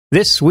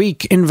This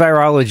Week in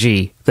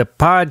Virology, the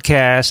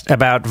podcast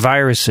about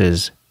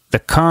viruses, the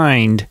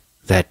kind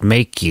that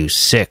make you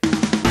sick.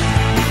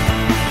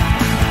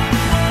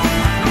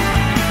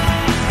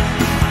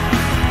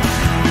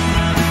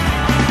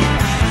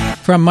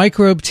 From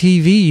Microbe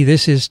TV,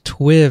 this is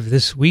TWiV,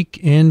 This Week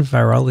in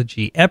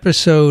Virology,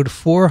 episode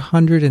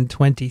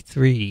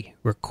 423,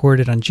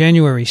 recorded on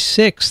January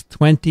 6th,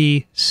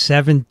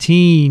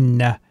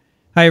 2017.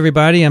 Hi,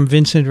 everybody. I'm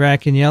Vincent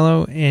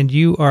Racaniello, and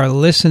you are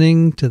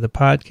listening to the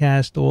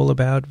podcast all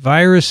about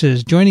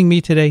viruses. Joining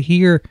me today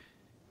here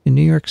in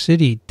New York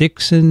City,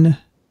 Dickson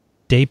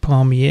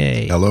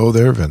Despommier. Hello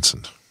there,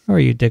 Vincent. How are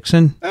you,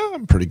 Dickson?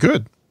 I'm pretty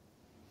good.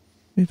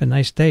 We have a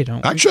nice day,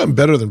 don't we? Actually, I'm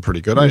better than pretty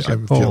good.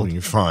 I'm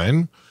feeling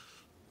fine.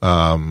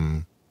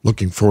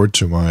 Looking forward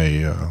to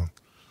my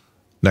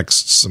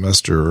next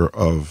semester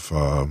of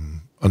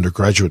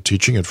undergraduate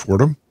teaching at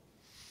Fordham.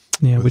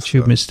 Yeah, which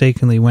you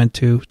mistakenly went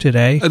to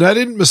today. And I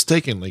didn't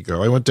mistakenly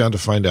go. I went down to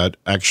find out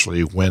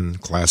actually when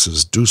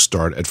classes do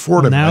start at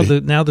Fordham.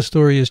 Well, now the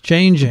story is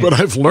changing. But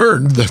I've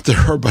learned that there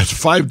are about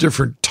 5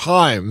 different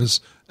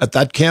times at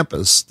that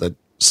campus that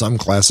some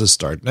classes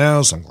start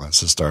now, some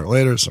classes start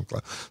later.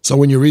 So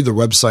when you read the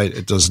website,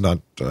 it does not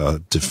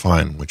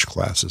define which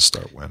classes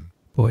start when.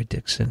 Boy,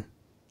 Dickson.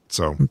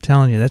 So I'm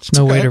telling you, that's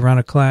no way to run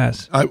a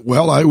class. I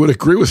would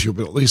agree with you,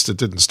 but at least it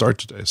didn't start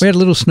today. So. We had a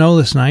little snow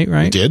this night,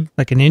 right? We did.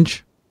 Like an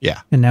inch?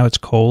 Yeah. And now it's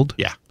cold?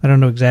 Yeah. I don't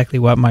know exactly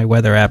what my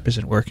weather app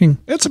isn't working.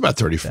 It's about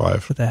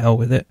 35. What the hell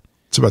with it?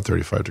 It's about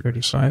 35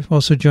 degrees. 35.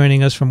 Also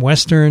joining us from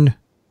Western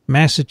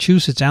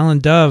Massachusetts, Alan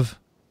Dove.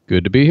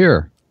 Good to be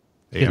here.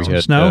 Hey, we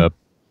had snow?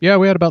 Yeah,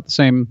 we had about the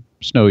same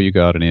snow you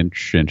got, an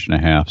inch and a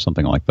half,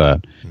 something like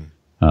that.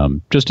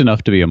 Just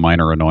enough to be a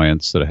minor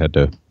annoyance that I had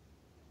to,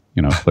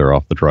 clear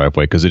off the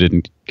driveway because it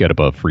didn't get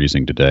above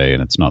freezing today,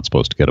 and it's not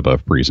supposed to get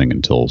above freezing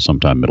until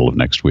sometime middle of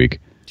next week.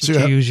 Did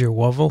you use your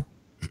wovel?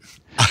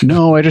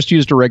 No, I just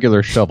used a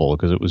regular shovel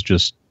because it was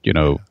just,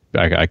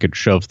 I could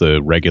shove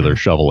the regular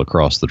shovel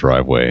across the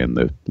driveway and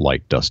the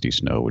light dusty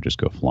snow would just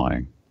go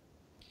flying.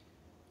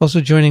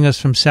 Also joining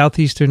us from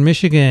southeastern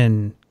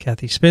Michigan,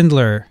 Kathy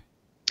Spindler.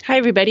 Hi,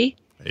 everybody.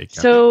 Hey,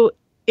 so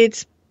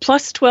it's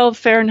plus 12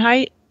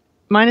 Fahrenheit,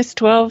 minus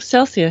 12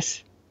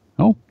 Celsius.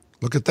 Oh,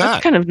 look at that.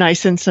 That's kind of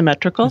nice and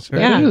symmetrical.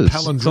 Yeah. It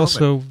It's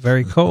also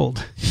very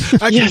cold.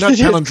 Actually, Yes, not it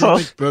is palindromic,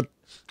 cold. but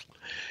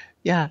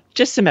Yeah,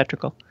 just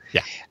symmetrical.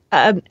 yeah.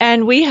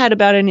 And we had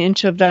about an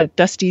inch of that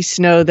dusty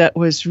snow that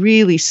was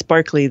really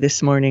sparkly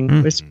this morning.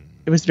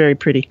 It was very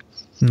pretty.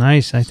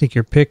 Nice. I think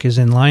your pick is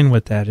in line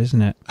with that,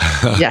 isn't it?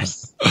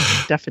 Yes,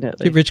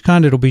 definitely. Rich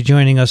Condit will be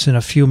joining us in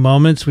a few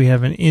moments. We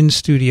have an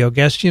in-studio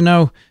guest.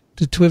 The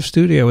TWiV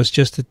studio is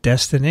just a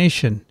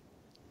destination.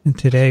 And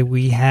today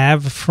we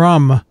have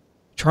from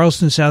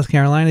Charleston, South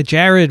Carolina,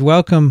 Jared.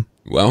 Welcome.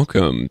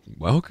 Welcome.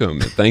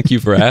 Thank you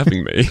for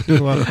having me.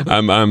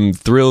 I'm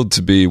thrilled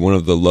to be one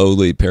of the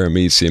lowly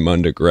paramecium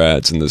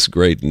undergrads in this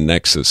great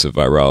nexus of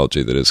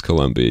virology that is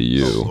Columbia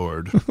U. Oh,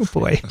 Lord. Oh,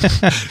 boy.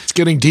 It's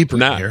getting deeper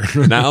in here.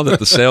 Now that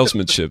the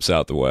salesmanship's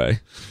out the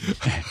way.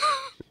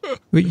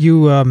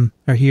 You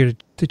are here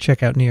to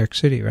check out New York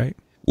City, right?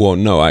 Well,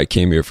 no, I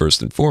came here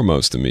first and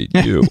foremost to meet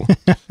you.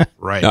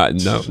 Right. No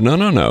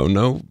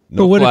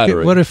But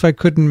flattery. what if I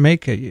couldn't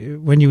make it?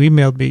 When you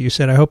emailed me, you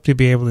said, I hope to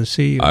be able to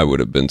see you. I would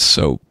have been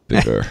so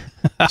bitter.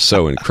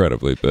 So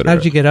incredibly bitter. How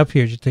did you get up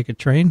here? Did you take a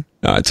train?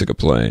 No, I took a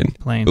plane.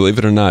 Plane. Believe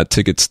it or not,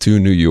 tickets to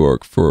New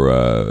York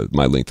for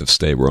my length of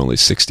stay were only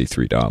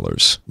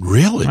 $63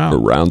 Really? Wow. for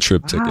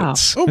round-trip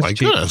tickets. Oh, my That's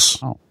cheap.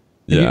 goodness. Oh.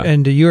 Yeah.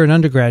 And you're an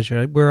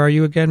undergraduate. Where are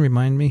you again?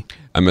 Remind me.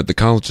 I'm at the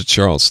College of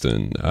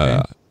Charleston,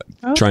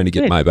 trying to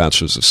get good. my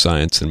Bachelor's of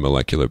Science in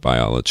Molecular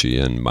Biology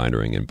and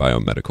minoring in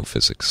Biomedical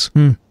Physics.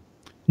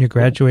 You're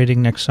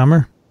graduating next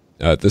summer?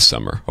 This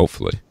summer,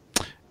 hopefully.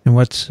 And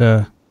what's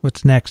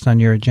next on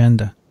your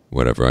agenda?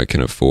 Whatever I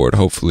can afford.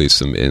 Hopefully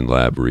some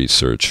in-lab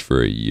research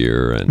for a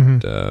year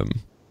and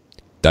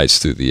dice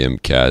through the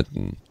MCAT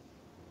and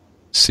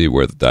see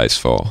where the dice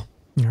fall.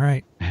 All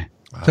right.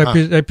 So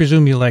I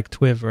presume you like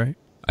TWiV, right?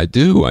 I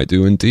do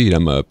indeed.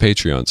 I'm a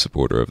Patreon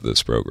supporter of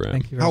this program.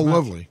 Thank you very How much.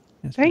 lovely.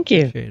 Yes, Thank we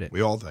you. appreciate it.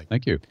 We all think.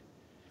 Thank you.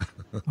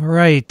 All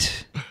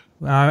right.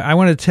 I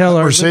want to tell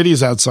our...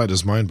 Mercedes outside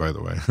is mine, by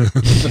the way.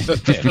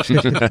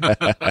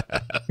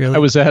 Really?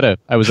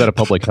 I was at a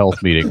public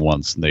health meeting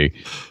once, and they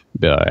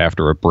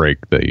after a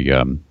break,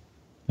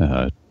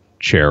 the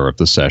chair of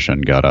the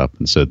session got up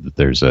and said that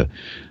there's a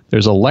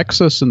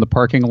Lexus in the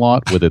parking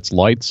lot with its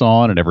lights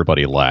on, and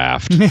everybody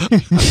laughed.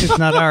 It's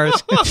not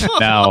ours.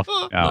 No,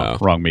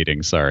 wrong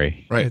meeting.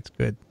 Sorry. Right. It's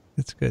good.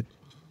 It's good.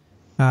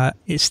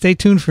 Stay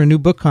tuned for a new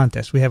book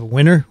contest. We have a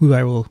winner who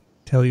I will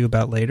tell you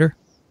about later.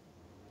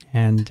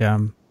 And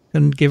going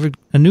to give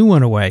a new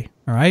one away.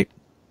 All right?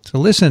 So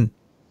listen.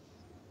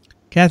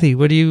 Kathy,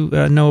 what do you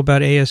know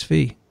about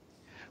ASV?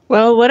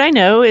 Well, what I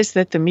know is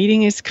that the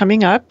meeting is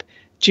coming up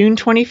June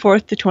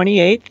 24th to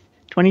 28th,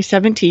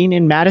 2017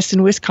 in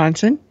Madison,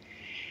 Wisconsin.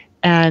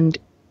 And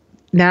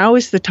now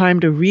is the time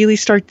to really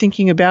start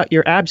thinking about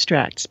your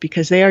abstracts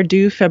because they are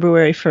due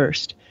February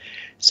 1st.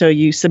 So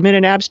you submit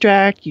an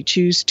abstract, you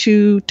choose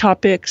 2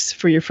 topics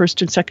for your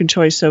first and second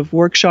choice of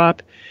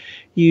workshop.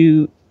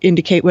 You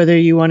indicate whether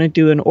you want to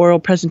do an oral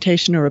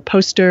presentation or a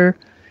poster,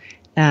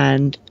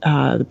 and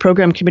the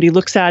program committee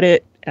looks at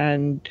it,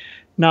 and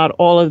not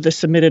all of the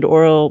submitted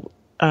oral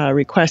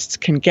requests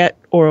can get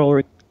oral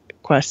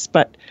requests,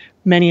 but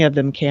many of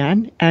them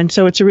can. And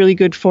so it's a really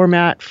good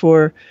format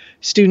for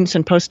students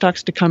and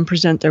postdocs to come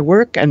present their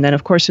work. And then,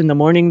 of course, in the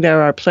morning,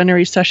 there are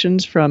plenary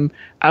sessions from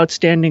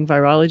outstanding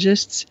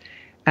virologists.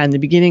 And the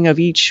beginning of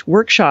each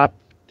workshop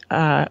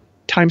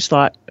time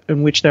slot,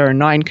 in which there are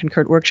 9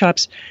 concurrent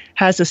workshops,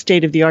 has a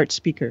state-of-the-art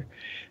speaker.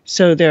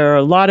 So there are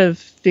a lot of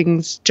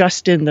things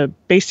just in the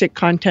basic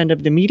content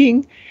of the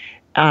meeting.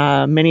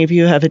 Many of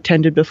you have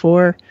attended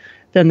before.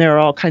 Then there are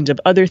all kinds of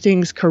other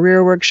things,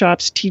 career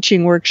workshops,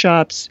 teaching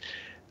workshops,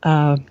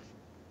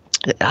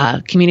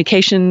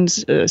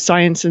 communications,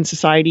 science and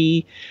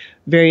society,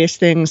 various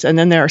things. And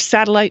then there are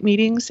satellite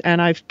meetings.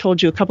 And I've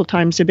told you a couple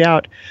times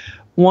about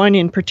one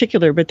in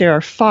particular, but there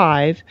are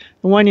 5.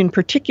 The one in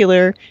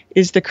particular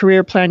is the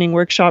career planning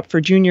workshop for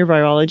junior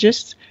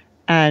virologists.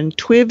 And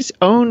TWiV's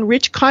own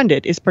Rich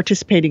Condit is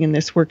participating in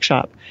this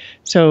workshop.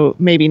 So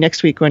maybe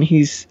next week,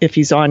 if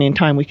he's on in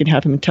time, we can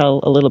have him tell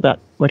a little about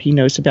what he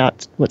knows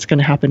about what's going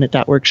to happen at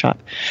that workshop.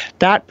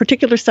 That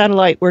particular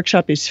satellite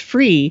workshop is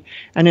free,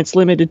 and it's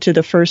limited to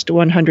the first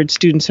 100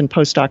 students and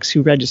postdocs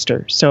who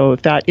register. So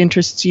if that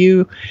interests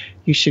you,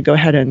 you should go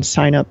ahead and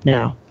sign up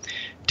now.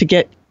 To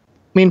get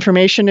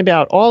information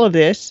about all of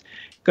this,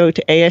 go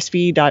to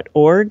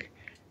asv.org.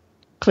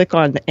 Click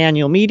on the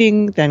annual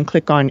meeting, then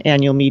click on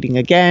annual meeting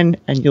again,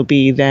 and you'll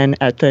be then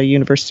at the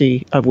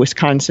University of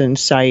Wisconsin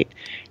site.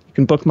 You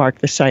can bookmark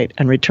the site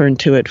and return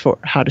to it for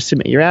how to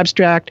submit your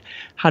abstract,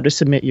 how to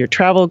submit your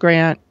travel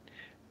grant.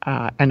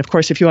 And of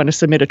course, if you want to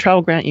submit a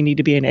travel grant, you need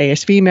to be an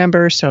ASV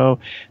member. So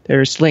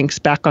there's links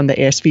back on the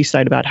ASV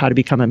site about how to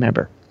become a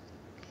member.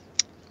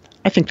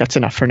 I think that's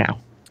enough for now.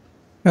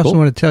 I also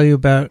want to tell you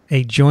about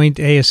a joint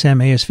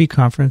ASM-ASV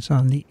conference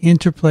on the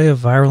interplay of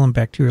viral and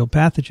bacterial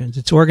pathogens.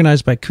 It's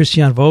organized by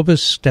Christian Vobis,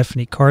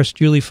 Stephanie Karst,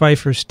 Julie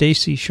Pfeiffer,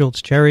 Stacy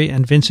Schultz-Cherry,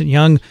 and Vincent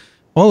Young,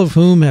 all of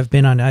whom have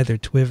been on either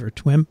TWiV or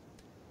TWIM.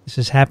 This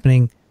is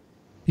happening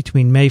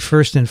between May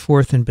 1st and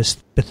 4th in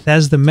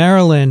Bethesda,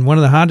 Maryland. One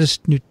of the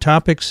hottest new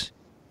topics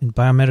in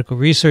biomedical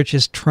research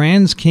is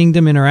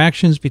trans-kingdom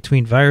interactions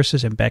between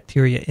viruses and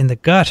bacteria in the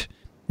gut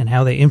and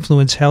how they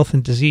influence health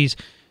and disease.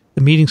 The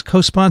meeting's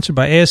co-sponsored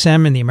by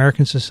ASM and the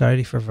American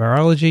Society for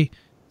Virology.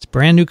 It's a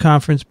brand new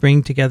conference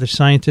bringing together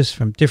scientists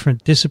from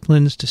different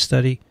disciplines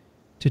to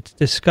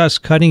discuss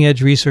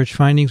cutting-edge research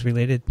findings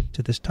related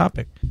to this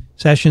topic.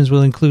 Sessions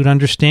will include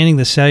understanding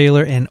the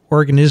cellular and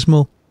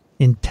organismal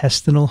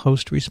intestinal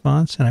host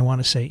response, and I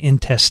want to say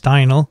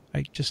intestinal.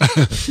 I just,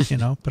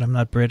 but I'm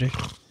not British.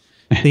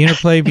 The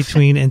interplay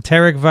between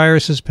enteric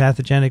viruses,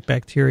 pathogenic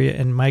bacteria,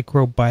 and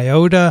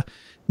microbiota,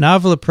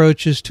 novel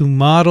approaches to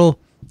model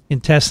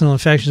intestinal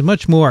infections,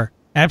 much more.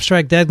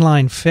 Abstract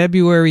deadline,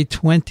 February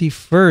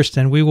 21st,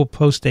 and we will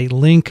post a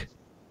link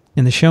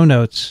in the show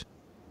notes,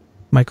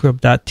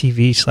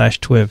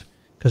 microbe.tv/TWiV,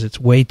 because it's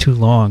way too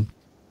long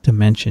to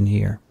mention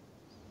here.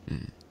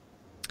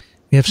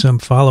 We have some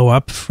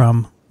follow-up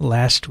from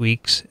last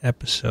week's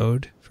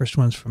episode. First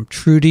one's from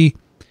Trudy.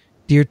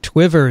 Dear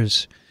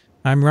TWiVers,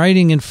 I'm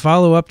writing in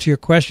follow-up to your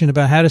question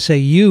about how to say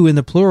you in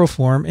the plural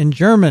form in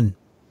German.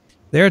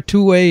 There are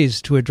 2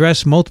 ways to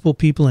address multiple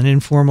people in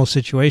informal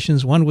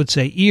situations. One would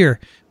say ihr,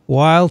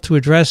 while to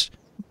address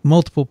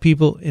multiple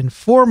people in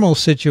formal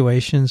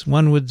situations,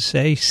 one would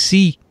say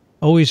sie,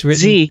 always written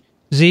Z.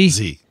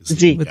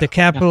 Z. With the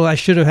capital. I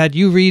should have had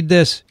you read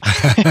this.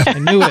 I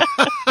knew it.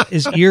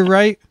 Is ihr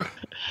right?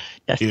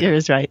 Yes, ihr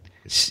is right.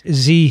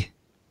 Z,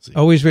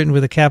 always written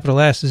with a capital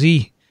S,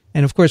 Z.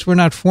 And of course, we're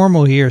not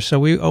formal here, so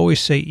we always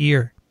say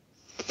ihr.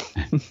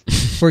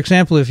 For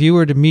example, if you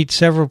were to meet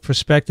several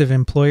prospective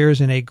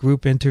employers in a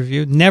group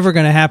interview, never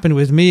going to happen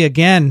with me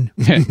again.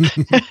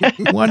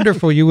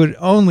 Wonderful. You would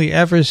only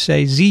ever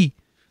say Z.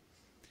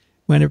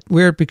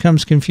 Where it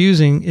becomes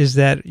confusing is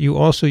that you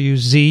also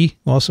use Z,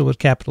 also with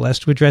capital S,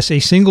 to address a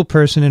single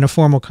person in a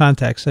formal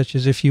context, such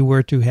as if you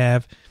were to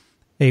have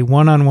a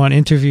one-on-one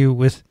interview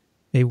with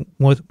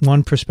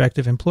one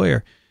prospective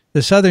employer.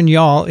 The Southern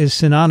y'all is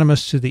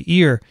synonymous to the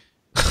ear,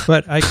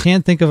 but I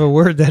can't think of a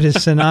word that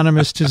is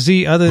synonymous to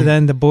Z other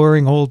than the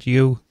boring old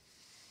you.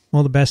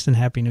 All the best and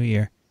Happy New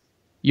Year.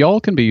 Y'all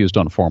can be used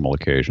on formal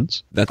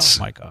occasions. That's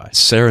my God.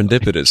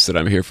 Serendipitous that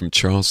I'm here from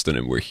Charleston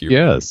and we're here.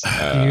 Yes.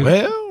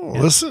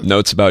 Listen.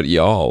 Notes about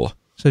y'all.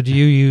 So do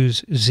you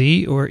use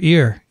Z or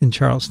ear in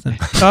Charleston?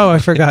 Oh, I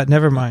forgot.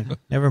 Never mind.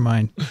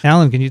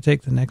 Alan, can you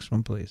take the next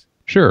one, please?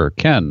 Sure.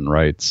 Ken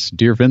writes,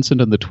 Dear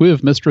Vincent and the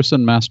TWiV Mistress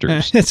and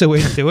Masters. That's a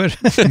way to do it.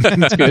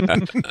 That's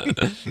good.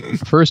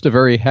 First, a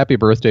very happy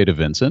birthday to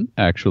Vincent,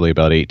 actually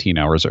about 18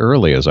 hours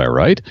early as I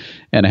write,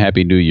 and a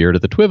happy new year to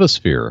the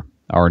TWiVosphere.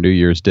 Our New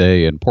Year's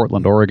Day in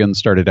Portland, Oregon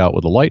started out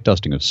with a light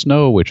dusting of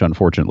snow, which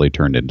unfortunately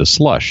turned into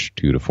slush,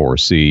 2 to 4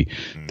 C,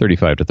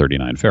 35 to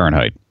 39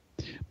 Fahrenheit.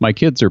 My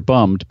kids are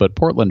bummed, but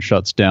Portland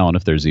shuts down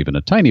if there's even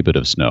a tiny bit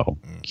of snow.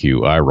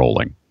 Cue eye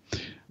rolling.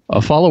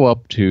 A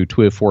follow-up to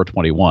TWiV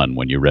 421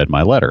 when you read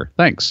my letter.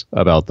 Thanks.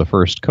 About the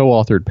first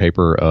co-authored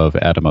paper of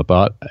Adam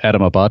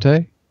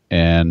Abate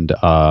and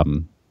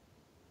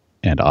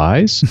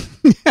eyes.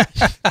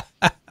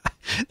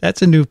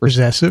 That's a new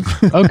possessive.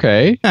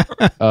 Okay.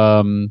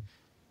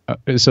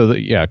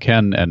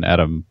 Ken and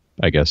Adam,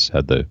 I guess,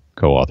 had the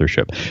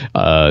co-authorship.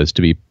 Is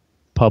to be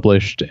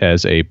published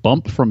as a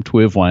bump from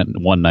TWiV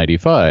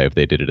 195.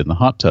 They did it in the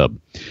hot tub.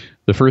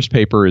 The first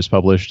paper is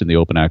published in the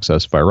Open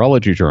Access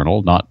Virology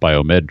Journal, not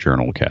Biomed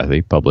Journal,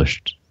 Kathy,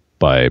 published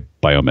by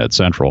Biomed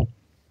Central.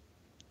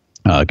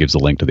 Gives a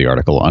link to the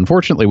article.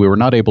 Unfortunately, we were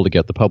not able to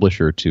get the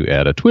publisher to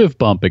add a TWiV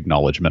bump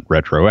acknowledgement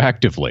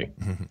retroactively.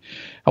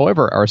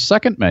 However, our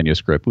second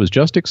manuscript was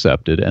just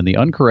accepted and the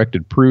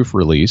uncorrected proof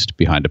released,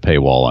 behind a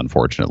paywall,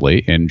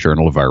 unfortunately, in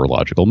Journal of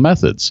Virological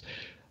Methods.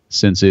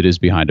 Since it is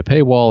behind a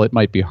paywall, it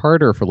might be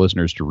harder for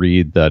listeners to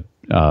read that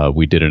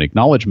we did an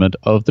acknowledgement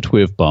of the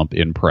TWiV bump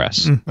in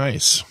press.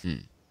 Nice.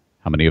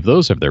 How many of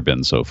those have there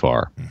been so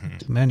far?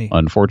 Too many.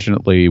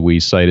 Unfortunately,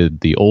 we cited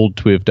the old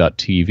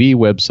TWiV.tv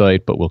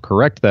website, but we'll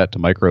correct that to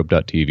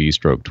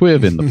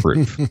microbe.tv/TWiV in the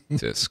proof.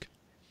 Disc.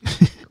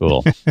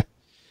 Cool.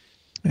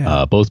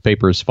 Yeah. Both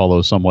papers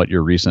follow somewhat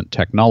your recent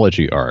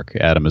technology arc.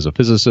 Adam is a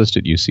physicist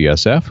at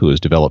UCSF who has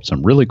developed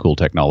some really cool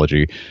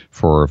technology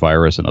for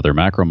virus and other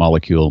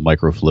macromolecule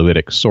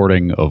microfluidic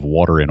sorting of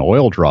water and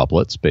oil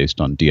droplets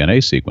based on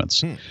DNA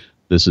sequence.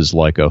 This is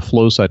like a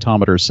flow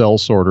cytometer cell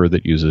sorter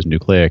that uses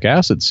nucleic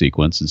acid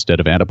sequence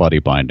instead of antibody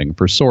binding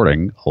for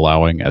sorting,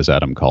 allowing, as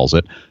Adam calls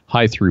it,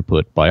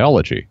 high-throughput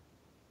biology.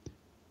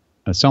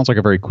 It sounds like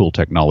a very cool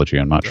technology.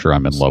 I'm not sure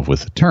I'm in love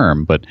with the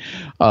term, but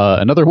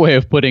another way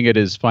of putting it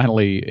is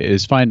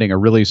finding a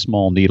really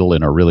small needle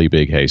in a really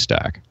big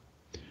haystack.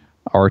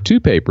 Our two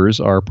papers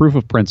are proof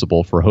of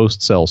principle for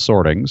host cell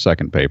sorting,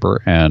 second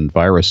paper, and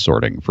virus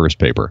sorting, first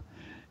paper.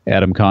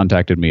 Adam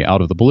contacted me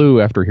out of the blue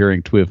after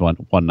hearing TWiV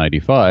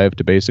 195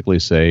 to basically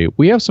say,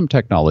 we have some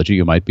technology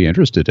you might be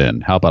interested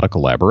in. How about a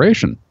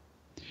collaboration?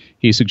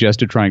 He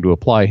suggested trying to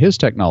apply his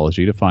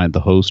technology to find the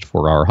host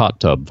for our hot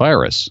tub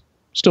virus.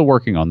 Still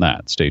working on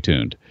that. Stay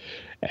tuned.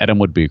 Adam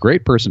would be a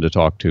great person to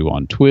talk to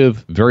on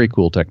TWiV. Very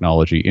cool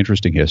technology,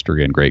 interesting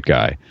history, and great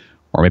guy.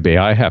 Or maybe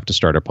I have to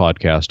start a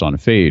podcast on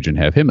phage and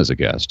have him as a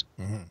guest.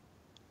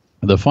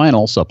 The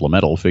final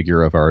supplemental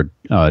figure of our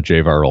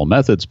J-Viral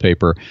Methods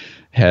paper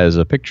has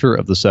a picture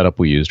of the setup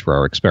we used for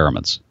our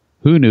experiments.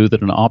 Who knew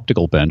that an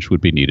optical bench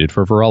would be needed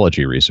for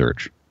virology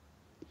research?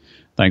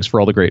 Thanks for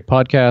all the great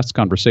podcasts,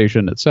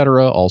 conversation,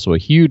 etc. Also a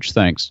huge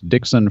thanks to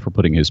Dickson for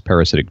putting his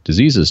parasitic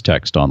diseases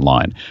text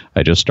online.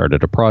 I just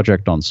started a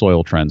project on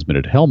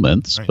soil-transmitted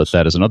helminths, but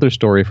that is another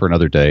story for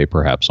another day,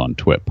 perhaps on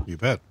TWiP. You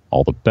bet.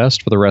 All the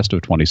best for the rest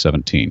of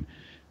 2017.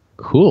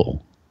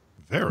 Cool.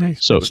 Very.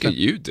 Nice. So Look at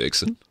you,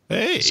 Dickson.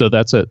 Hey. So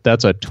that's a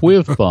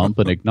TWiV bump,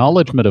 an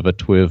acknowledgement of a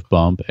TWiV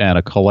bump, and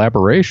a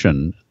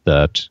collaboration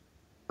that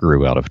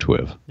grew out of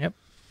TWiV. Yep.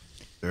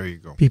 There you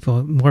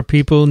go. More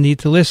people need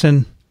to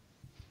listen.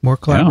 More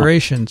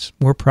collaborations.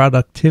 More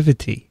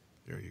productivity.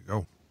 There you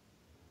go.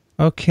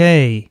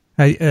 Okay.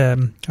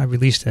 ASM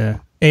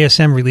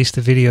released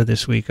a video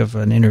this week of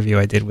an interview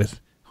I did with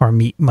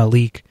Harmeet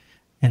Malik,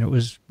 and it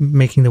was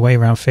making the way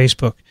around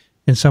Facebook.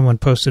 And someone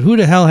posted, "Who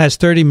the hell has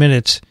 30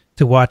 minutes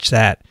to watch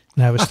that?"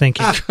 And I was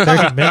thinking,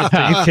 30 minutes?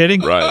 Are you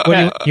kidding? Right.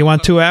 What you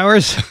want 2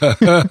 hours?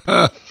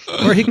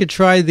 Or he could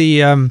try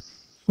the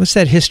what's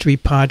that history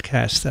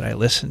podcast that I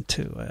listened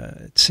to?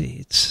 Let's see.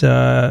 It's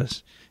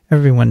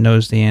everyone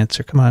knows the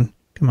answer. Come on.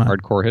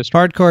 Hardcore history.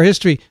 Hardcore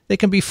history. They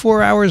can be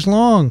 4 hours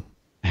long.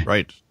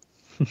 Right.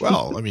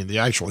 Well, I mean, the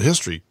actual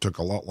history took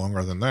a lot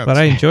longer than that. But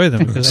I enjoy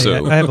them because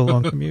So- I have a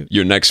long commute.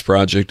 Your next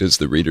project is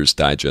the Reader's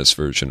Digest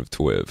version of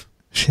TWiV.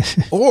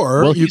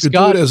 Or Well, you he's could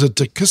got- do it as a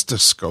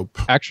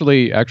tachistoscope.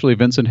 Actually,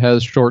 Vincent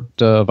has short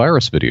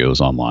virus videos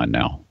online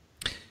now.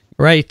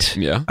 Right.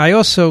 Yeah. I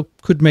also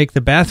could make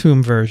the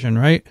bathroom version,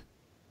 right?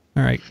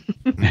 All right.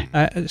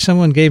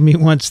 Someone gave me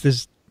once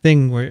this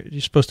thing where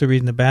you're supposed to read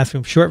in the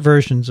bathroom short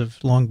versions of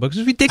long books.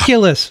 It's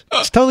ridiculous.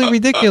 It's totally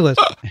ridiculous.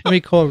 Let me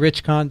call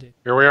Rich Condit.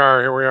 Here we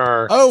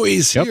are. Oh,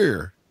 he's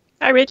here.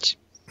 Hi, Rich.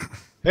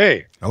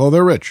 Hey. Hello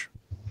there, Rich.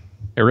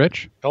 Hey,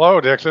 Rich.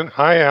 Hello, Dickson.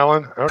 Hi,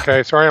 Alan.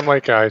 Okay, sorry I'm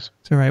late, guys.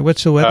 It's all right.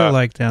 What's the weather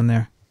like down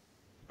there?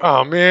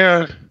 Oh,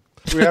 man.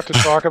 Do we have to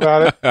talk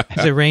about it?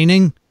 Is it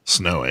raining?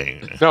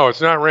 Snowing. No,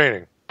 it's not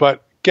raining.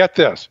 But get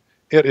this.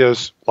 It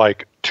is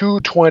like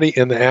 2:20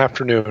 in the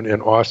afternoon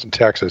in Austin,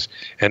 Texas,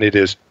 and it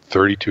is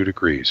 32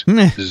 degrees,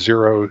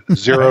 zero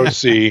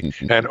C,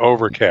 and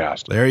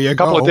overcast. There you go. A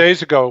couple of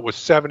days ago, it was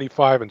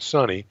 75 and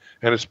sunny,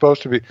 and it's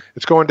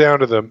going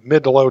down to the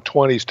mid to low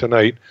 20s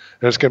tonight,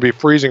 and it's going to be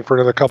freezing for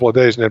another couple of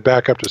days, and then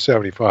back up to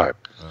 75.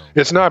 Oh.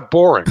 It's not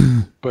boring,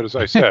 but as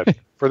I said,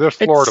 for this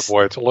Florida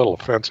boy, it's a little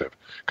offensive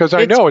because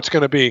I know it's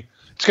going to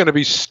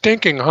be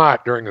stinking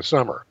hot during the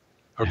summer.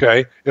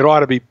 Okay, it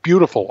ought to be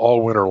beautiful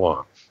all winter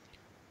long.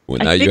 Well,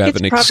 now I think you have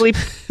it's probably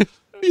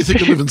You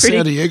think you live in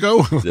San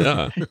Diego?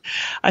 Yeah.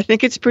 I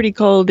think it's pretty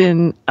cold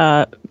in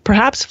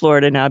perhaps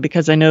Florida now,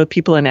 because I know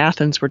people in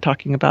Athens were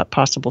talking about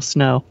possible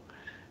snow.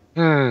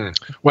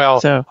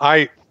 Well, So-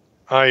 I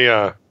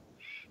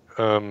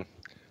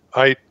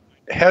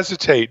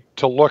hesitate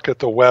to look at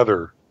the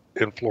weather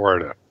in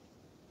Florida,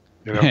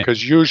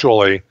 because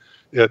usually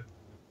it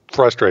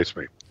frustrates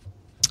me.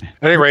 At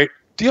any rate,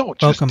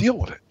 just Welcome. deal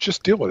with it.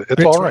 Just deal with it. It's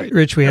Rich, all right.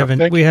 Rich, we have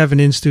an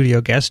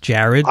in-studio guest,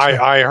 Jared.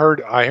 I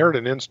heard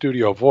an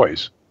in-studio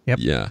voice, Yep.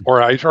 Yeah.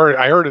 or I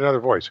heard another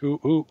voice.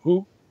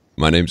 Who?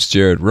 My name's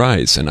Jared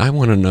Rice, and I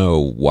want to know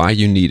why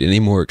you need any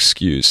more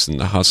excuse than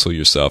to hustle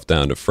yourself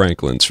down to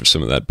Franklin's for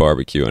some of that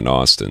barbecue in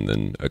Austin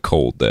than a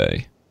cold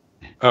day.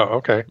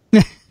 Oh, okay.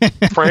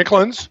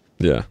 Franklin's.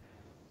 Yeah.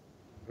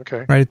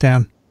 Okay. Write it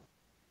down.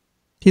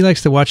 He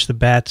likes to watch the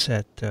bats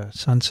at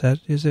sunset,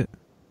 is it?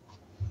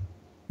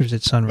 Or is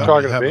it sunrise?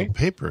 Talking I to have me? a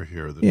paper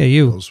here that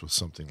you. goes with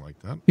something like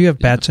that. You have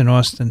bats in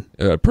Austin.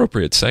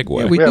 Appropriate segue.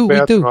 Yeah, We have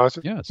bats in do.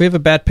 Austin? Yes. We have a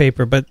bat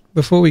paper, but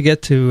before we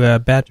get to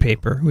bat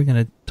paper, we're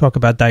going to talk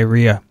about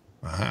diarrhea.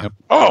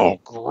 Oh,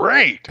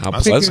 great! How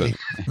pleasant.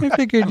 I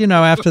figured,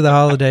 after the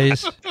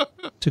holidays,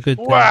 it's a good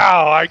thing.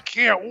 Wow, I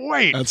can't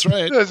wait. That's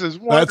right. This is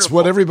wonderful. That's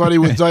what everybody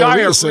with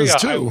diarrhea says, I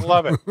too.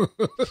 love it.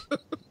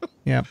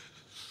 Yeah.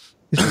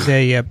 This is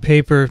a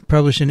paper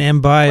published in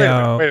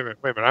MBio. Wait a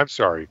minute. I'm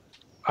sorry.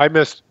 I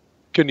missed.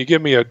 Can you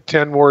give me a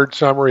 10-word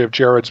summary of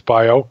Jared's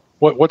bio?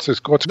 What's this?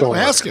 What's No, going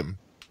on? ask him.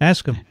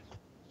 Ask him.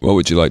 What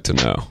would you like to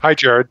know? Hi,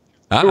 Jared.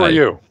 Who Hi. are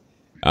you?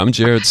 I'm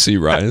Jared C.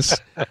 Rice.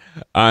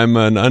 I'm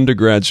an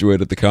undergraduate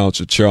at the College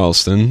of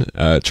Charleston,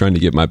 trying to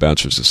get my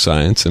bachelor's of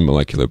science in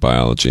molecular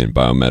biology and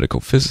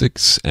biomedical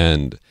physics.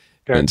 And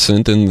Okay.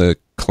 Vincent and the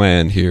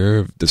clan here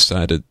have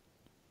decided,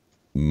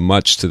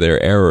 much to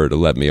their error, to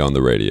let me on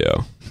the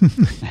radio.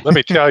 Let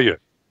me tell you,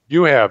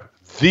 you have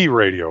the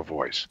radio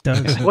voice.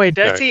 Boy,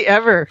 does Okay. he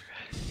ever.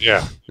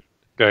 Yeah.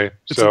 Okay.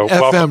 It's So an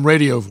FM welcome.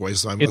 radio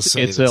voice, I must It's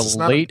say. it's this. a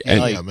not late an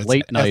night AM, it's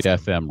late an night FM.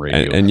 FM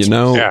radio. And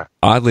Yeah.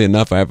 oddly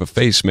enough, I have a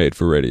face made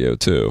for radio,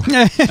 too.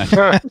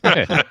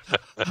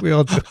 We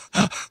all do.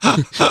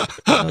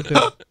 We all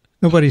do.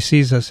 Nobody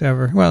sees us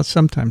ever. Well,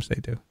 sometimes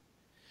they do.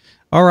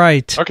 All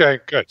right. Okay,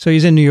 good. So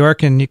he's in New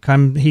York, and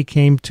he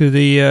came to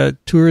the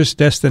tourist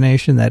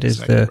destination that is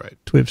Exactly the right.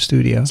 TWiV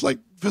studio. It's like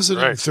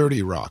visiting Right.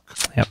 30 Rock.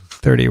 Yep,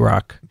 30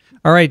 Rock.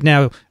 All right,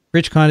 now,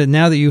 Rich Condit,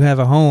 now that you have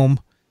a home,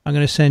 I'm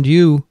going to send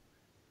you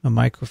a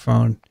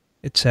microphone,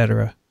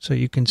 etc., so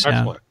you can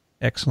sound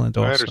excellent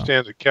also. I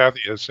understand that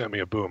Kathy has sent me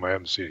a boom. I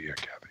haven't seen it yet,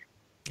 Kathy.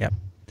 Yep.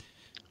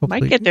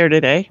 Might get there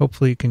today.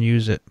 Hopefully you can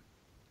use it.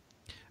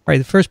 All right,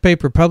 the first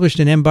paper published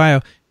in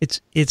MBio,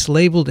 it's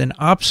labeled an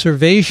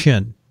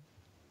observation,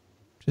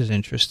 which is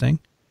interesting,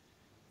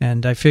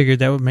 and I figured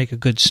that would make a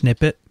good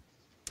snippet.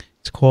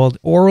 It's called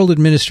Oral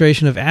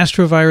Administration of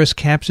Astrovirus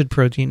Capsid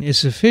Protein is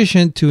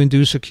Sufficient to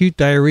Induce Acute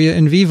Diarrhea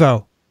in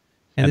Vivo.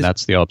 And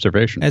that's the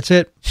observation. That's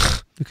it.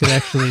 You could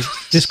actually,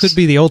 this could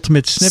be the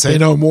ultimate snippet. Say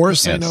no more,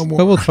 say Yes. no more.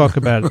 But we'll talk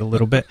about it a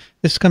little bit.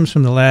 This comes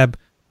from the lab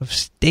of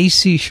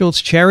Stacy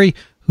Schultz-Cherry,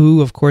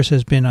 who, of course,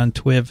 has been on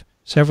TWiV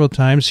several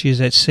times.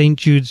 She's at St.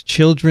 Jude's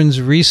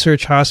Children's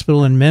Research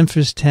Hospital in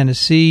Memphis,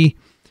 Tennessee.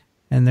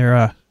 And there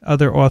are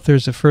other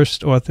authors. The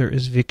first author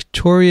is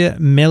Victoria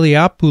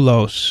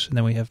Meliopoulos. And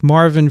then we have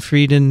Marvin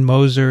Frieden,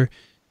 Moser,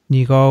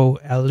 Nigo,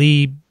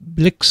 Ali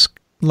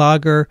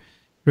Blixlager,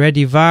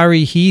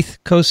 Redivari, Heath,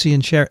 Cosi,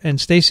 and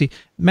Stacy.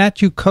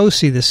 Matthew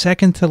Cosi, the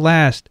second to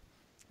last.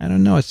 I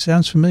don't know. It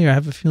sounds familiar. I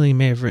have a feeling he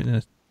may have written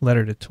a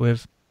letter to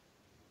TWiV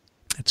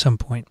at some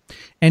point.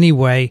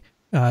 Anyway,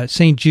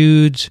 St.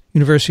 Jude's,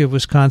 University of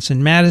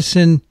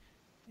Wisconsin-Madison,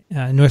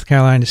 North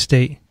Carolina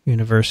State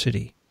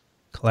University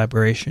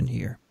collaboration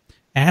here.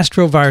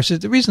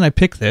 Astroviruses. The reason I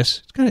picked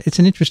this, it's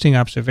an interesting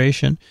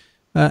observation,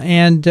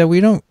 and I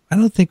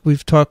don't think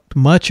we've talked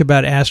much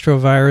about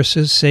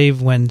astroviruses,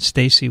 save when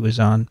Stacy was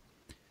on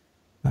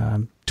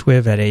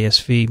TWiV at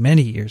ASV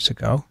many years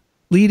ago.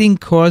 Leading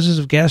causes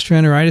of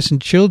gastroenteritis in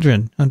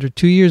children under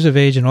 2 years of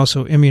age, and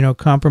also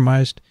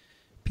immunocompromised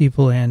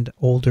people and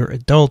older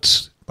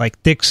adults,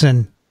 like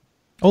Dickson.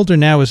 Older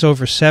now is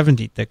over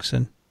 70,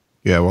 Dickson.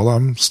 Yeah, well,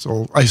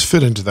 I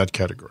fit into that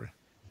category.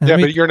 And Yeah,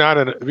 we- but you're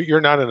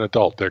not an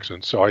adult,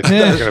 Dickson. So I think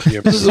you're going to be.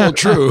 This is all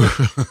true.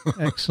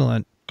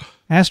 Excellent.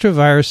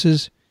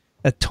 Astroviruses,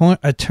 a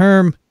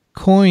term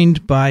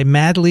coined by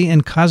Madley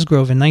and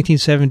Cosgrove in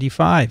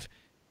 1975,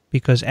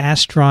 because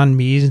astron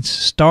means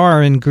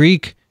star in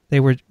Greek. They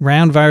were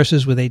round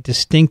viruses with a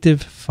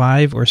distinctive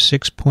 5- or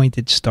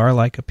 6-pointed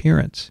star-like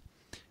appearance.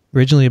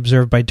 Originally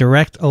observed by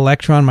direct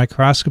electron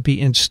microscopy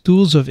in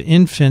stools of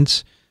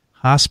infants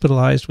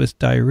hospitalized with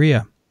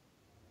diarrhea.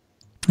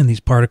 And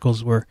these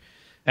particles were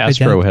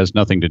Astro has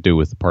nothing to do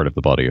with the part of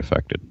the body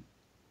affected.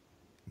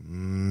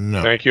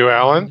 No. Thank you,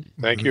 Alan.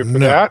 Thank you for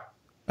No. that.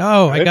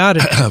 Oh, I got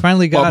it.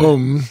 Finally got it.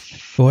 Boom.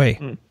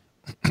 Boy.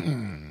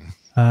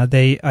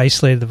 They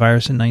isolated the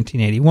virus in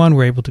 1981,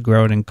 were able to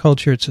grow it in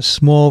culture. It's a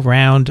small,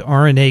 round,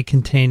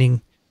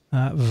 RNA-containing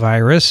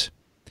virus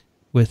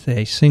with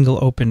a single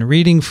open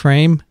reading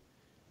frame.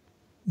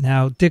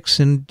 Now,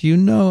 Dickson, do you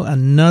know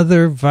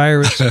another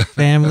virus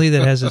family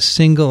that has a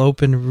single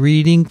open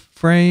reading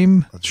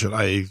frame? Should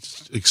I...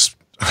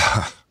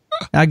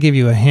 I'll give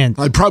you a hint.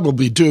 I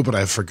probably do, but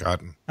I've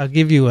forgotten. I'll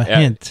give you a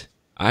hint.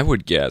 I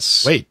would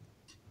guess. Wait.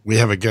 We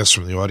have a guest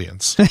from the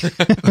audience. I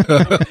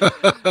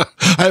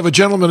have a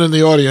gentleman in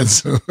the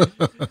audience.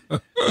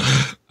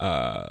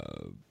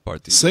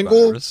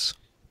 Single? Virus.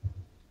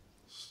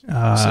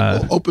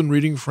 Single open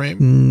reading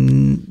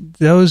frame?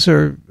 Those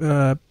are,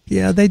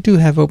 they do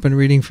have open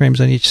reading frames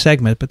on each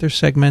segment, but they're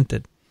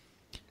segmented.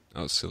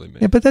 Oh, silly me.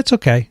 Yeah, but that's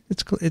okay.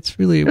 It's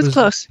really... It was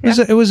close.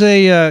 It was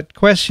a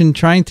question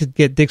trying to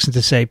get Dickson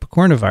to say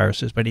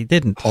picornaviruses, but he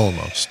didn't.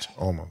 Almost.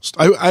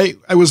 I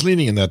was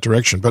leaning in that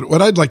direction, but what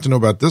I'd like to know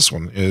about this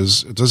one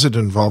is, does it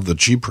involve the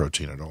G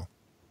protein at all?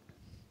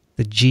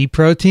 The G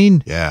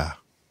protein? Yeah.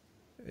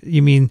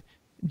 You mean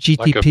GTP?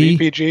 Like a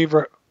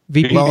VPG?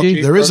 VPG? Well,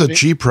 there is a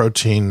G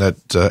protein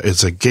that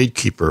is a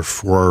gatekeeper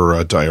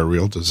for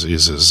diarrheal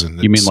diseases.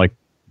 And You mean like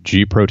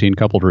G protein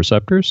coupled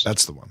receptors?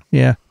 That's the one.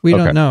 Yeah, we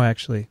Okay. don't know,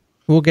 actually.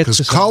 We'll get to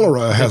Because some-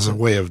 cholera has a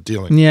way of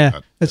dealing with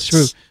that. That's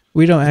true.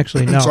 We don't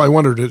actually know. So I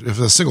wondered if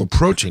a single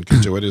protein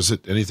can do it, is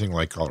it anything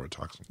like cholera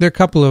toxin? There are a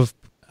couple of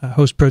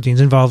host proteins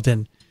involved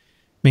in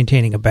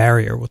maintaining a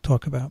barrier we'll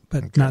talk about,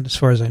 but not as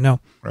far as I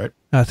know. Right.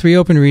 3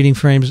 open reading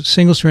frames,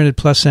 single-stranded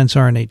plus sense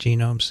RNA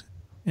genomes.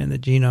 And the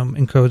genome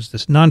encodes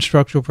the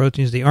non-structural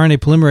proteins, the RNA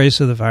polymerase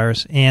of the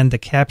virus, and the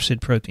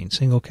capsid protein,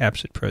 single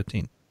capsid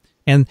protein.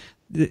 And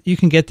you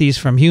can get these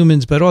from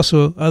humans, but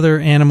also other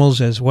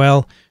animals as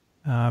well.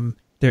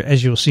 There,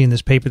 as you'll see in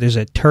this paper, there's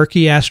a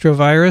turkey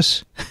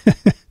astrovirus,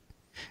 which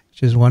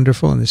is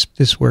wonderful. And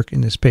this work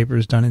in this paper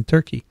is done in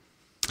Turkey.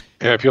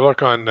 And if you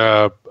look on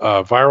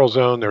Viral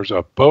Zone, there's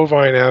a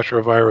bovine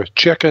astrovirus,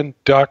 chicken,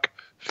 duck,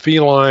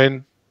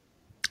 feline,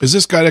 Is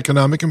this got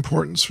economic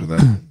importance for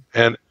that?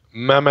 and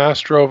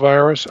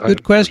mammastrovirus.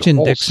 Good question, there's a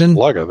whole Dickson.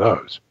 slug of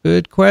those.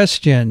 Good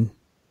question.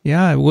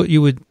 Yeah,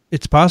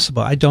 it's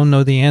possible. I don't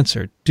know the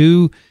answer.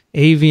 Do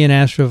avian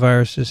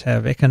astroviruses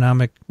have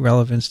economic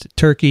relevance to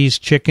turkeys,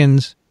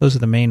 chickens? Those are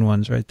the main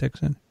ones, right,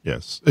 Dickson?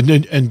 Yes.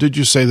 And did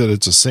you say that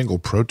it's a single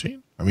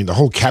protein? I mean, the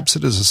whole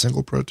capsid is a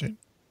single protein?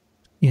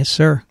 Yes,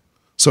 sir.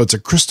 So it's a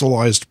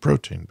crystallized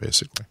protein,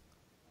 basically.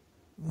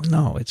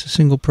 No, it's a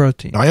single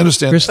protein. Now, I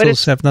understand. Crystals But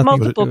it's have nothing to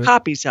multiple do with it.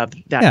 copies of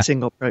that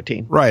single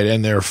protein. Right,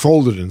 and they're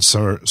folded in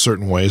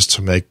certain ways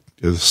to make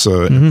this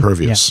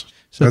impervious. Yeah.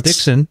 So, That's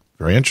Dickson,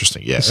 very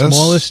interesting. Yes. the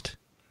smallest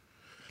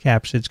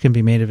capsids can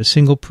be made of a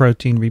single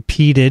protein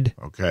repeated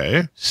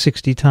Okay.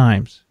 60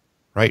 times.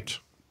 Right.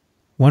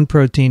 One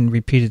protein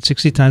repeated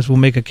 60 times will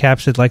make a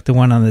capsid like the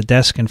one on the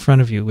desk in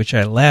front of you, which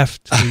I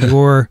left for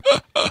your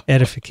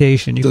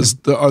edification.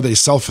 Are they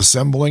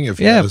self-assembling? If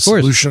you Yeah, had a of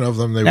course. solution of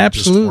them, they would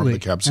just form the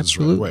capsids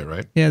right away,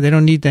 right? Yeah, they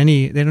don't need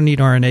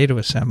RNA to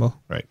assemble.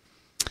 Right.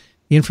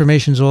 The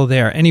information's all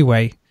there.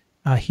 Anyway,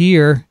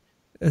 here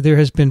there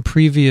has been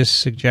previous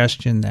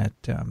suggestion that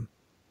the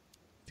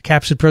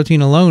capsid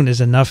protein alone is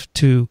enough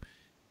to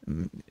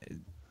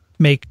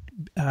make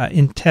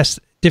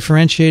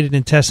differentiated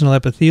intestinal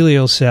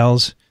epithelial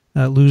cells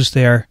lose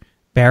their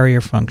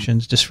barrier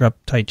functions,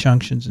 disrupt tight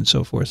junctions, and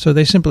so forth. So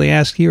they simply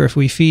ask here if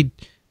we feed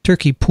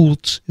turkey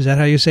poults. Is that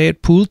how you say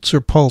it? Poults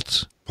or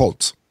poults?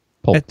 Poults.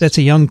 That's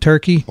a young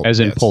turkey? Poult, As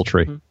in yes.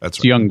 poultry. That's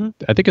It's young.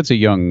 I think it's a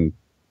young,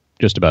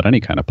 just about any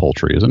kind of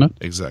poultry, isn't it?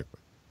 Exactly.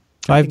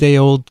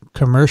 5-day-old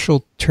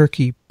commercial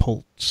turkey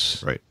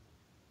poults. Right.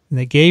 And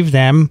they gave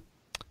them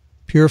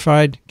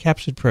purified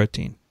capsid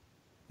protein.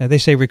 Now, they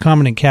say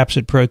recombinant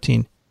capsid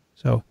protein.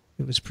 So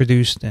it was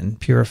produced and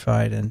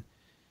purified, and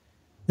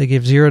they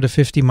give 0 to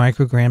 50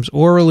 micrograms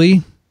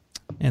orally,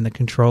 and the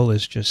control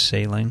is just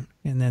saline.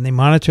 And then they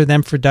monitor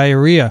them for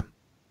diarrhea.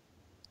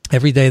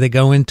 Every day they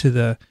go into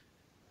the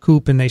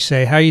coop and they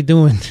say, "How you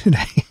doing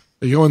today?"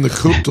 You go in the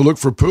coop to look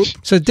for poop?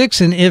 So,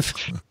 Dickson, if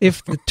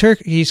the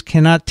turkeys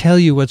cannot tell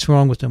you what's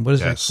wrong with them, what is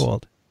that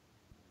called?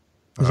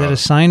 Is that a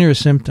sign or a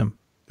symptom?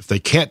 If they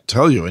can't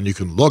tell you and you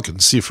can look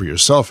and see for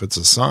yourself, it's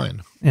a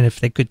sign. And if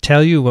they could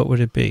tell you, what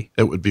would it be?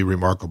 It would be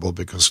remarkable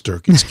because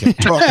turkeys can't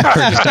talk.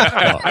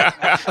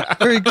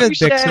 Very good,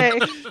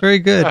 Dickson. Very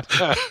good.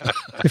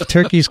 If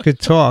turkeys could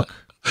talk.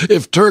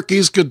 If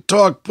turkeys could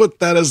talk, put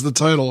that as the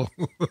title.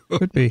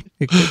 Could be.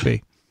 It could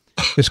be.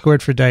 They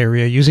scored for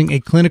diarrhea using a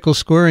clinical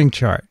scoring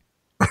chart.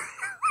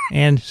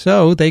 And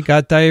so they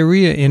got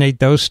diarrhea in a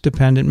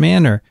dose-dependent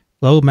manner.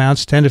 Low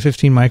amounts, 10 to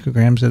 15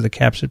 micrograms of the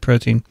capsid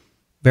protein.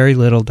 Very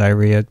little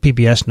diarrhea.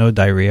 PBS, no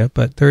diarrhea.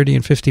 But 30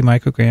 and 50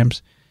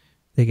 micrograms,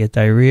 they get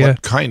diarrhea.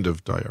 What kind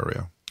of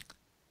diarrhea?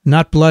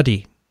 Not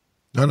bloody.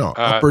 No.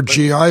 Upper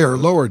GI or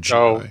lower GI?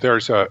 No,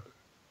 there's a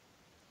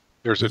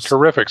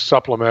terrific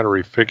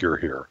supplementary figure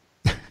here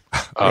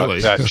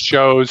Really? that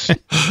shows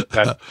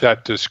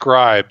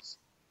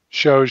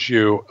shows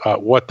you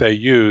what they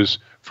use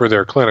for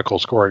their clinical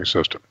scoring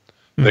system.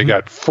 Mm-hmm. They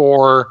got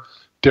 4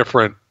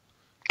 different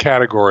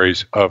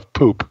categories of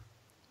poop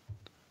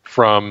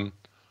from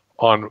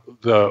on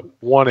the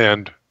one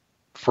end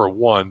for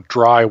 1,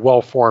 dry,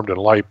 well-formed, and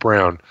light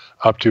brown,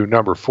 up to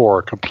number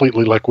 4,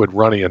 completely liquid,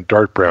 runny, and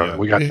dark brown. Yeah.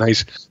 We got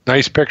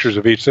nice pictures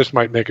of each. This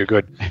might make a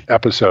good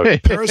episode.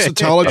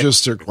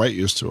 Parasitologists are quite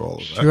used to all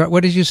of that.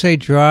 What did you say?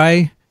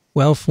 Dry,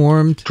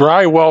 well-formed?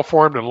 Dry,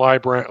 well-formed, and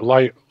light brown.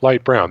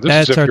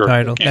 That's our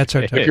title. That's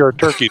our title. If you're a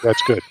turkey,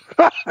 that's good.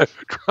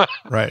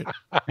 Right.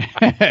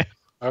 Okay.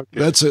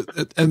 That's it.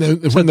 And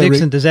then So when they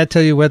Dickson, does that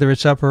tell you whether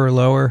it's upper or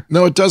lower?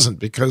 no, it doesn't,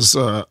 because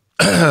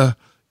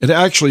it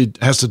actually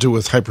has to do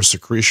with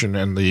hypersecretion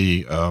and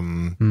the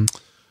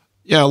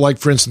like,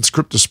 for instance,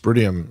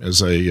 Cryptosporidium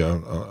is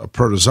a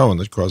protozoan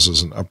that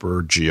causes an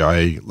upper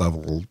GI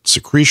level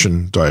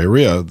secretion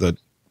diarrhea that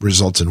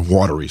results in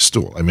watery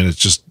stool. I mean, it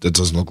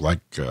doesn't look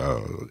like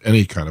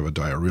any kind of a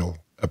diarrheal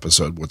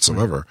episode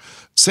whatsoever. Right.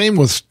 Same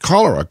with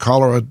cholera.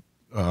 Cholera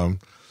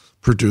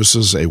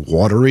produces a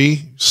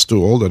watery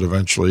stool that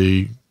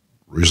eventually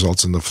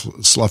results in the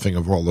sloughing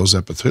of all those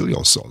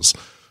epithelial cells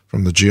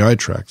from the GI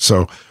tract.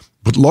 So,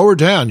 but lower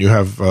down, you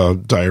have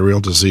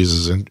diarrheal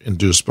diseases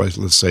induced by,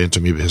 let's say,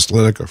 Entamoeba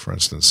histolytica, for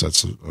instance.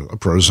 That's a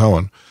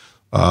protozoan.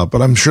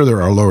 But I'm sure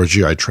there are lower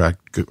GI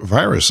tract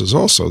viruses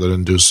also that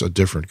induce a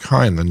different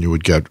kind than you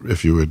would get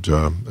if you had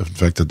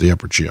infected the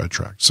upper GI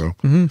tract. So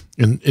in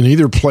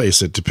either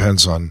place, it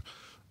depends on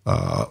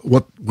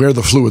where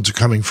the fluids are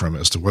coming from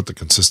as to what the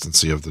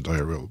consistency of the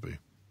diarrhea will be.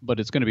 But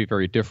it's going to be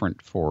very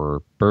different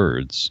for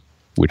birds,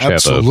 which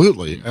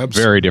Absolutely. have a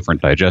very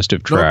different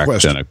digestive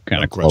tract and a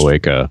kind of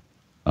cloaca.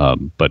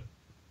 But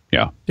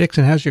yeah,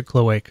 Dickson, how's your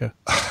cloaca?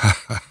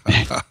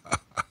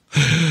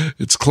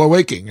 It's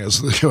cloaking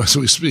as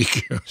we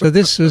speak. So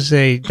this was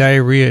a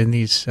diarrhea in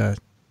these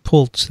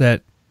poults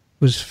that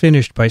was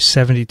finished by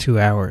 72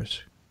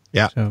 hours.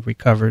 Yeah. So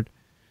recovered.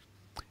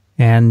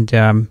 And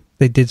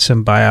they did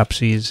some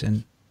biopsies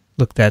and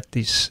looked at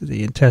the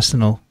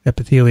intestinal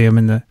epithelium,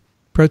 and the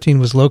protein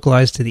was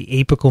localized to the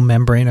apical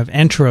membrane of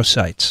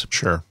enterocytes.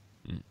 Sure.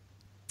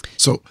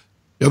 So,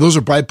 yeah, those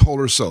are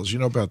bipolar cells. You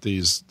know about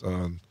these.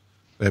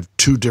 They have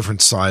 2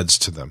 different sides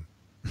to them.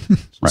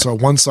 Right. So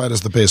one side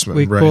is the basement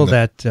We membrane. call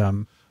that...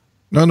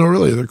 no,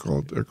 really, they're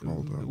called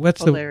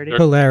what's polarity. The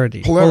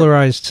polarity?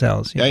 Polarized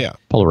cells. Yeah.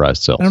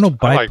 Polarized cells. I don't know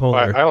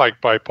bipolar. I like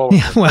bipolar.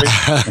 Yeah,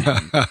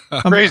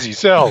 well, Crazy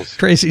cells.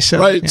 crazy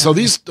cells. Right. Yeah. So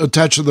these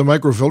attach to the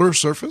microvillar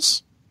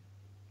surface.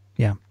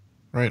 Yeah.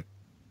 Right.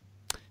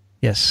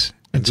 Yes.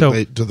 And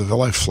do the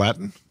villi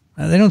flatten?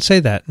 They don't say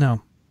that,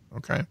 no.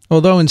 Okay.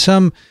 Although in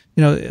some,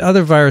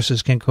 other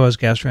viruses can cause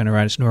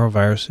gastroenteritis,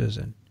 noroviruses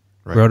and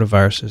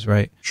rotaviruses,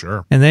 right?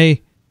 Sure. And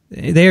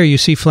there you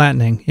see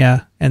flattening,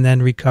 yeah, and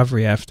then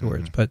recovery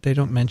afterwards, but they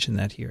don't mention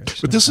that here.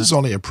 So, But this is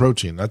only a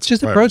protein. That's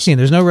just a virus. protein.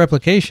 There's no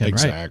replication,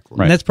 Exactly.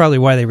 right? And that's probably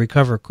why they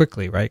recover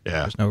quickly, right?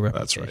 Yeah, There's no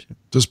that's replication.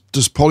 right.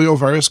 Does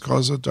poliovirus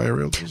cause a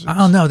diarrheal disease?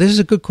 Oh, no, this is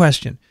a good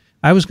question.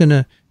 I was going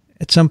to,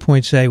 at some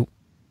point, say,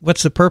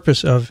 what's the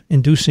purpose of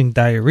inducing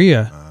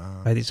diarrhea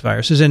by these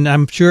viruses? And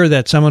I'm sure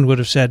that someone would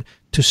have said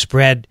to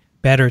spread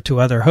better to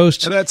other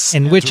hosts,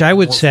 in which I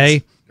would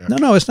say,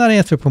 no, it's not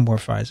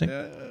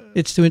anthropomorphizing.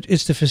 It's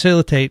to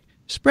facilitate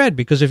spread,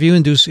 because if you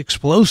induce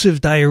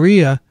explosive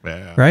diarrhea,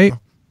 right,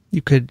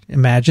 you could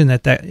imagine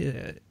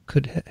that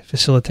could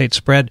facilitate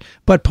spread.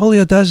 But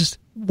polio does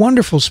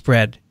wonderful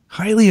spread,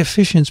 highly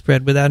efficient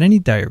spread without any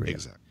diarrhea.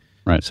 Exactly.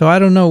 Right. So I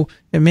don't know.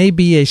 It may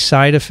be a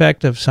side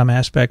effect of some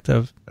aspect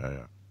of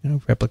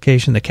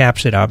replication. The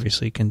capsid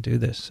obviously can do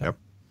this. So. Yep.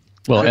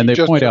 Well, and they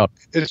point out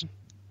it's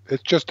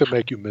just to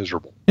make you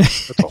miserable.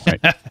 That's all.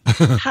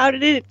 How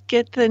did it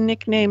get the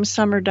nickname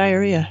summer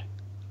diarrhea?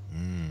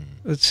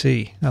 Let's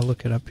see. I'll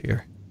look it up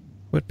here.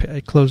 I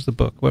closed the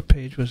book. What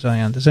page was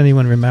I on? Does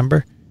anyone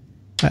remember?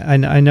 I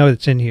know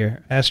it's in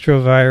here.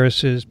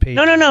 Astroviruses. Page.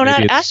 No,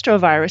 not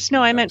astrovirus.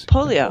 No, I meant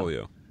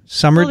polio.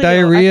 Summer Polio,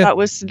 diarrhea? I thought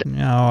was...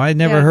 No, I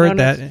never heard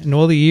that. In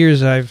all the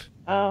years I've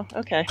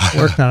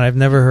worked on it, I've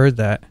never heard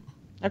that.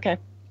 Okay.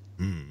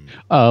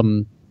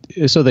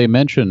 So they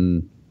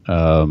mention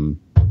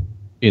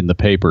in the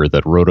paper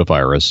that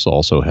rotavirus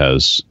also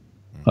has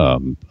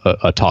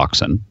a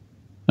toxin,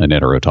 an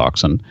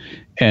enterotoxin.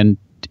 And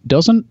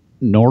doesn't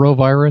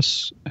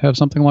norovirus have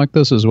something like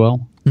this as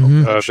well?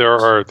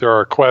 Mm-hmm. There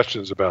are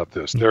questions about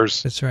this.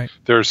 That's right.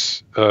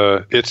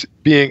 It's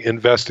being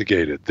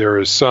investigated. There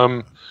is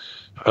some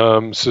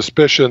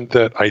suspicion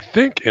that I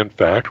think, in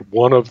fact,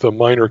 one of the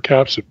minor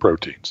capsid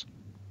proteins.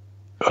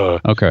 One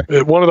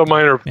of the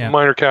minor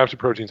capsid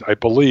proteins, I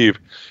believe,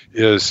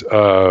 is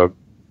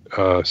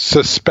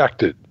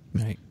suspected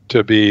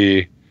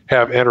to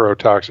have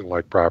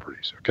enterotoxin-like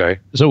properties. Okay.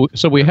 So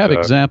we have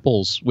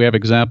examples. We have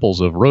examples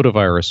of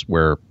rotavirus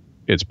where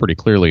it's pretty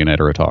clearly an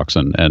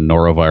enterotoxin, and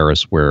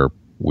norovirus where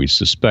we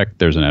suspect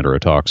there's an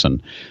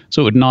enterotoxin.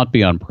 So it would not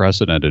be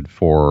unprecedented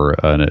for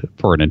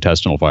an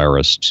intestinal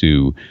virus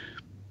to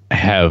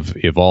have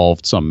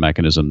evolved some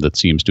mechanism that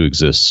seems to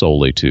exist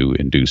solely to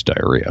induce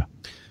diarrhea.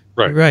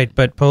 Right,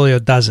 but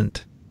polio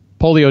doesn't.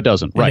 Polio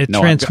doesn't. And right. it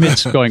No,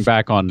 transmits. I'm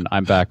back on.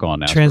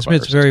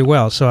 Transmits very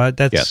well. So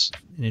that's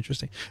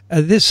interesting.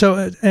 An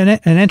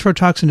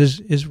enterotoxin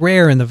is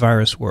rare in the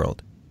virus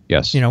world.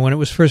 Yes. When it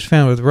was first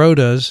found with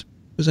rotas,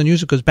 it was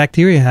unusual because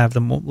bacteria have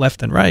them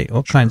left and right,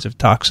 all kinds of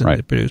toxins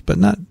they produce, but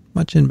not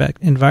much in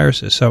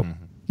viruses. So,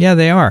 yeah,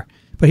 they are.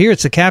 But here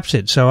it's the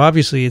capsid, so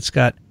obviously it's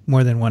got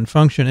more than one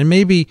function. And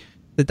maybe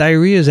the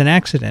diarrhea is an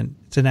accident.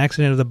 It's an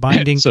accident of the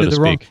binding so to the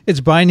wrong.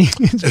 It's binding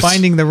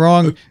the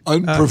wrong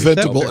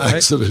unpreventable receptor, right?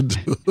 accident.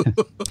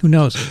 Who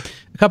knows?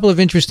 A couple of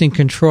interesting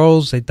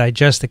controls. They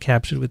digest the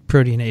capsid with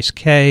proteinase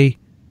K.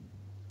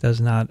 Does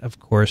not, of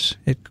course.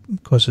 It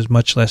causes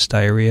much less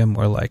diarrhea,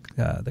 more like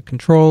the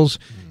controls.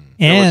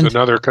 There And was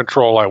another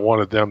control I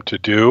wanted them to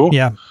do,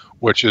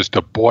 which is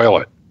to boil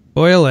it.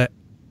 Boil it.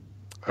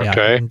 Okay, Yeah,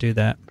 I can do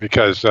that.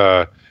 Because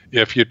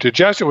if you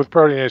digest it with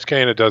proteinase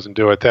K and it doesn't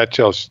do it, that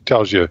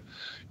tells you,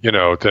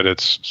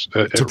 that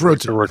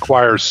it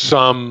requires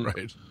some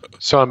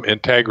some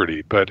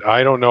integrity. But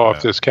I don't know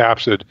if this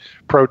capsid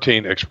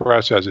protein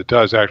expressed as it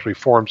does actually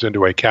forms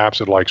into a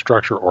capsid-like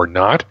structure or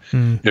not.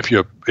 If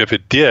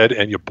it did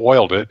and you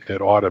boiled it,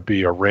 it ought to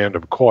be a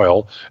random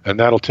coil, and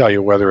that'll tell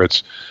you whether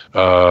it's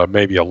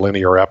maybe a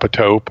linear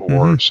epitope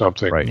or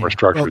something more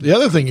structured. Well, the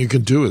other thing you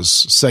can do is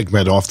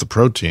segment off the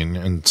protein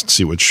and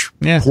see which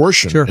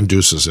portion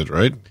induces it,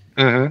 right?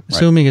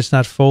 Assuming it's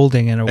not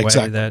folding in a way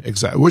that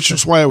exactly. Which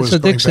is why I was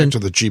going Dickson, back to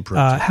the G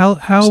protein.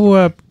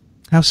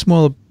 How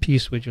small a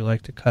piece would you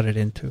like to cut it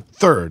into?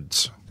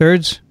 Thirds.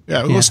 Thirds?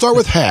 Yeah, we'll start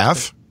with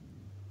half.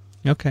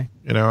 Okay.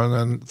 And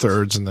then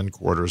thirds, and then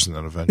quarters, and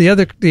then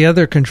eventually. The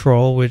other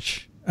control,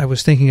 which I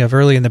was thinking of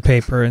early in the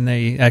paper, and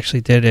they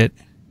actually did it,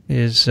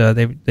 is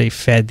they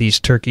fed these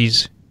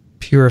turkeys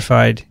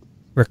purified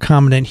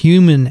recombinant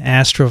human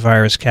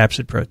astrovirus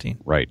capsid protein.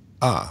 Right.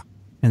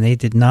 And they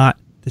did not.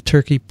 The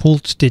turkey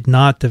poults did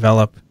not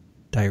develop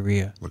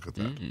diarrhea. Look at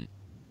that.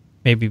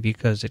 Maybe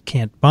because it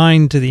can't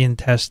bind to the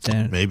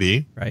intestine.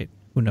 Maybe. Right.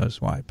 Who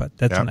knows why, but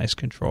that's a nice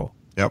control.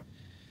 Yep.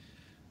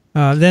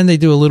 Then they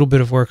do a little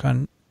bit of work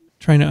on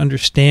trying to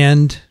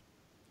understand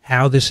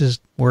how this is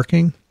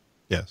working.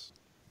 Yes.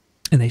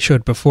 And they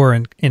showed before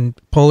in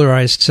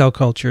polarized cell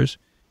cultures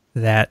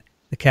that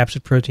the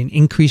capsid protein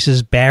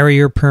increases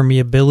barrier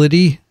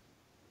permeability.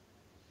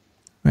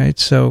 Right?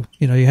 So,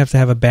 you have to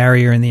have a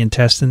barrier in the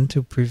intestine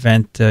to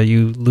prevent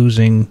you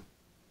losing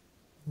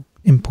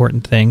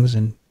important things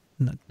and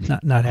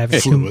not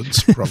having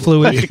fluids,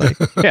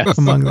 fluids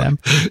among them.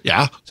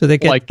 Yeah. So they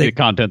get the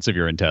contents of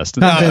your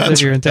intestine. Contents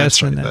of your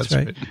intestine. That's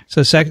right.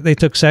 So they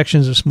took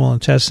sections of small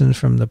intestine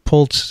from the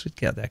poults.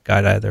 That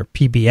got either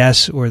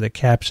PBS or the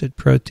capsid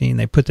protein.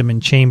 They put them in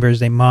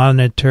chambers. They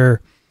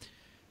monitor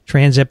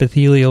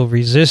transepithelial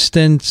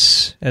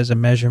resistance as a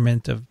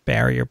measurement of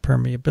barrier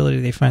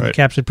permeability. They find the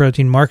capsid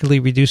protein markedly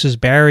reduces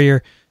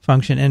barrier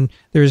function, and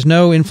there is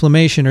no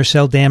inflammation or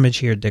cell damage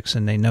here,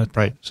 Dickson. They note.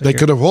 Right. So they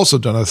could have also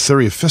done a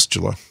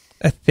therifistula.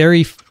 A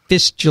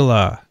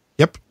therifistula.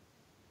 Yep.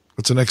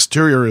 It's an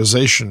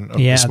exteriorization of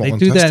the small intestine. They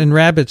do that in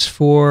rabbits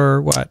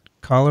for what?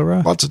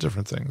 Cholera? Lots of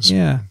different things.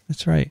 Yeah,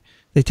 that's right.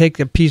 They take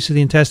a piece of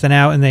the intestine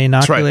out and they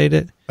inoculate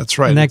it. That's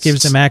right. And that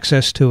gives them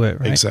access to it,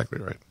 right? Exactly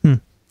right.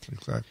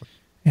 Exactly.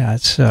 Yeah,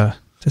 it's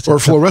or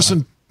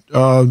fluorescent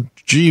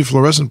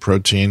fluorescent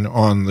protein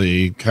on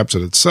the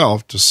capsid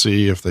itself to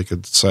see if they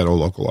could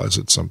cytolocalize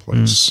it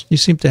someplace. You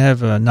seem to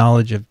have a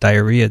knowledge of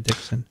diarrhea,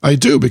 Dickson. I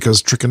do,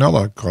 because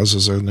trichinella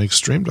causes an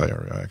extreme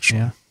diarrhea, actually.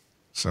 Yeah.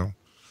 So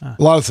a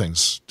lot of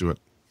things do it.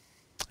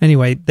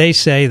 Anyway, they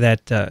say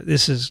that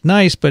this is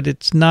nice, but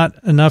it's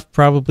not enough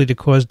probably to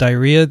cause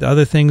diarrhea. The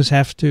other things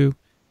have to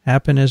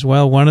happen as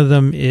well. One of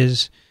them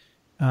is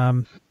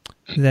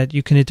that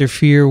you can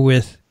interfere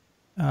with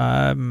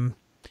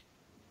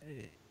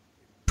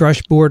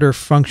brush border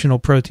functional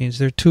proteins.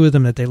 There are two of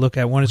them that they look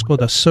at. One is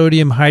called a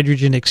sodium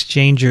hydrogen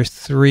exchanger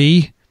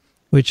 3,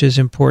 which is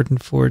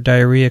important for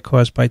diarrhea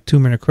caused by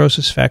tumor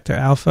necrosis factor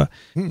alpha.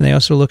 And they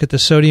also look at the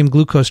sodium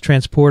glucose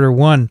transporter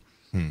 1,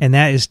 and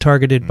that is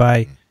targeted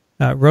by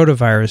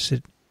rotavirus.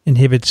 It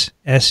inhibits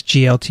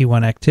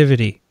SGLT1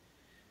 activity.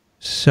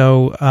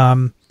 So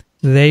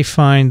they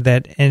find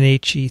that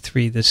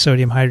NHE3, the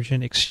sodium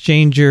hydrogen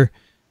exchanger,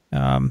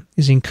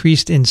 is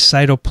increased in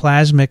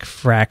cytoplasmic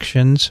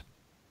fractions,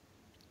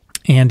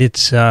 and it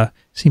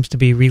seems to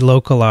be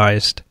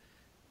relocalized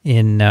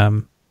in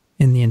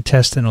the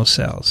intestinal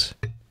cells.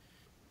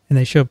 And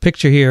they show a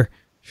picture here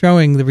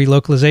showing the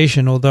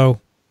relocalization, although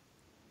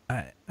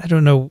I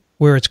don't know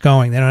where it's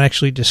going. They don't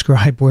actually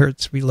describe where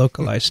it's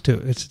relocalized to.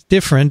 It's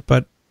different,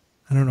 but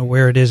I don't know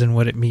where it is and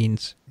what it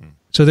means.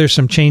 So there's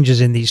some changes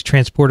in these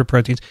transporter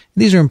proteins.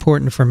 These are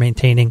important for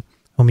maintaining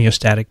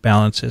homeostatic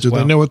balance as well. Do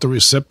they know what the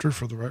receptor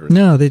for the virus is?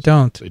 No, they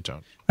don't. They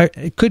don't.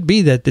 It could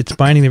be that it's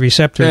binding the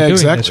receptor and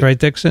doing this, right,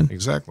 Dickson?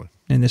 Exactly.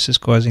 And this is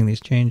causing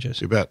these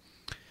changes. You bet.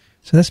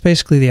 So that's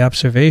basically the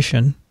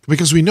observation.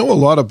 Because we know a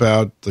lot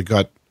about the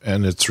gut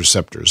and its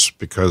receptors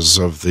because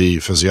of the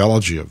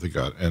physiology of the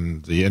gut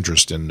and the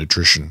interest in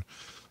nutrition.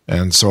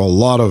 And so a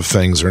lot of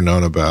things are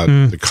known about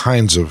the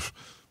kinds of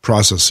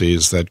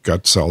processes that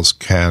gut cells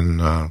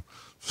can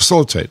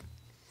facilitate.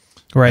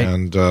 Right.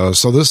 And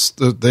so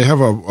they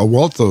have a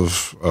wealth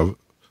of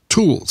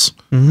tools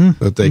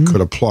that they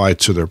could apply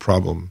to their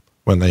problem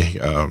when they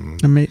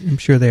I'm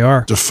sure they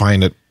are.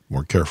 define it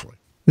more carefully.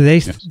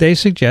 They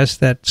suggest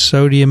that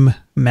sodium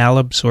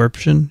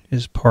malabsorption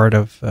is part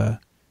of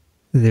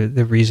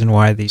the reason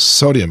why the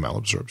Sodium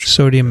malabsorption.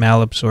 sodium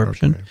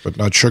malabsorption. Okay, but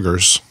not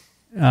sugars.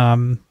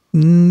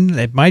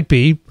 It might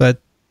be,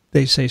 but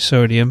they say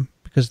sodium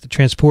because the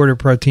transporter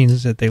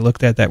proteins that they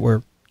looked at that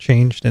were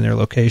changed in their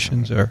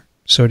locations are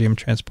sodium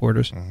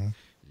transporters.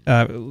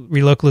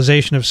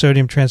 Relocalization of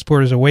sodium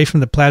transporters away from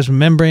the plasma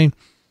membrane,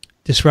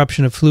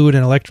 disruption of fluid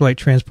and electrolyte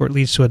transport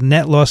leads to a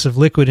net loss of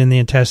liquid in the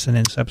intestine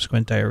and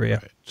subsequent diarrhea.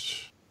 Right.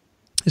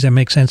 Does that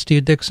make sense to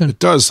you, Dickson? It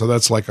does. So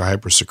that's like a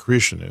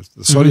hypersecretion. If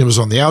the sodium is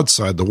on the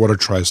outside, the water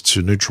tries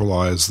to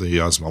neutralize the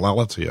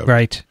osmolality of it.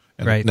 Right.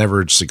 And it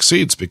never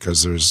succeeds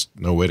because there's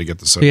no way to get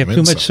the So you sodium have too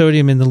inside. much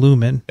sodium in the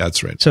lumen.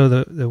 That's right. So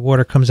the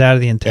water comes out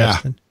of the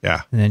intestine.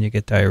 Yeah. And then you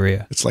get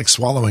diarrhea. It's like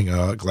swallowing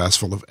a glass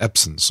full of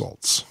Epsom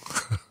salts.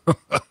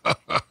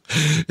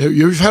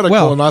 You've had a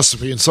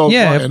colonoscopy and so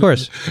yeah, of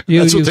course.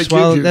 That's what they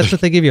give you. That's what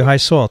they give you, high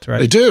salt, right?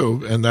 They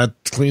do, and that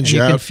cleans and you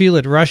you out. can feel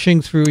it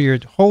rushing through your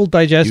whole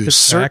digestive You tract.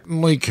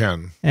 certainly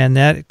can. And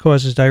that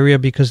causes diarrhea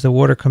because the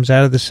water comes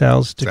out of the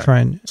cells to try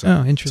and...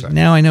 Oh, interesting.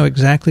 Now I know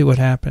exactly what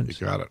happens.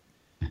 You got it.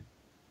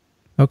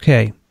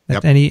 Okay.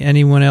 Yep.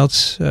 Anyone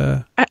else?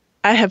 I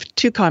have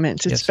two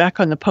comments. It's Yes. back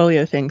on the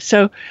polio thing.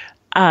 So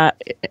I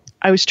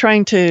was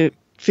trying to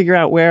figure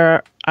out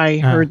where I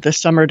heard the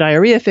summer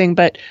diarrhea thing,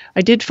 but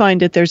I did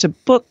find that there's a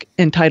book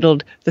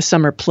entitled The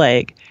Summer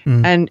Plague.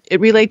 And it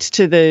relates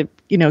to the,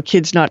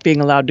 kids not being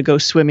allowed to go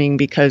swimming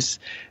because,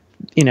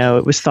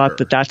 it was thought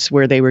that that's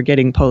where they were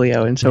getting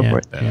polio and so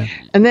forth. Yeah.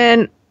 And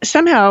then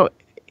somehow,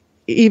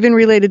 even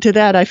related to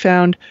that, I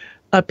found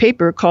a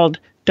paper called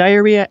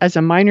Diarrhea as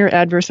a Minor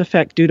Adverse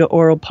Effect Due to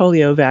Oral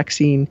Polio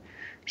Vaccine.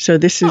 So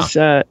this is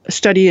a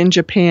study in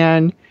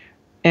Japan,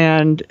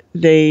 and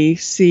they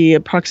see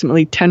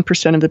approximately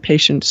 10% of the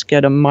patients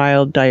get a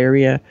mild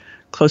diarrhea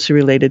closely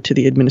related to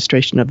the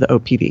administration of the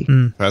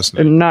OPV.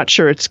 Fascinating. I'm not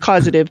sure it's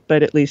causative,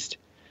 but at least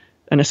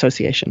an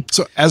association.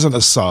 So as an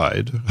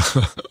aside,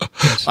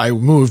 I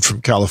moved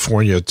from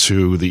California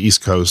to the East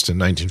Coast in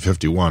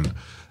 1951.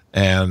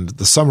 And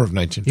the summer of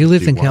 1951. You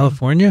lived in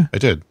California? I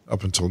did,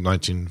 up until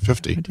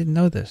 1950. I didn't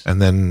know this.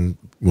 And then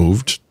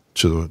moved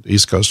to the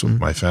East Coast with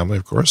my family,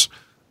 of course.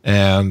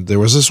 And there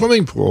was a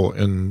swimming pool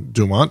in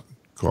Dumont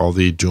called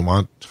the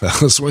Dumont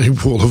Swimming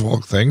Pool of all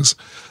things.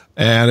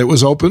 And it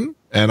was open,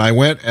 and I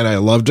went, and I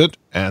loved it.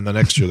 And the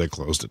next year they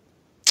closed it.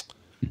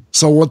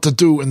 So what to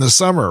do in the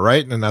summer,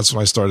 right? And that's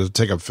when I started to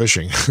take up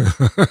fishing.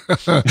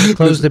 They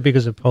closed it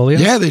because of polio?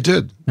 Yeah, they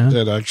did. They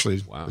did,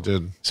 actually. Wow. They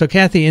did. So,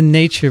 Kathy, in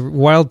nature,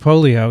 wild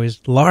polio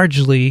is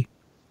largely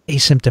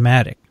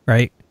asymptomatic,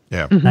 right?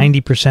 Yeah.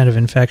 90% of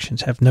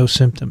infections have no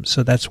symptoms.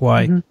 So that's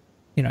why,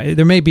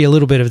 there may be a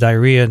little bit of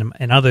diarrhea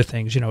and other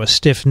things, a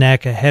stiff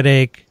neck, a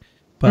headache,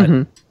 but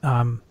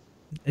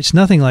it's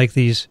nothing like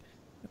these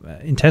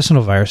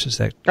intestinal viruses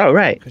that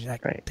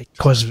they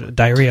cause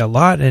diarrhea a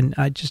lot, and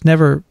I just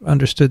never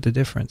understood the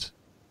difference.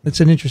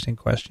 It's an interesting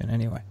question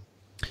anyway.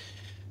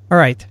 All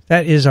right,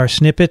 that is our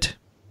snippet.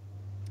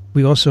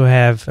 We also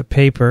have a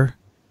paper,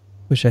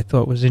 which I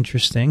thought was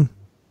interesting,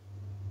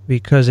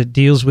 because it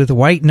deals with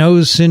white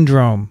nose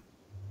syndrome.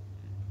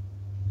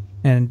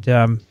 And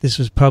this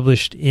was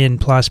published in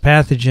PLOS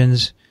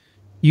Pathogens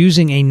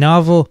using a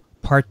novel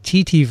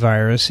Partiti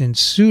virus in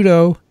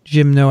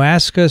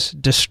Pseudogymnoascus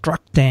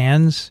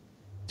destructans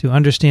to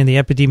understand the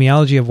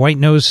epidemiology of white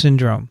nose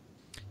syndrome.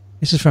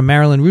 This is from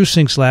Marilyn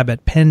Rusink's lab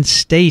at Penn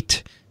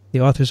State.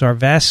 The authors are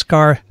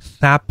Vaskar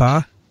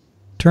Thapa,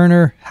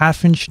 Turner,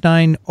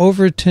 Hafenstein,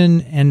 Overton,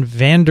 and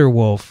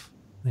Vanderwolf.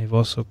 They've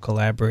also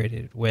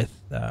collaborated with...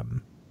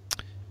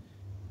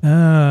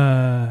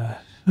 oh,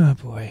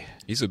 boy.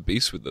 He's a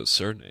beast with those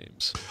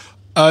surnames.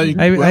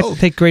 I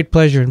take great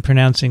pleasure in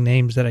pronouncing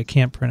names that I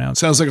can't pronounce.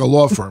 Sounds like a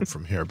law firm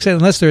from here. Except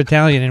unless they're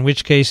Italian, in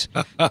which case,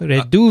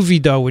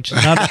 Reduvido, which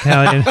is not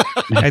Italian,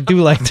 I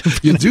do like to.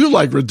 You do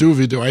like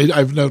Reduvido.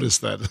 I've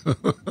noticed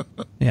that.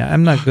 Yeah,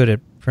 I'm not good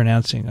at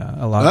pronouncing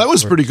a lot. That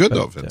was of pretty words, good, but,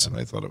 though, Vincent.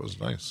 I thought it was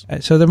nice.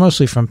 So they're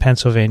mostly from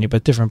Pennsylvania,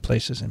 but different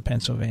places in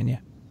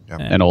Pennsylvania. Yeah.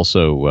 And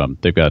also,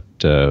 they've got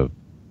at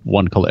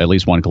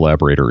least one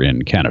collaborator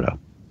in Canada.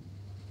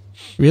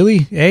 Really?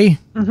 Hey,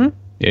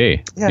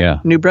 yeah.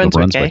 New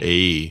Brunswick.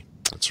 Hey,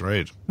 that's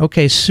right.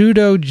 Okay,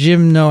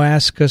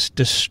 Pseudogymnoascus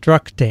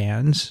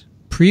destructans,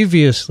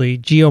 previously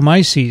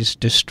Geomyces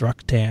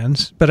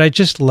destructans, but I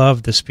just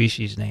love the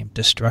species name,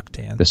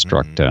 destructans.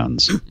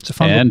 Destructans. It's a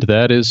fungal, And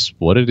that is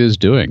what it is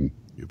doing.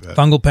 You bet.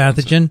 fungal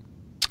pathogen.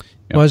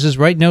 Yep. Causes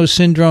white nose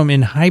syndrome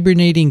in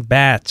hibernating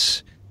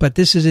bats, but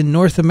this is in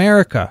North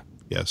America.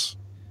 Yes.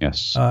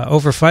 Yes.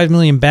 Over 5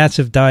 million bats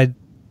have died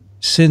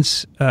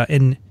since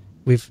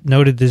we've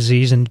noted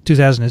disease in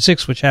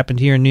 2006, which happened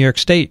here in New York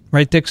State.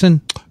 Right,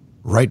 Dickson?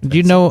 Right. Do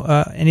you know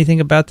anything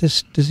about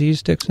this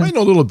disease, Dickson? I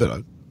know a little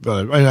bit,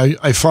 but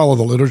I follow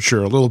the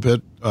literature a little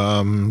bit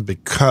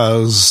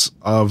because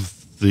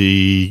of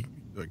the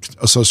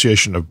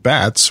association of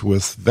bats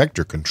with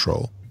vector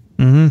control.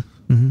 And,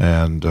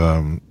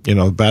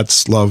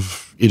 bats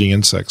love eating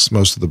insects.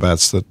 Most of the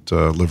bats that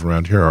live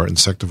around here are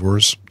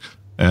insectivores.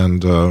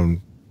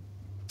 And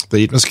They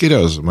eat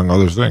mosquitoes, among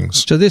other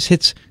things. So this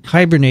hits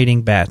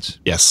hibernating bats.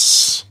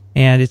 Yes.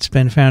 And it's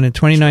been found in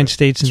 29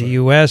 states in the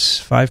U.S.,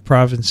 5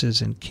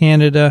 provinces in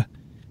Canada.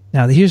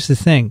 Now, here's the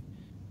thing.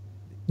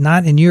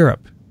 Not in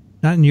Europe.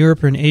 Not in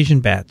Europe or in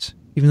Asian bats,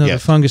 even though the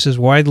fungus is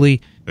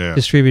widely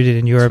distributed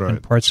in Europe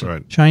and parts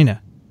of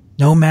China.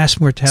 No mass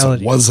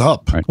mortality. So what's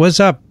up? Right. What's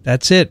up?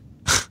 That's it.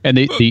 And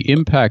the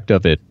impact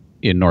of it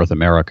in North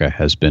America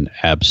has been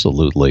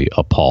absolutely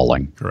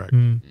appalling. Correct.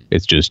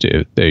 It's just,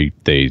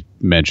 they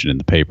mentioned in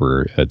the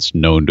paper, it's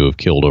known to have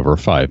killed over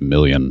 5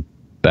 million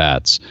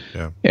bats.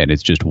 Yeah. And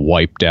it's just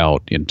wiped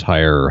out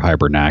entire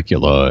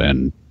hibernacula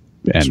and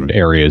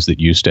areas that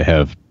used to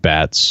have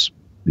bats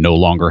no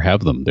longer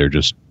have them. They're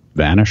just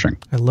vanishing.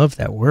 I love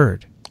that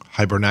word.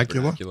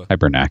 Hibernacula?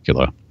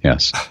 Hibernacula,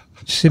 yes.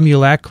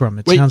 Simulacrum.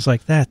 It sounds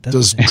like that.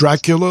 Does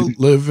Dracula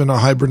live in a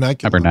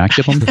hibernaculum?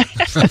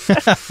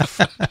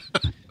 Hibernaculum?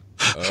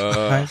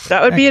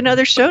 That would be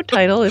another show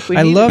title if we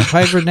I needed love it.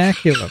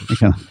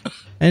 hibernaculum. Yeah.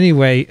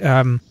 Anyway,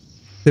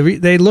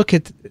 they look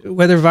at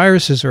whether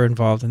viruses are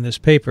involved in this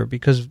paper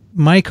because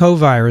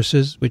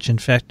mycoviruses, which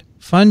infect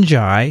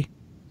fungi,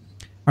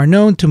 are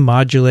known to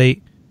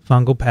modulate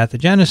fungal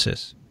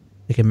pathogenesis.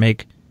 They can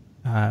make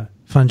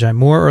fungi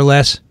more or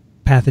less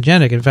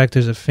pathogenic. In fact,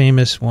 there's a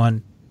famous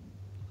one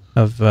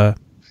of the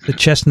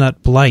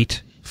chestnut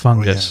blight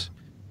fungus.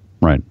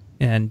 Right.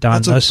 And Don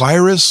That's Nuss. a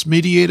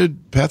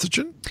virus-mediated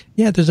pathogen?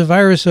 Yeah, there's a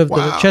virus of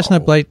the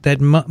chestnut blight that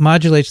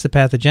modulates the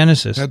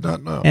pathogenesis. I did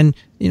not know. And,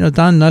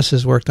 Don Nuss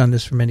has worked on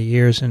this for many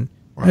years, and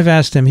I've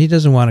asked him, he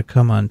doesn't want to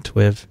come on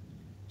TWiV.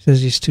 He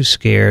says he's too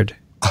scared.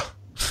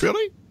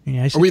 Really?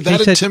 Yeah, Are we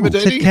that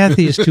intimidating? He said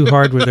Kathy is too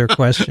hard with her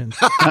questions.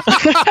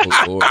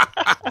 Oh, Lord.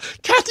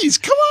 Kathy's,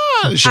 come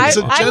on. She's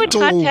a I would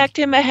gentle... contact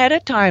him ahead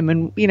of time,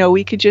 and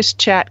we could just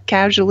chat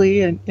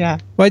casually, and Well,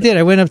 I did.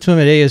 I went up to him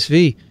at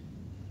ASV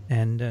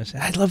and said,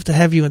 I'd love to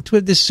have you on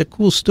TWiV. This is a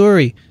cool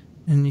story.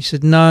 And he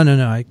said, no,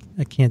 I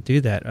can't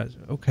do that. I was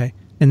okay.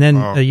 And then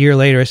a year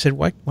later, I said,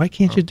 why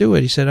can't you do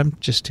it? He said, I'm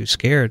just too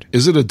scared.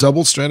 Is it a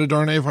double-stranded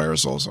RNA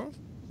virus also?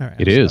 All right,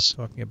 It I'll is.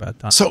 stop talking about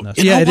Don So, Nuss.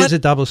 you know Yeah, it what? is a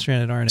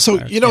double-stranded RNA So,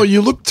 virus.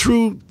 you look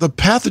through the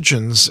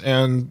pathogens,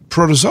 and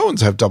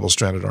protozoans have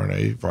double-stranded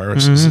RNA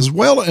viruses as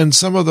well, and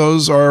some of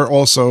those are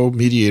also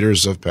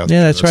mediators of pathogenicity.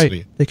 Yeah, that's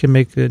right. They can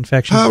make the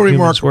infection How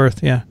humans remarkable.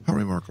 worth. Yeah. How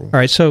remarkable. All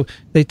right, so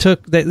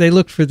they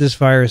looked for this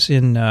virus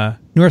in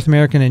North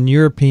American and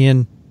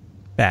European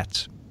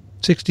bats.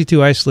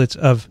 62 isolates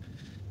of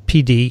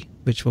PD,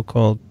 which we'll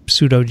call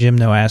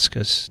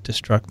Pseudogymnoascus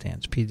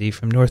destructans, PD,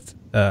 from North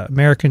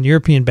American,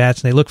 European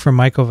bats, and they look for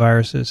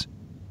mycoviruses.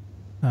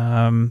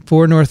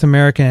 4 North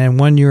American and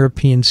 1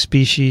 European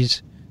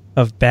species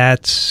of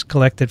bats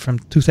collected from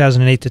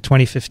 2008 to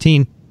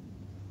 2015,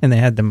 and they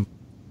had them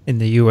in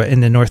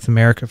the North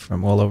America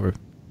from all over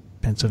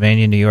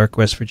Pennsylvania, New York,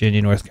 West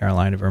Virginia, North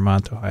Carolina,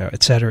 Vermont, Ohio,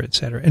 et cetera,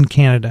 and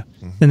Canada.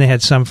 Then they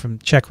had some from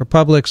Czech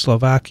Republic,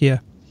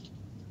 Slovakia.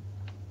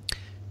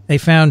 They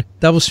found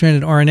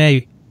double-stranded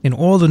RNA in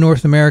all the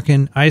North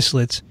American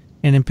isolates,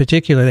 and in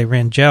particular, they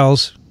ran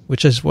gels,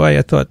 which is why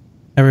I thought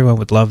everyone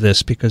would love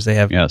this, because they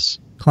have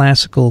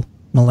classical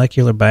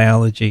molecular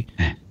biology.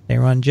 They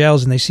run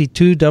gels, and they see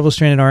 2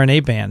 double-stranded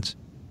RNA bands.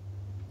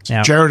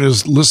 Now, Jared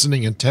is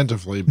listening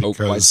attentively Oh,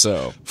 quite because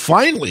so.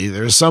 finally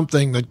there's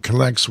something that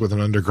connects with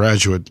an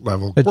undergraduate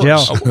level A course.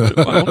 gel.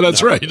 Well,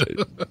 That's no, right.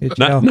 a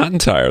gel. Not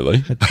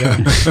entirely. A gel.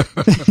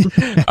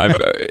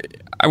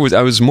 I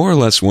was more or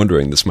less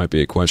wondering, this might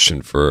be a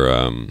question for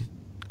a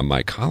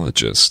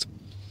mycologist,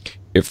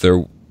 if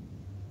there,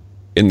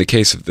 in the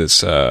case of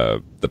this,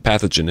 the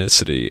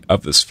pathogenicity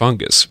of this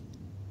fungus,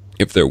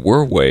 if there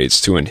were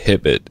ways to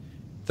inhibit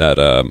that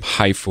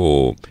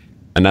hyphal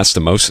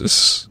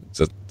anastomosis, is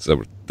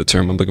that the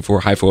term I'm looking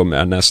for? Hyphal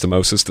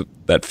anastomosis,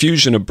 that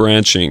fusion of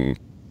branching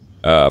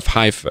of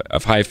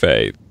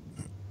hyphae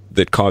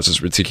that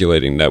causes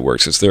reticulating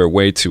networks. Is there a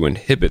way to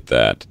inhibit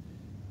that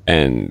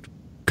and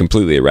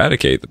completely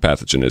eradicate the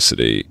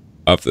pathogenicity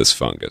of this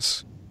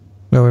fungus?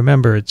 Well,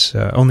 remember, it's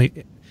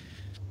only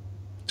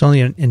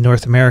in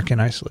North American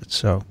isolates,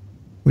 so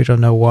we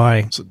don't know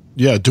why. So,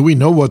 do we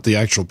know what the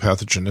actual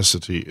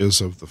pathogenicity is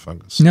of the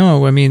fungus?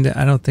 No, I mean,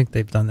 I don't think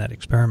they've done that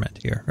experiment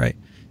here, right?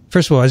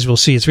 First of all, as we'll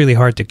see, it's really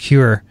hard to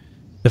cure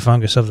the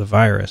fungus of the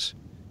virus,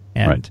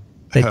 and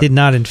they did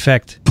not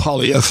infect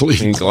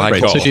Polyethylene glycol.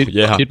 Right. So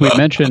did we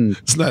mention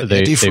that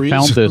they antifreeze?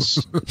 found this?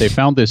 They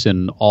found this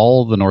in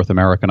all the North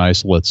American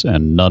isolates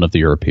and none of the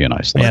European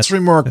isolates. That's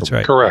remarkable. That's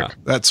right. Correct.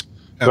 That's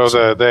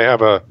So they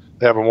have a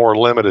more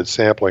limited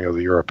sampling of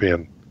the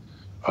European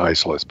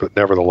isolates, but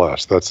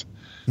nevertheless, that's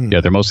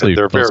They're mostly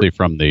very-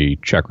 from the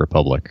Czech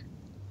Republic.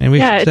 And we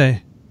Yeah, should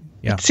say,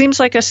 It seems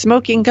like a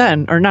smoking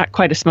gun, or not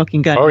quite a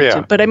smoking gun. Oh,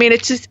 yeah. But I mean,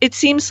 it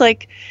seems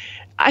like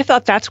I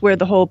thought that's where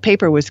the whole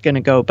paper was going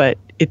to go, but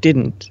it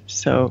didn't.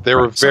 So they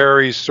were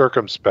very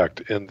circumspect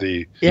in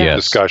the Yes.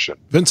 discussion.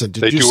 Vincent,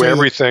 did They you do say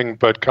everything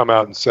but come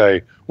out and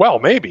say, "Well,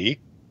 maybe."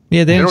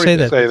 yeah, they didn't don't say even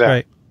that. say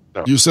That's that.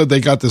 right. you said they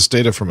got this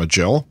data from a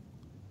gel?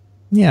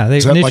 Yeah, they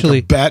Is that initially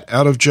like a bat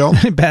out of gel?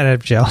 bat out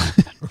of gel.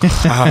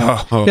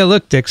 Wow. Yeah,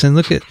 look, Dickson,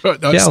 look at No,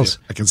 gels.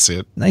 I can see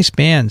it. Nice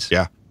bands.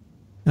 Yeah.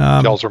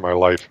 Gels are my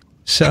life.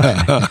 So,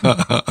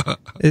 and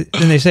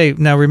they say,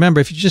 now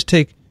remember, if you just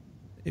do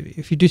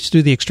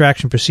the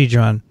extraction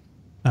procedure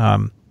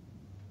on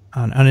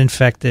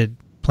uninfected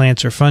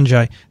plants or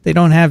fungi, they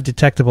don't have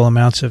detectable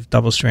amounts of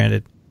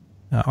double-stranded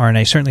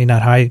RNA, certainly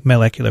not high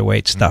molecular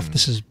weight stuff.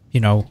 This is,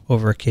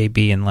 over a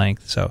kb in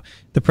length. So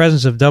the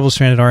presence of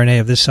double-stranded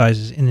RNA of this size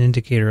is an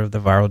indicator of the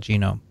viral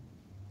genome.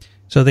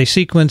 So they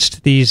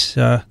sequenced these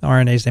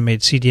RNAs. They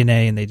made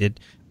cDNA, and they did.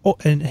 Oh,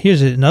 and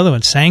here's another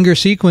one: Sanger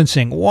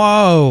sequencing.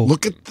 Whoa!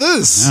 Look at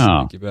this.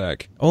 Oh. Take you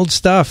back. Old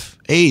stuff.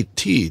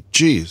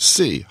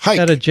 ATGC. Hike.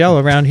 Got a gel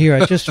around here.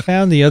 I just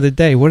found the other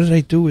day. What did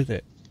I do with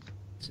it?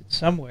 It's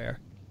somewhere.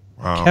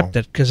 Wow. Kept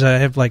it because I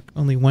have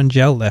only one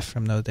gel left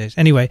from those days.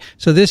 Anyway,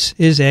 so this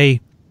is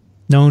a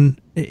known.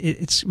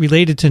 It's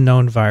related to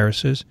known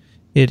viruses.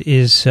 It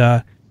is.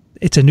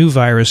 It's a new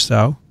virus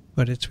though,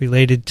 but it's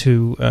related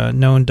to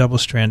known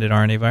double-stranded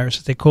RNA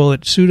viruses. They call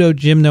it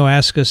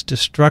Pseudogymnoascus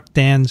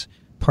destructans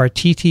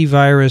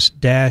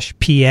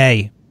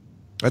partitivirus-PA.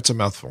 That's a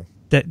mouthful.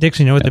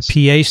 Dixon, you know what the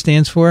PA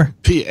stands for?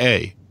 PA.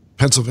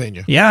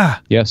 Pennsylvania.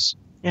 Yeah. Yes.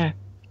 Yeah.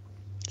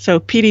 So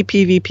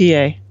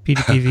PDPVPA.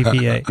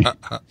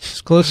 PDPVPA.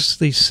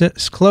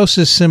 Its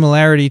closest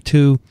similarity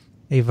to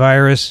a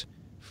virus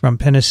from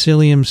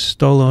Penicillium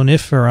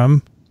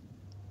stoloniferum,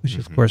 which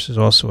of course is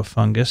also a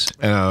fungus.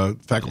 And a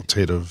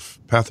facultative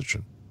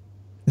pathogen.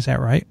 Is that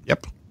right?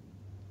 Yep.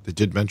 They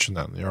did mention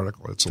that in the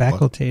article. It's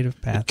Facultative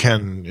It pathogen.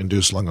 can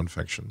induce lung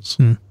infections.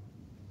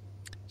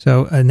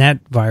 So, and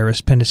that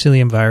virus,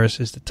 Penicillium virus,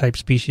 is the type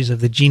species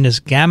of the genus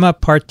Gamma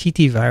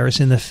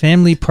partitivirus in the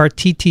family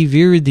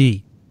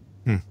Partitiviridae.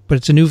 But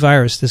it's a new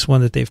virus, this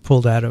one that they've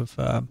pulled out of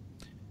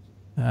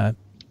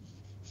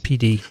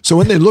PD. So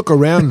when they look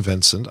around,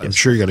 Vincent, I'm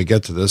sure you're going to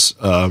get to this,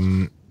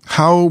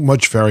 how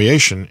much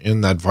variation in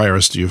that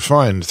virus do you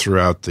find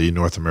throughout the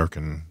North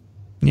American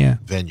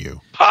venue?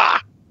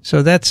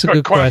 So that's a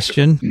good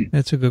question.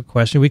 That's a good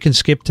question. We can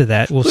skip to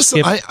that. We'll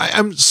Listen, skip.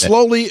 I'm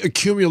slowly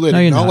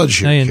accumulating knowledge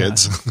here,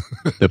 kids.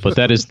 But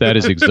that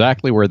is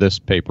exactly where this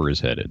paper is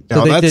headed.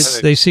 So Now, they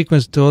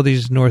sequenced all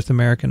these North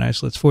American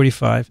isolates,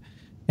 45.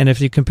 And if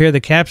you compare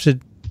the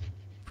capsid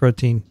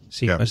protein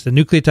sequence, the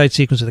nucleotide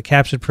sequence of the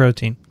capsid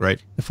protein,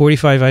 right, the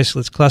 45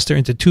 isolates cluster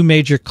into two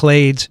major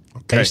clades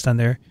based on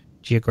their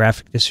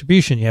geographic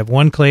distribution. You have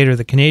one clade are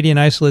the Canadian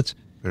isolates,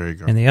 there you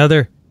go. and the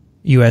other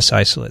U.S.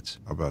 isolates.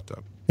 How about that?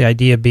 The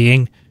idea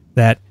being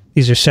that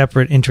these are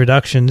separate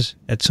introductions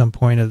at some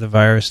point of the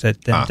virus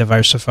that then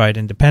diversified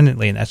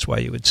independently, and that's why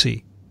you would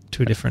see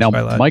two different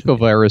biological.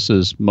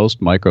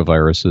 Most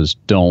microviruses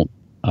don't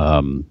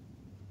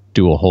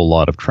do a whole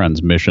lot of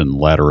transmission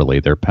laterally.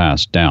 They're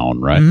passed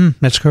down, right?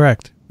 That's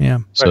correct.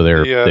 Yeah. So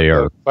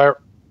the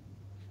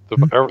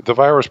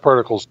virus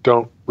particles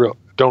don't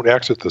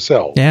exit the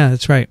cell. Yeah,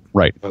 that's right.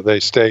 Right. They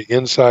stay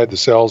inside the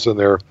cells, and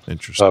they're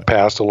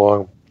passed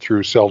along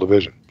through cell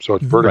division. So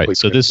it's vertically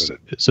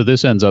transmitted. So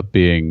this ends up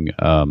being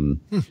a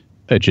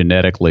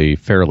genetically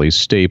fairly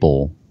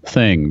stable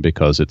thing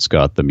because it's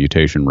got the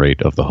mutation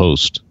rate of the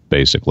host.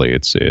 Basically,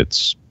 it's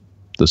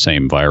the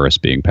same virus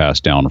being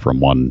passed down from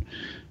one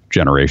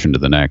generation to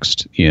the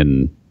next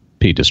in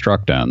P.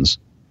 destructans,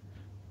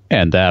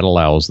 and that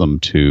allows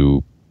them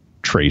to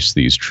trace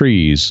these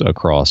trees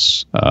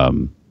across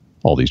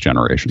all these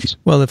generations.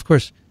 Well, of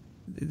course,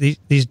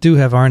 these do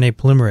have RNA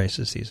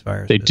polymerases, these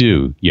viruses. They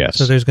do, yes.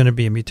 So there's going to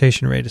be a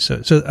mutation rate.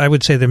 So I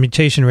would say the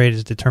mutation rate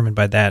is determined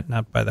by that,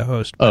 not by the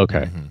host.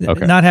 Okay.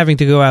 Not having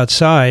to go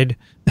outside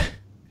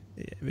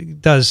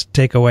does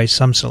take away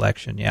some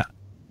selection, yeah.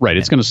 Right,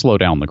 it's going to slow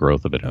down the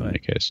growth of it in any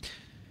case.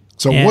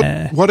 So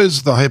what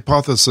is the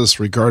hypothesis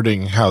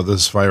regarding how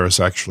this virus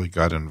actually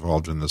got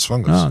involved in this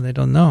fungus? Oh, they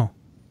don't know.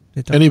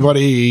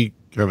 Anybody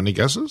have any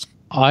guesses?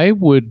 I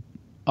would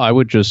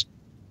just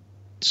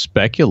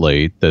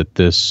speculate that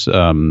this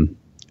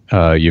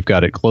you've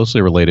got it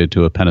closely related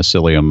to a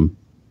penicillium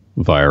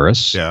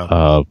virus.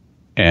 Yeah.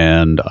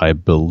 And I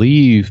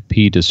believe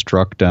P.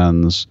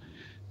 destructans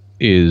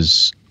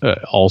is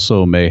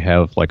also may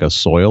have like a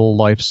soil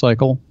life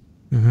cycle.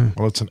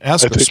 Well, it's an I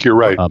think you're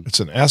right. It's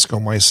an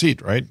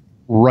ascomycete, right?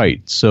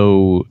 Right.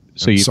 So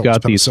you've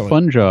got these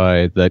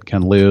fungi that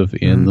can live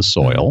in the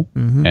soil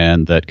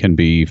and that can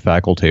be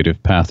facultative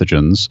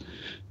pathogens.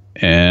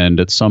 And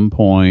at some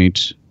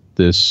point,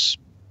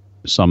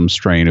 some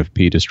strain of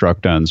P.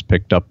 destructans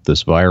picked up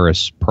this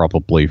virus,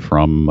 probably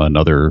from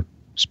another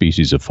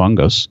species of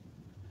fungus.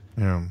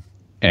 Yeah.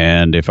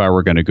 And if I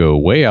were going to go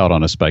way out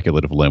on a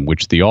speculative limb,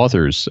 which the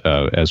authors,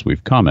 as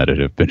we've commented,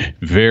 have been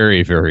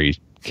very, very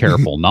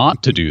careful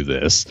not to do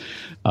this,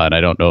 and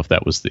I don't know if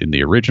that was in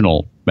the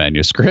original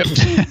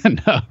manuscript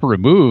and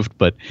removed,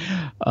 but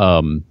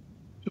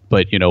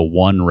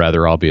one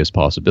rather obvious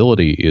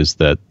possibility is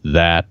that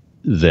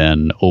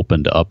then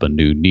opened up a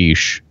new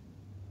niche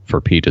for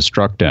P.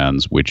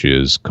 destructans, which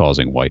is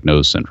causing white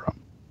nose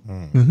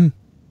syndrome.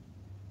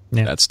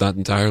 Yeah. That's not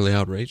entirely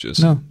outrageous.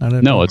 No, not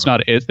at No, all. it's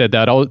not.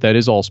 That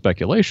is all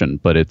speculation,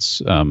 but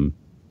it's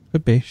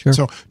Could be, sure.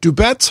 So, do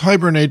bats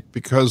hibernate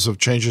because of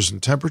changes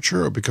in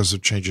temperature or because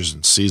of changes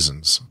in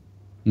seasons?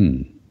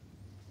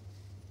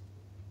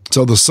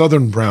 So, the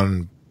southern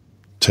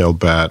brown-tailed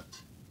bat,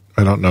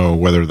 I don't know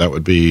whether that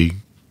would be,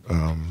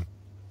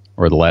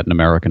 or the Latin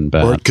American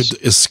bats. or it could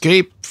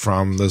escape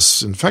from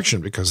this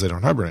infection because they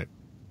don't hibernate.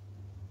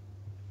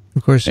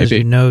 Of course, as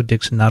Maybe. you know,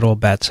 Dickson, not all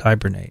bats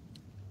hibernate.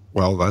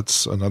 Well,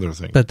 that's another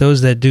thing. But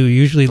those that do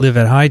usually live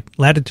at high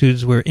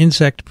latitudes where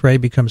insect prey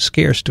becomes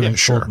scarce during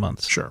sure, cold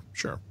months. Sure.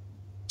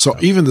 So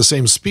even the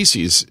same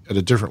species at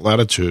a different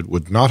latitude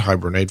would not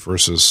hibernate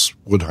versus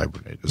would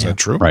hibernate. Is that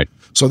true? Right.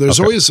 So there's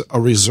Okay. always a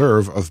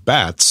reserve of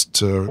bats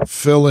to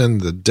fill in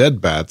the dead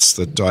bats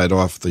that died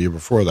off the year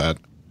before that.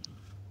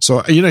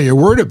 So, you're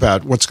worried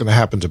about what's going to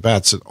happen to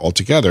bats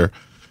altogether.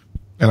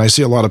 And I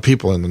see a lot of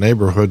people in the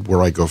neighborhood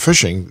where I go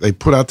fishing, they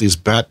put out these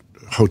bat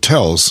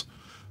hotels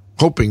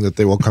hoping that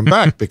they will come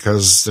back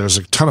because there's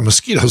a ton of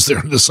mosquitoes there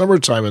in the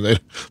summertime, and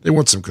they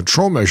want some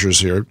control measures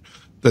here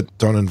that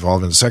don't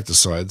involve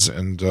insecticides.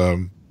 And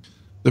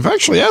they've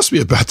actually asked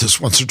me about this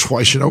once or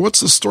twice.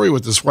 What's the story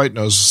with this white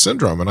nose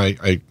syndrome? And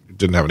I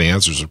didn't have any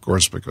answers, of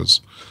course,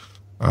 because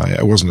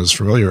I wasn't as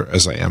familiar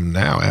as I am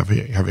now,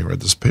 having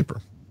read this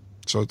paper.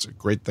 So it's a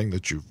great thing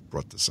that you've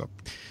brought this up.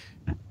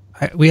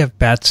 We have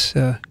bats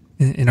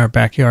in our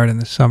backyard in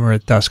the summer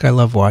at dusk. I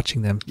love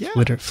watching them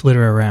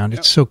flitter around.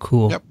 It's so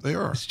cool. Yep, they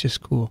are. It's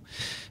just cool.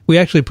 We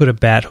actually put a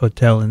bat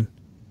hotel in,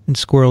 and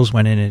squirrels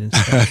went in it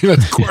instead.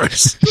 Of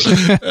course.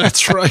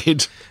 That's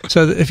right.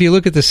 So if you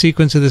look at the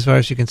sequence of this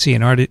virus, you can see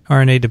an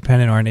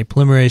RNA-dependent RNA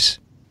polymerase,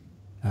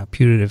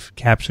 putative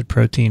capsid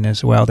protein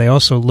as well. They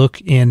also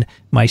look in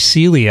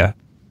mycelia,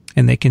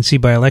 and they can see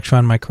by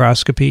electron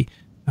microscopy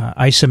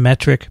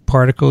isometric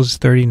particles,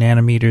 30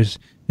 nanometers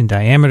in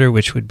diameter,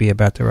 which would be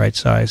about the right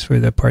size for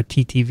the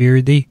Partiti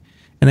viridae.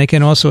 And they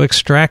can also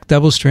extract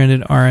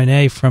double-stranded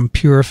RNA from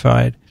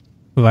purified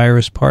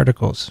virus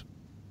particles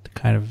to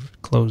kind of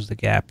close the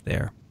gap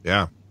there.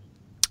 Yeah.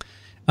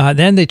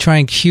 Then they try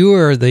and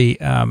cure the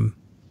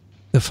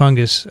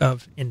fungus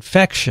of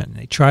infection.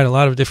 They tried a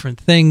lot of different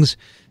things,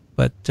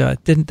 but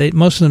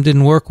most of them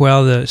didn't work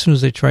well. As soon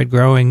as they tried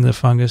growing the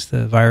fungus,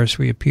 the virus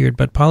reappeared.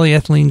 But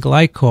polyethylene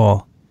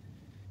glycol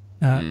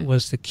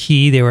was the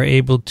key. They were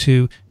able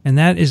to, and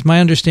that is my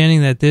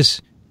understanding that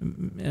this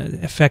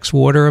affects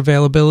water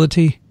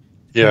availability,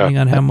 depending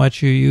on how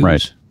much you use.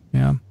 Right.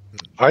 Yeah.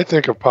 I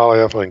think of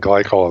polyethylene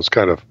glycol as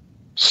kind of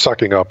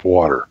sucking up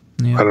water.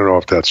 Yeah. I don't know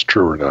if that's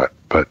true or not,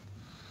 but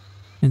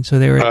And so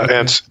they were.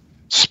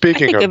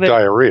 speaking of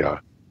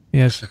diarrhea,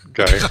 yes.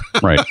 okay,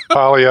 Right.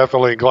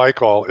 polyethylene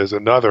glycol is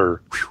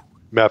another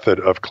method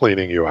of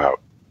cleaning you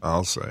out.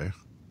 I'll say.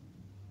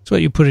 It's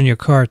what you put in your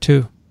car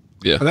too.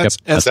 Yeah. And that's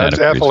That's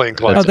ethylene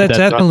glycol. Oh, that's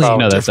ethylene.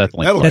 No, that's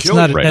ethylene. That'll That's kill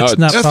not. you. Right. That's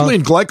not.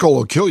 Ethylene glycol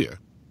will kill you.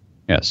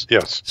 Yes.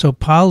 Yes. So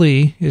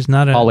poly is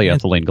not a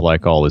Polyethylene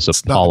glycol is a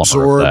It's not polymer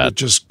absorbed. of It that.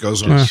 just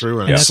goes on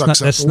through and it that's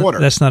sucks not, up the water.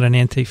 That's not an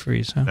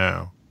antifreeze. Huh?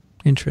 No.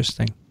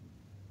 Interesting.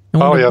 I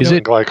wonder-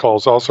 Polyethylene glycol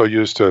is also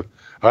used to.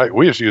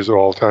 We used to use it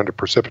all the time to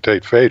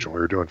precipitate phage when we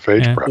were doing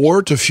phage Yeah. prep.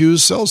 Or to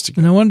fuse cells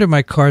together. No wonder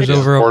my car's Or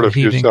to fuse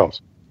overheating.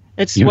 cells.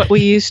 It's what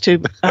we use to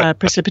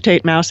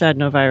precipitate mouse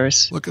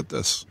adenovirus Look at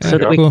this. so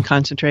that we Cool. can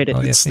concentrate it.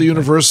 Oh, yeah. It's the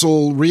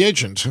universal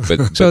reagent.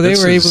 But So they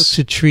this were able is-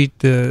 to treat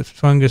the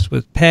fungus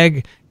with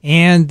PEG,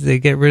 and they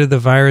get rid of the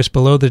virus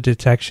below the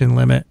detection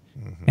limit.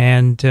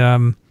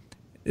 And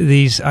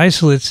these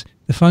isolates,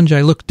 the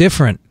fungi, look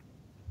different.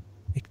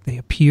 They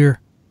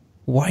appear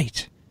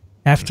white.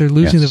 After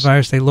losing Yes. the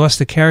virus, they lost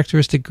the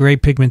characteristic gray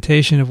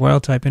pigmentation of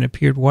wild type and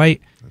appeared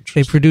white.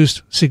 They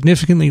produced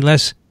significantly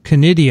less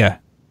conidia.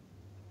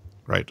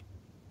 Right.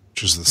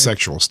 Which is the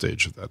sexual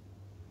stage of that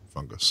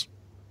fungus.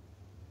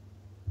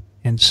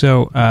 And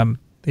so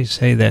they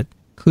say that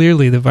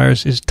clearly the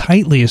virus is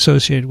tightly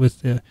associated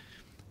with the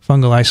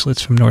fungal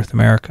isolates from North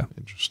America.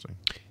 Interesting.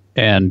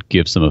 And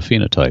gives them a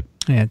phenotype.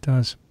 Yeah, it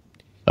does.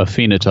 A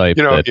phenotype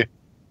You know, that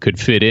could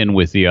fit in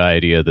with the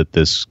idea that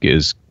this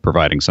is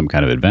providing some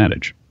kind of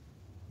advantage.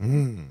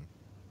 an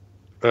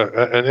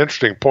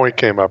interesting point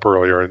came up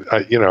earlier. And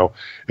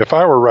if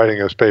I were writing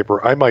this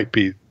paper, I might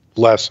be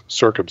less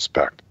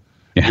circumspect.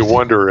 Yeah. You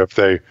wonder if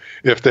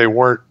they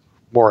weren't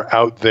more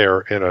out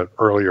there in an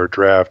earlier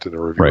draft, and the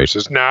reviewer Right.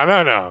 says,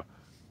 no.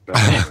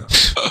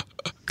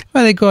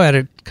 Well, they go at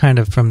it kind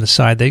of from the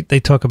side. They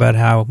talk about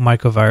how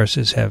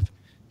mycoviruses have,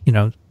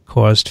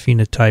 caused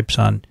phenotypes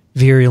on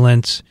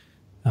virulence.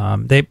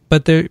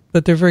 But they're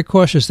very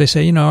cautious. They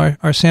say,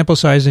 our sample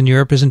size in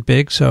Europe isn't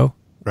big, so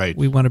Right.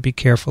 we want to be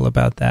careful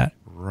about that.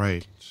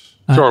 Right.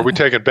 So are we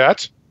taking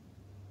bets?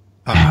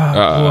 Oh,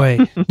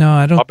 boy. No,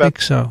 I don't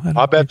think so.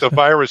 I'll bet the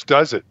virus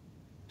does it.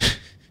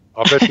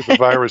 I'll bet you the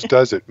virus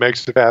does it.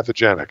 Makes it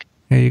pathogenic.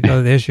 There you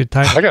go. There's your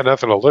title. I got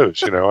nothing to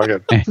lose, I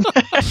got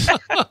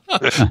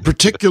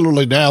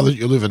Particularly now that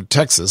you live in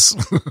Texas.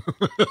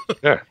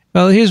 yeah.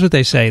 Well, here's what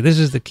they say. This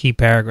is the key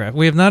paragraph.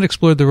 We have not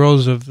explored the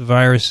roles of the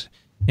virus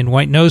in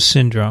white nose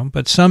syndrome,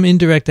 but some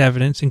indirect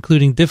evidence,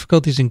 including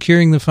difficulties in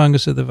curing the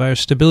fungus of the virus,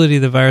 stability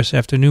of the virus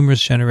after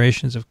numerous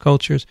generations of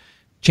cultures,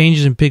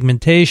 changes in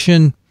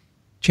pigmentation,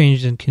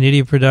 changes in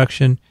conidia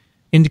production,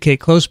 indicate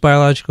close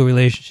biological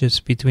relationships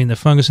between the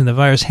fungus and the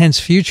virus. Hence,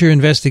 future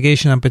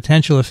investigation on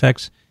potential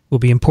effects will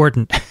be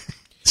important.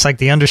 It's like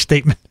the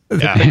understatement.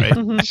 Yeah,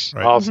 right.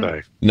 I'll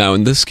say. Now,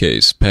 in this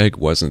case, PEG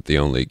wasn't the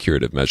only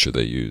curative measure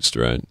they used,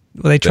 right?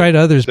 Well, they tried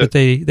others, but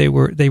they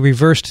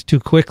reversed too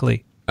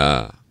quickly.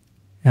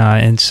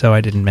 And so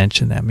I didn't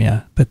mention them,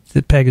 yeah. But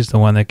the PEG is the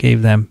one that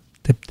gave them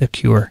the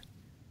cure.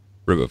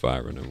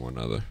 Ribavirin and one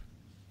other.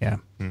 Yeah.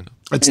 It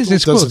It's still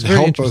cool. doesn't It's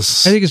very help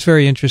us. I think it's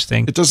very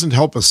interesting. It doesn't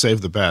help us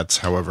save the bats,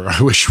 however.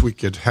 I wish we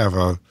could have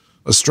a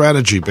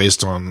strategy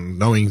based on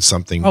knowing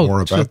something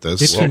more so about this.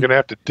 Dickson- You're going to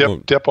have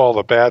to dip all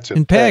the bats in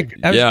In PEG.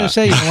 I was Yeah. going to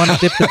say, you don't want to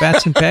dip the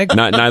bats in PEG?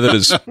 Neither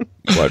does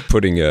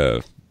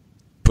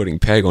putting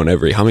PEG on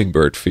every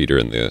hummingbird feeder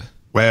in the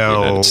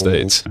United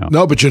States.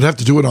 No, but you'd have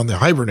to do it on the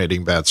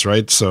hibernating bats,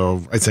 right?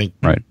 So I think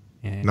Right.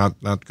 Yeah.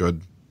 not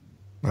good.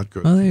 Not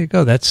good. Well, there you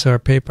go. That's our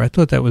paper. I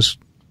thought that was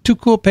two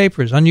cool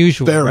papers.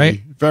 Unusual, very,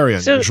 right? very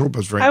So unusual,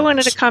 but very I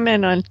wanted nice. to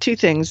comment on two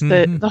things: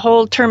 the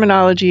whole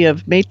terminology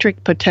of matrix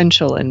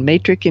potential and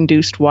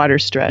matrix-induced water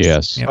stress.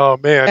 Yes. Yep. Oh,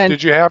 man. And-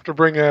 Did you have to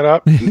bring that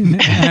up?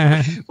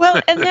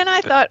 Well, and then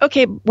I thought,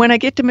 okay, when I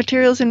get to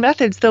materials and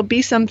methods, there'll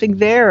be something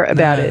there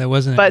about No, it. there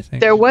wasn't but anything.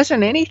 there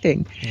wasn't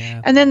anything.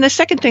 Yeah. And then the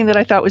second thing that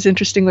I thought was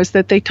interesting was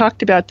that they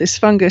talked about this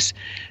fungus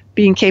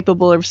being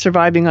capable of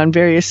surviving on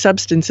various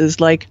substances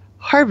like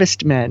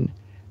harvest men.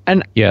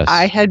 And Yes.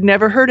 I had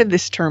never heard of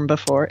this term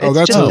before. It's Oh,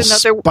 that's just a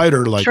another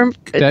spider-like. term,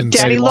 That's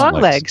daddy long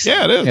long legs. legs.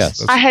 Yeah, it is. Yes.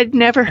 That's- I had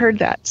never heard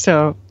that.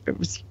 So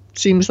it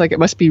seems like it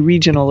must be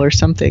regional or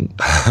something.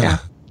 Yeah.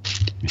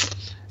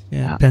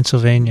 Yeah,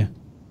 Pennsylvania.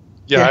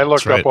 Yeah, Yeah. I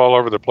looked That's right. up all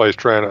over the place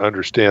trying to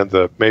understand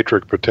the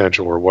matrix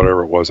potential or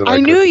whatever it was. And I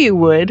knew couldn't. you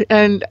would,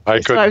 and I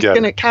so couldn't I was get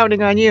going to it.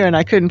 counting on you, and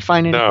I couldn't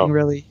find anything No.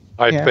 really.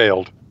 I Yeah.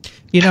 failed.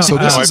 You know, So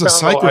this I is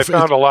a I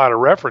found a lot of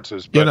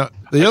references. But You know,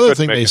 the I other couldn't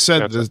thing make they it said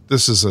sense. is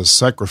this is a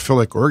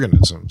saprophilic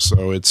organism,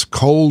 so it's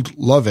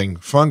cold-loving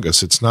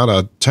fungus. It's not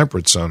a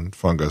temperate zone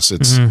fungus.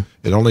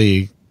 It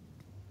only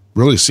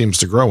really seems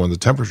to grow when the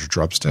temperature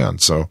drops down.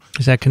 So,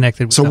 is that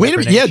connected with so wait a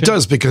minute. Yeah, it hibernation?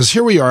 does, because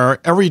here we are.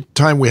 Every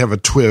time we have a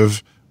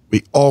TWiV,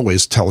 we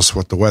always tell us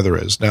what the weather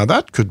is. Now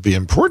that could be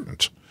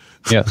important.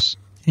 Yes.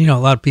 You know,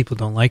 a lot of people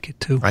don't like it,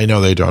 too. I know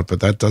they don't,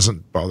 but that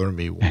doesn't bother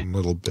me one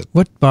little bit.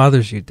 What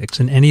bothers you,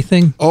 Dickson?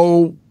 Anything?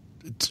 Oh,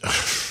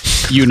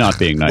 You not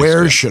being nice.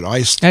 where to should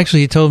I start?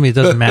 Actually, you told me it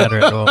doesn't matter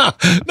at all.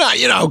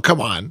 No,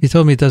 come on. You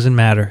told me it doesn't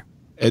matter.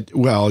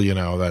 Well,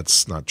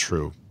 that's not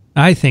true.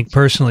 I think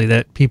personally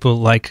that people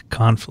like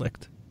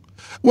conflict.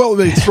 Well,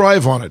 they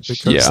thrive on it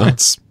because Yeah.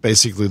 that's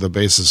basically the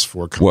basis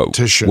for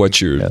competition.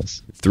 What's your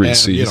Yes. three and,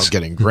 C's?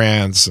 getting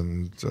grants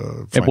and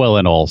Well,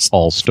 in all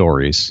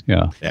stories.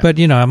 Yeah. Yeah. But,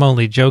 I'm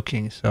only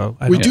joking, so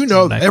I we don't do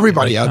know like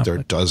everybody out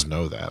conflict. there does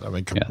know that. I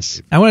mean, come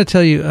Yes. I want to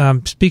tell you,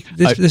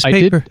 this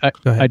paper.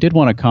 Go ahead. I did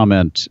want to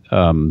comment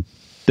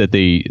that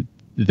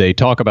they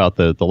talk about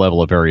the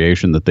level of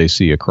variation that they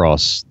see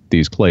across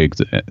these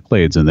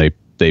clades, and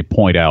they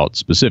point out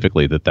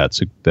specifically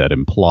that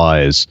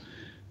implies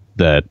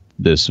that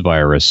this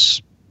virus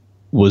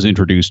was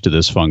introduced to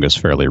this fungus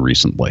fairly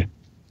recently.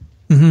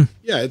 Yeah,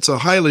 it's a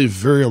highly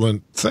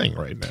virulent thing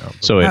right now.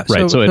 So it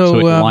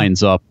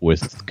lines up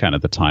with kind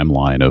of the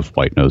timeline of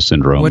white nose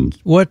syndrome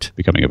What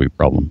becoming a big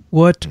problem.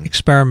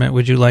 experiment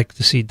would you like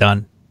to see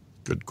done?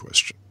 Good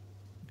question.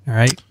 All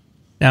right.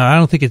 Now, I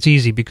don't think it's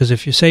easy because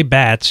if you say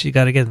bats, you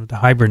got to get them to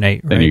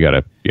hibernate, right? Then you got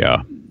to,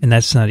 yeah. And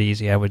that's not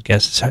easy, I would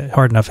guess. It's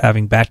hard enough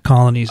having bat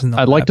colonies in the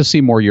I'd like to see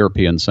more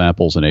European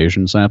samples and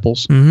Asian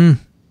samples. Mm-hmm.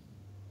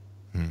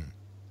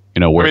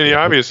 Where the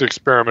obvious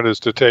experiment is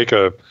to take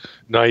a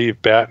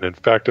naive bat and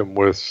infect them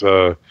with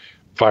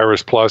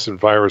virus plus and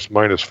virus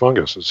minus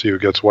fungus and see who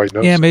gets white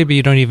nose. Yeah, maybe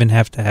you don't even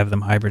have to have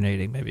them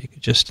hibernating. Maybe you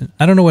could just...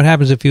 I don't know what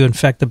happens if you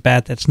infect a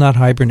bat that's not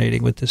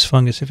hibernating with this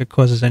fungus, if it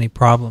causes any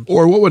problems.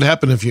 Or what would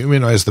happen if you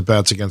immunize the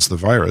bats against the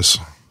virus?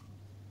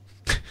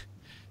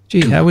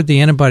 Gee, how would the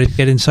antibodies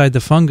get inside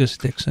the fungus,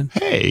 Dickson?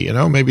 Hey,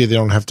 maybe they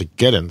don't have to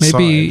get inside.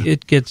 Maybe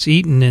it gets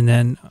eaten and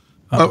then...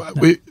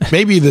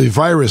 Maybe the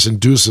virus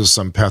induces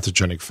some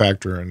pathogenic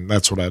factor, and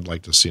that's what I'd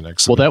like to see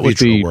next. Well, that would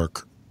be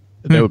work.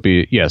 That would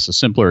be, yes, a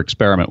simpler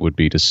experiment would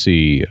be to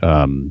see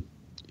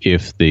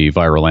if the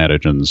viral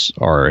antigens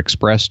are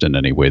expressed in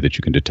any way that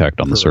you can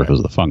detect on the surface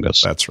of the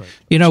fungus. That's right.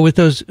 With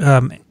those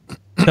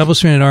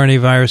double-stranded RNA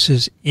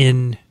viruses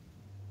in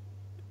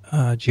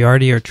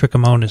Giardia or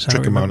Trichomonas, I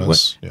don't remember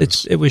Trichomonas,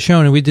 yes. it was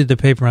shown, and we did the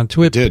paper on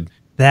TWiV, did.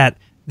 that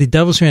the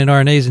double-stranded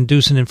RNAs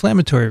induce an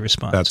inflammatory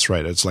response. That's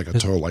right. It's like a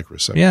toll-like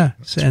receptor. Yeah,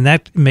 and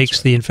that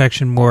makes the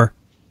infection more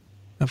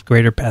of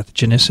greater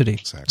pathogenicity.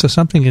 Exactly. So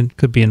something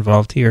could be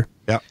involved here.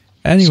 Yeah.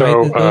 Anyway,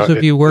 So, those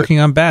of you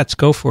working on bats,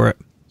 go for it.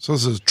 So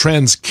this is a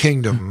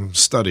trans-kingdom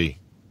study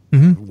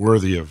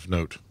worthy of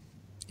note.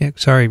 Yeah,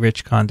 sorry,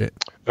 Rich Condit.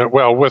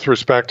 Well, with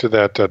respect to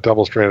that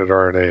double-stranded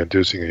RNA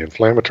inducing the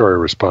inflammatory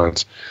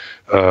response,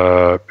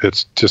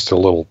 it's just a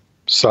little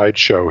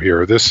sideshow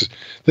here. This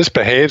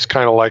behaves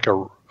kind of like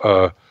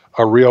a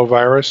real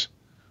virus,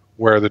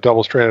 where the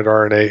double-stranded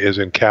RNA is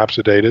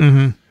encapsulated,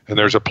 and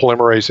there's a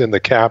polymerase in the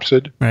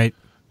capsid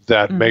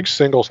that makes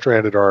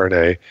single-stranded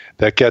RNA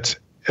that gets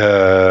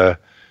that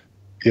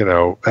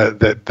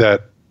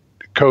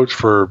codes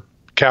for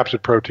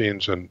capsid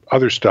proteins and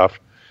other stuff,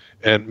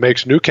 and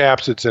makes new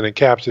capsids and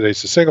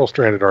encapsulates the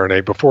single-stranded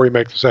RNA before you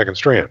make the second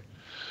strand.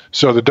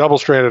 So the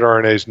double-stranded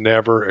RNA is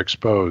never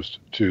exposed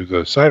to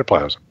the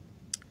cytoplasm.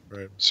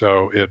 Right.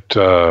 So it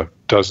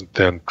doesn't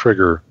then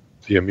trigger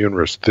the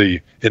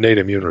innate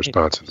immune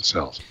response in the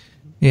cells.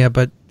 Yeah,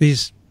 but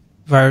these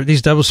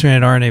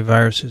double-stranded RNA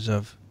viruses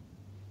of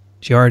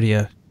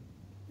Giardia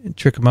and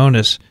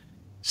Trichomonas,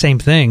 same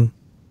thing.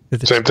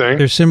 Same thing?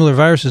 They're similar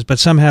viruses, but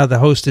somehow the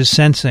host is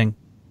sensing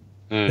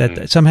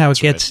that somehow it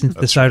gets into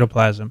the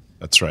cytoplasm.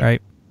 That's right.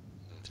 Right?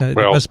 So it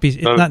must be.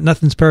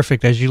 Nothing's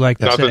perfect, as you like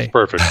to say. Nothing's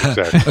perfect,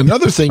 exactly.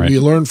 Another thing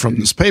you learn from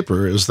this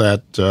paper is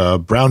that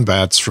brown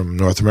bats from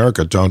North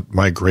America don't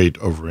migrate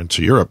over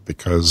into Europe,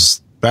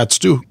 because bats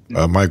do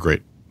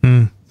migrate.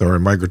 They're a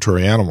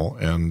migratory animal,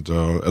 and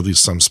at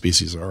least some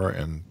species are.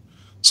 And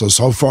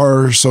so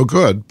far, so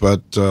good.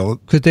 But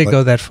could they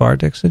go that far,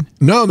 Dickson?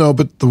 No,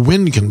 but the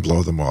wind can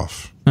blow them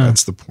off.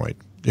 That's the point.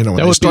 When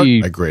they start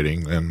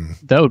migrating, then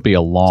that would be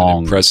a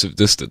long, impressive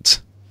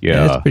distance.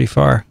 Yeah, that's pretty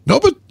far. No,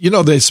 but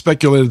they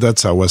speculated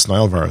that's how West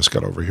Nile virus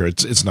got over here.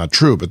 It's not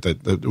true, but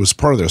that it was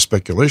part of their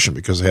speculation,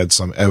 because they had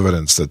some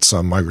evidence that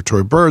some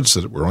migratory birds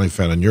that were only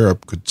found in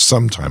Europe could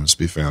sometimes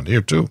be found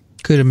here too.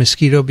 Could a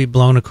mosquito be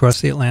blown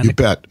across the Atlantic?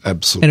 You bet,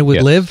 absolutely. And it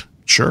would live?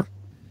 Sure.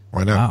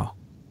 Why not? Wow.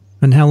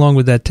 And how long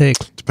would that take?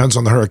 Depends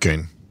on the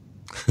hurricane.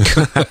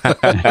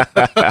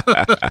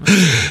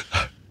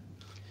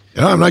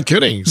 I'm not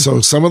kidding.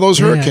 So some of those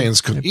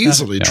hurricanes could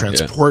easily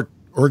transport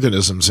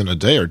organisms in a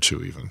day or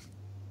two, even.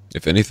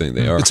 If anything,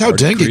 they are. It's how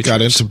dengue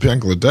got into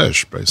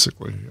Bangladesh,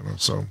 basically.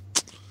 So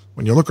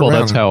when you look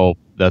around,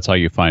 that's how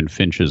you find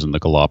finches in the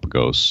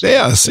Galapagos.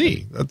 Yeah,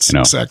 see, that's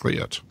exactly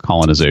it.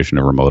 Colonization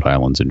of remote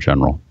islands in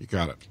general. You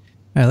got it.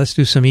 All right, let's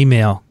do some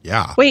email.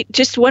 Yeah. Wait,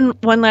 just one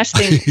last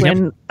thing.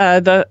 When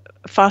the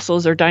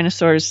fossils or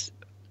dinosaurs,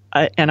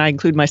 and I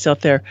include myself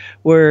there,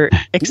 were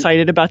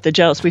excited about the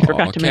gels, we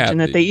forgot to mention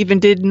that they even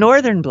did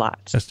northern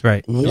blots. That's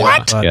right.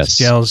 What? Yes.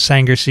 Gels,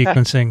 Sanger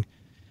sequencing.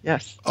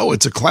 Yes. Oh,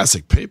 it's a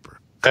classic paper.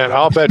 And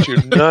I'll bet you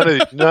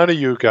none of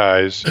you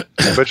guys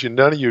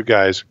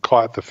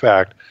caught the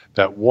fact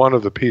that one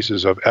of the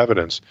pieces of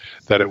evidence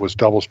that it was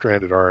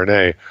double-stranded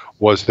RNA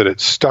was that it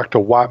stuck to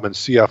Wattman's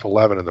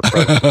CF11 in the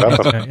presence of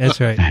ethanol. That's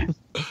right.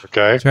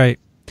 Okay? That's right.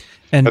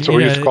 And that's what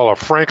we used to call a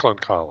Franklin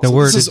column. The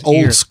word this is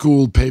old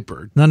school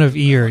paper. None of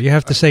ear. You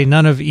have to say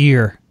none of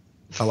ear.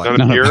 None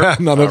of ear?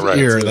 None of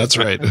ear. That's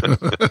right.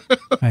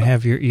 I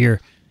have your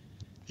ear.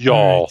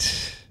 Y'all.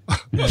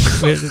 We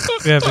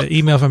have an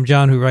email from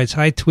John who writes,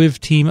 "Hi, TWiV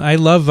team. I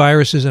love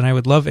viruses, and I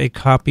would love a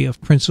copy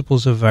of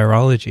Principles of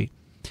Virology.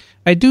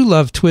 I do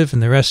love TWiV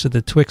and the rest of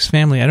the Twix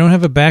family. I don't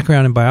have a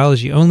background in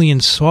biology, only in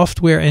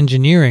software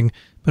engineering,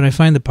 but I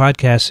find the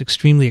podcasts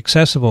extremely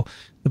accessible.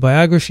 The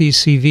biographies,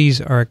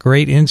 CVs, are a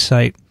great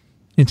insight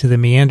into the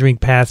meandering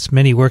paths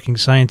many working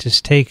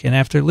scientists take, and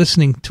after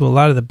listening to a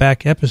lot of the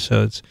back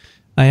episodes,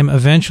 I am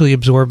eventually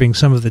absorbing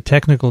some of the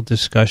technical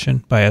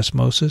discussion by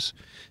osmosis.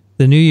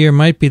 The new year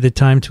might be the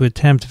time to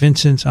attempt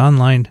Vincent's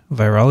online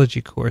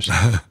virology course."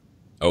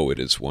 Oh, it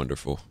is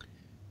wonderful.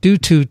 "Due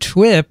to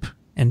TWIP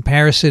and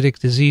Parasitic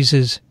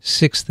Diseases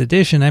 6th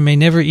edition, I may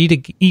never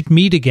eat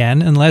meat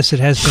again unless it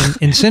has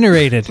been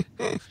incinerated."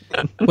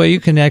 Well, you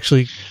can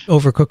actually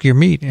overcook your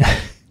meat. You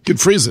can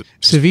freeze it.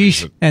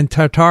 Ceviche and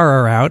tartare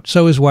are out.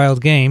 So is wild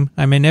game.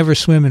 I may never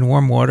swim in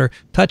warm water,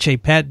 touch a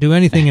pet, do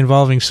anything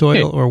involving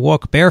soil, or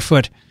walk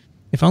barefoot.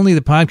 If only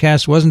the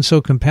podcast wasn't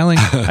so compelling,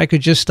 I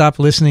could just stop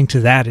listening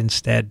to that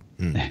instead.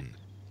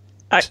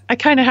 I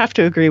kind of have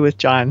to agree with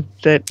John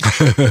that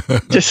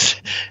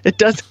it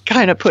does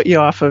kind of put you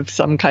off of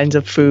some kinds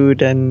of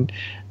food and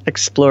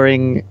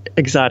exploring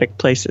exotic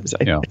places.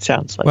 It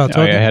sounds like. Well,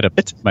 I had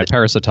my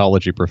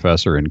parasitology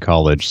professor in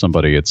college.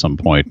 Somebody at some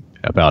point,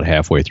 about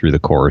halfway through the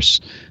course,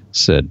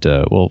 said,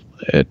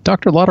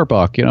 Dr.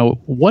 Lauterbach,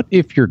 what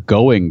if you're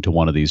going to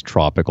one of these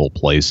tropical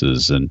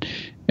places? And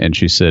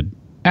she said,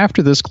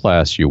 after this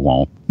class, you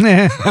won't.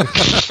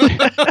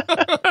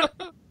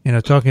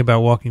 Talking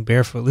about walking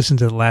barefoot, listen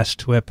to the last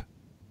TWIP.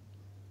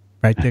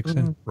 Right,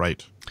 Dickson?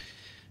 Right.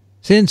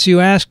 "Since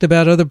you asked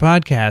about other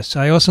podcasts,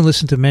 I also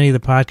listened to many of the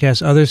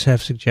podcasts others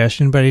have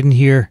suggested, but I didn't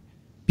hear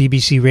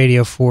BBC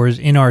Radio 4's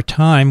In Our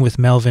Time with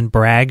Melvin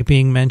Bragg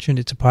being mentioned.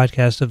 It's a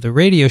podcast of the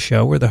radio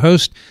show where the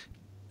host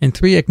and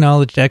 3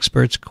 acknowledged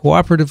experts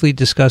cooperatively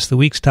discuss the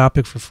week's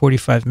topic for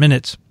 45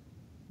 minutes.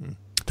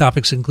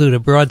 Topics include a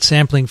broad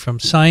sampling from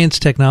science,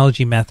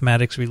 technology,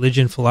 mathematics,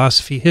 religion,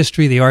 philosophy,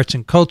 history, the arts,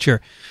 and culture.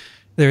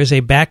 There is a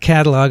back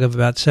catalog of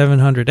about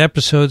 700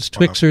 episodes.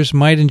 Twixers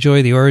might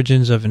enjoy the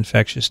origins of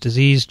infectious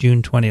disease,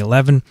 June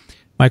 2011.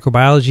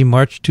 Microbiology,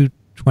 March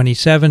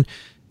 2027.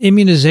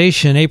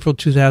 Immunization, April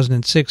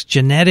 2006.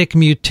 Genetic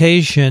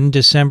mutation,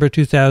 December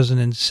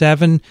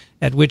 2007,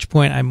 at which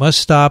point I must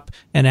stop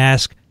and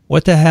ask,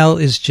 what the hell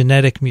is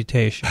genetic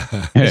mutation?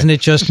 Isn't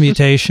it just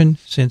mutation,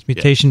 since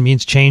mutation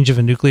means change of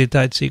a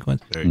nucleotide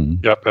sequence?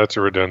 Yep, that's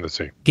a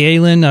redundancy.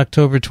 Galen,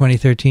 October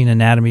 2013.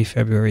 Anatomy,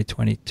 February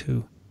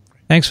 22.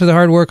 Thanks for the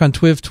hard work on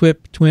TWiV,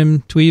 TWIP,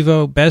 TWIM,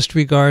 TWiVO. Best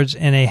regards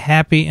and a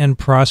happy and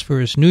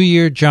prosperous New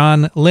Year,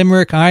 John,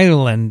 Limerick,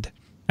 Ireland.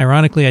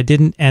 Ironically, I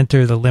didn't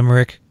enter the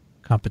Limerick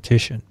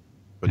competition.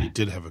 But he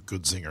did have a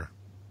good zinger.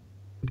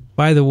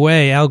 By the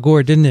way, Al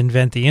Gore didn't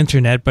invent the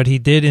internet, but he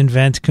did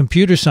invent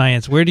computer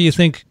science. Where do you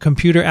think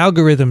computer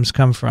algorithms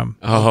come from?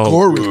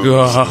 Oh,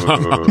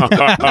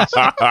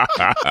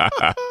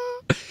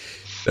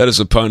 that is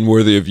a pun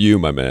worthy of you,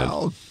 my man.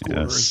 Al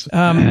Yes.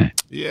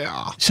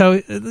 Yeah.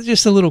 So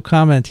just a little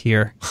comment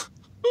here.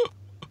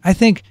 I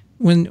think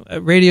when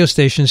radio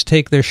stations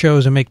take their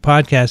shows and make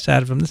podcasts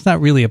out of them, it's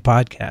not really a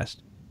podcast.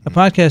 A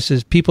podcast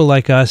is people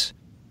like us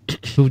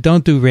who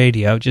don't do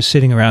radio, just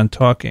sitting around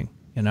talking,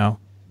 you know,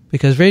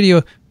 because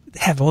radio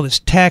have all this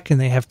tech and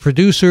they have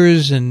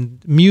producers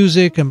and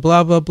music and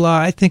blah, blah, blah.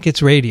 I think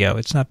it's radio.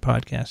 It's not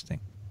podcasting.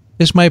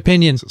 This is my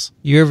opinion.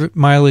 Your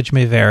mileage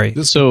may vary.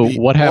 So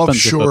what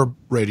happens offshore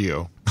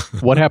radio?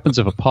 What happens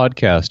if a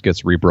podcast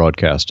gets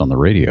rebroadcast on the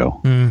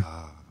radio?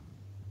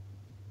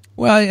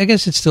 Well, I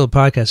guess it's still a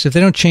podcast. If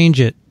they don't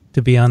change it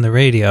to be on the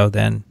radio,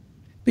 then,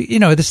 you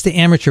know, that's the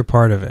amateur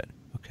part of it.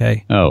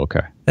 Okay. Oh,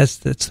 okay. That's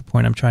the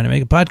point I'm trying to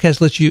make. A podcast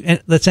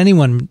lets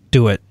anyone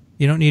do it.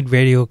 You don't need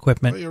radio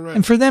equipment. Oh, you're right.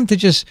 And for them to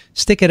just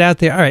stick it out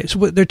there, all right, so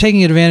they're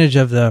taking advantage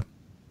of the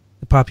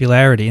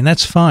popularity, and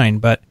that's fine,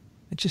 but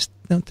it just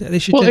don't they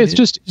should. Well,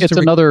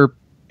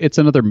 it's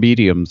another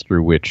medium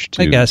through which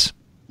to I guess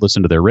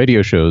listen to their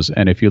radio shows.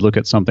 And if you look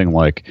at something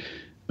like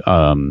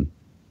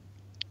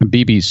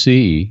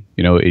BBC,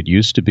 you know, it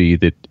used to be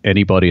that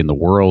anybody in the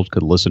world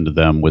could listen to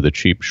them with a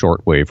cheap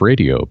shortwave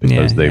radio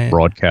because they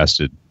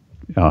broadcasted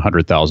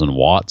 100,000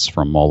 watts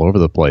from all over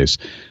the place.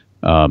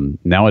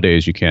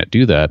 Nowadays, you can't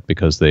do that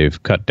because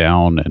they've cut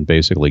down and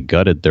basically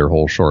gutted their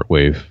whole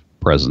shortwave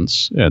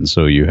presence. And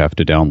so you have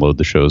to download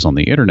the shows on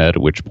the internet,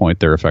 at which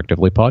point they're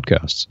effectively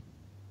podcasts.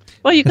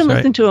 Well, you can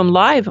listen to them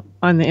live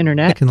on the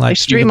internet. They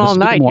stream all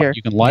night here.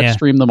 You can live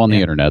stream them on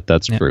the internet.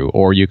 That's true.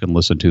 Or you can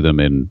listen to them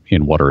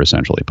in what are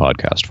essentially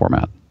podcast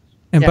format.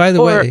 And by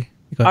the way,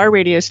 our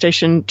radio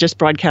station just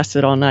broadcasts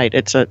it all night.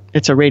 It's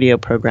a radio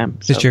program.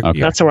 So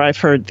that's where I've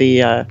heard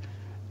the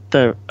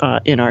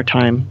In Our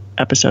Time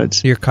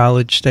episodes. Your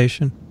college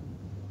station?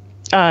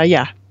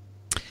 Yeah.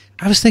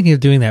 I was thinking of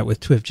doing that with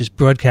TWiV, just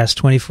broadcast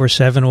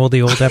 24/7 all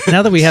the old episodes.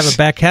 Now that we have a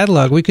back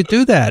catalog, we could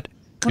do that.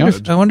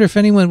 I wonder if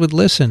anyone would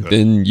listen.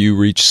 Then you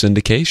reach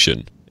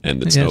syndication,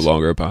 and it's no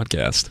longer a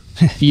podcast.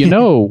 You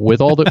know, with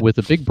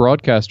the big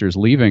broadcasters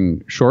leaving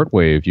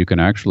shortwave, you can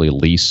actually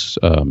lease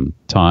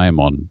time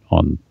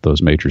on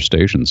those major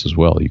stations as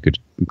well. You could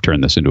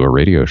turn this into a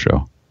radio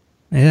show.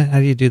 Yeah, how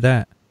do you do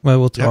that? Well,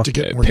 we'll talk. You have to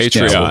get more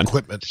Patreon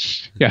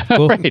equipment. Yeah,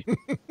 right.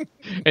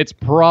 It's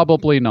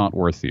probably not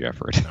worth the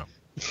effort.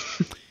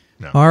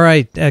 No. All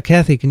right,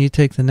 Kathy, can you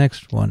take the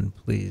next one,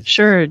 please?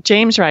 Sure.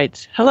 James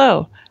writes,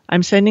 "Hello.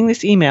 I'm sending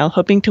this email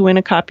hoping to win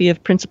a copy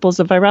of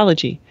Principles of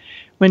Virology.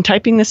 When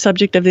typing the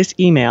subject of this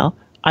email,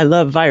 I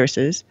love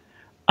viruses,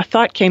 a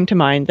thought came to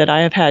mind that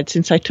I have had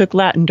since I took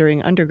Latin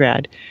during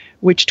undergrad,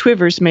 which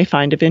TWiVers may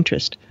find of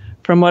interest.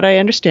 From what I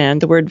understand,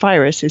 the word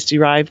virus is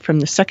derived from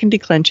the second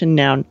declension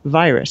noun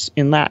virus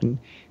in Latin,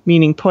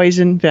 meaning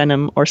poison,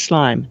 venom, or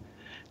slime.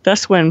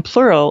 Thus, when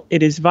plural,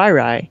 it is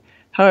viri.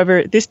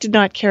 However, this did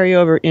not carry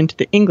over into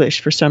the English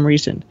for some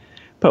reason.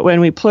 But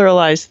when we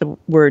pluralize the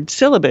word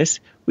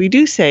syllabus, we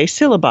do say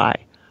syllabi,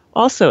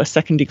 also a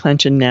second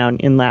declension noun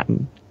in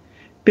Latin.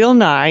 Bill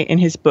Nye, in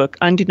his book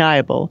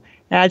Undeniable,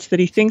 adds that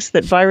he thinks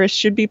that virus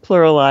should be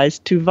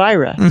pluralized to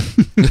vira.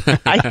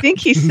 I think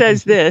he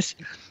says this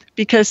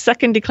because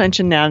second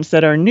declension nouns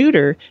that are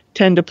neuter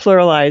tend to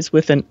pluralize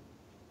with an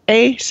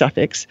a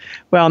suffix,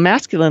 while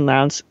masculine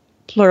nouns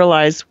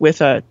pluralize with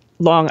a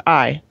long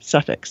I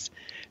suffix.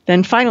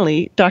 Then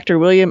finally, Dr.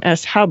 William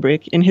S.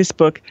 Haubrich, in his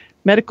book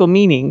Medical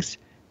Meanings,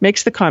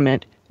 makes the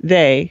comment,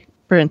 they,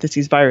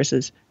 parentheses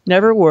viruses,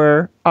 never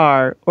were,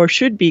 are, or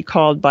should be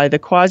called by the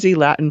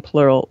quasi-Latin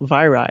plural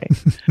viri.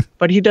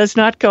 But he does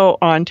not go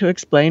on to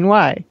explain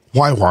why.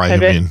 Why, I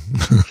mean?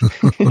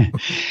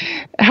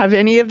 Have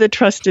any of the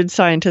trusted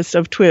scientists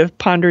of TWiV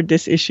pondered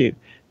this issue?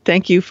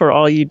 Thank you for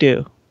all you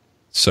do.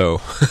 So,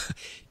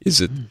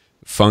 is it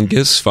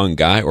fungus,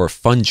 fungi, or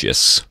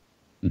fungus?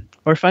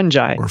 Or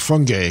fungi. Or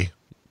fungi.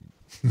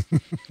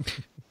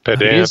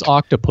 It is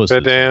octopuses. I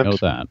know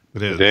that.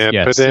 It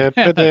is.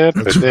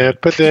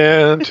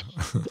 Pedant.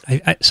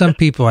 Some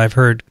people I've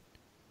heard,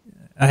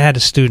 I had a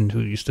student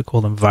who used to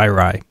call them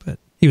viri, but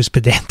he was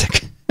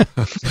pedantic.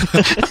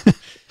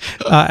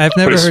 I've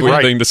never what a heard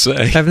sweet thing to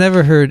say. I've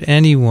never heard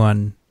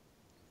anyone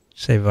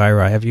say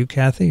viri. Have you,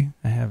 Kathy?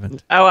 I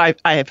haven't. Oh, I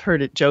have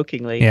heard it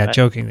jokingly. Yeah,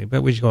 jokingly,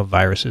 but we should call it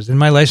viruses. And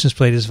my license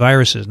plate is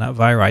viruses, not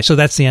viri. So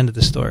that's the end of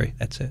the story.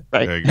 That's it.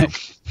 Right. There you go.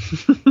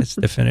 It's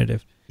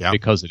definitive. Yeah.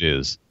 Because it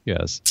is,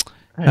 yes.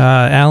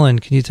 Alan,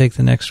 can you take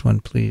the next one,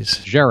 please?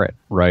 Jarrett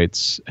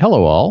writes,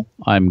 "Hello all.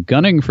 I'm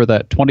gunning for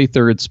that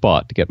 23rd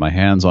spot to get my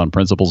hands on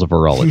Principles of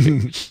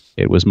Virology.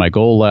 It was my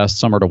goal last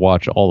summer to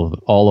watch all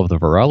of the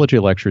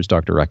virology lectures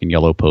Dr.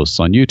 Racaniello posts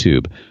on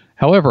YouTube.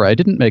 However, I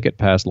didn't make it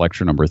past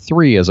lecture number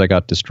 3 as I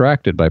got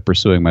distracted by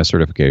pursuing my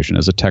certification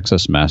as a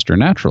Texas Master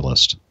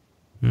Naturalist."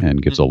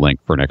 And gives a link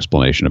for an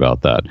explanation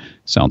about that.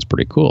 Sounds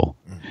pretty cool.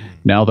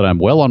 Now that I'm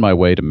well on my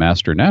way to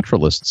Master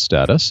Naturalist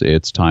status,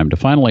 it's time to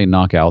finally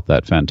knock out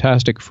that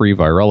fantastic free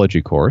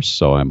virology course,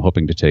 so I'm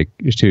hoping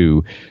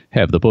to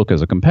have the book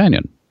as a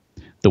companion.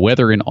 The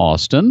weather in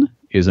Austin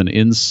is an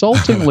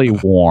insultingly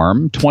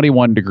warm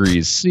 21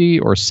 degrees C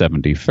or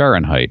 70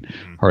 Fahrenheit,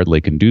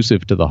 hardly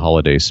conducive to the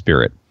holiday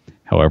spirit.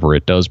 However,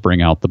 it does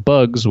bring out the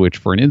bugs, which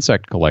for an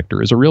insect collector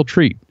is a real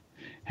treat.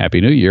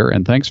 Happy New Year,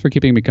 and thanks for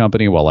keeping me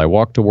company while I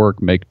walk to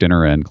work, make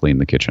dinner, and clean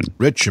the kitchen.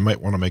 Rich, you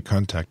might want to make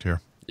contact here.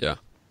 Yeah.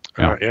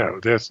 I'll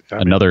tell you.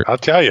 Another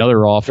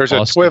off. There's a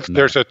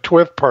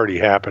TWiV party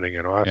happening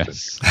in Austin.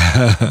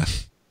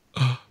 Yes.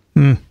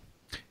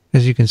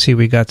 As you can see,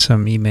 we got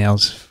some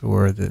emails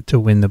for to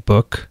win the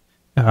book.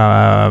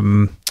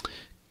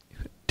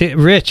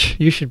 Rich,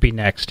 you should be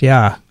next.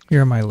 Yeah,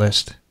 you're on my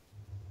list.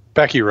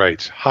 Becky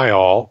writes, "Hi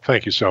all.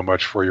 Thank you so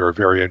much for your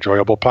very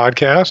enjoyable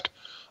podcast.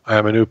 I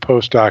am a new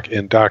postdoc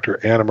in Dr.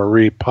 Anna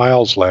Marie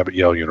Pyle's lab at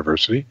Yale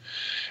University,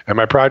 and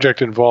my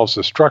project involves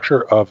the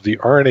structure of the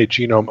RNA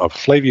genome of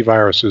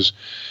flaviviruses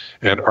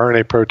and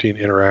RNA protein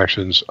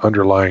interactions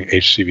underlying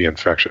HCV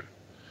infection.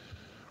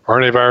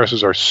 RNA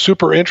viruses are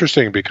super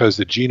interesting because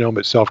the genome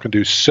itself can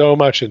do so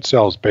much in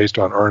cells based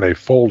on RNA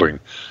folding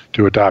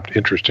to adopt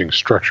interesting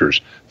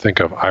structures. Think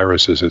of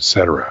irises,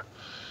 etc.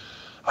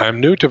 I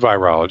am new to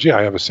virology.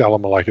 I have a cell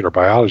and molecular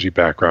biology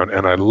background,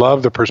 and I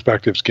love the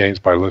perspectives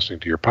gained by listening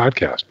to your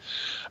podcast.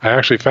 I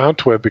actually found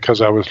TWiV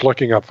because I was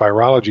looking up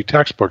virology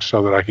textbooks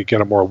so that I could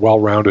get a more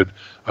well-rounded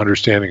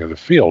understanding of the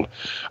field.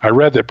 I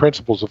read that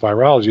Principles of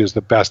Virology is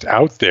the best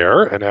out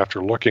there, and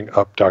after looking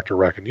up Dr.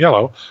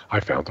 Racaniello,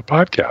 I found the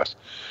podcast.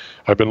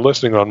 I've been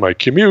listening on my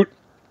commute,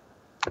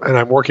 and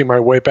I'm working my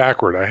way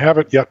backward. I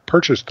haven't yet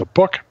purchased the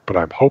book, but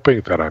I'm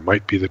hoping that I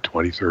might be the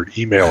 23rd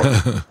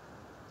emailer.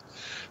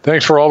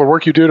 Thanks for all the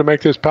work you do to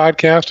make this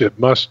podcast. It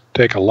must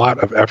take a lot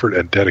of effort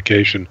and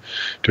dedication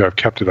to have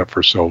kept it up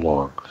for so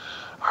long.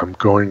 I'm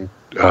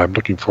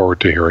looking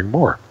forward to hearing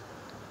more."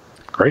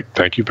 Great.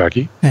 Thank you,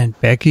 Becky. And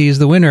Becky is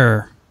the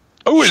winner.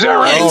 Oh, is that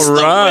right? All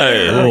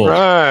right. All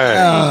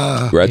right.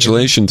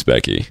 Congratulations,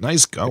 Becky.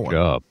 Nice going. Good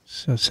job.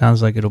 So it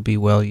sounds like it'll be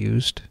well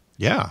used.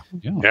 Yeah.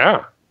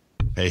 Yeah.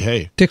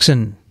 Hey.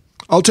 Dixon,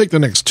 I'll take the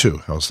next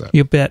 2. How's that?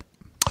 you bet.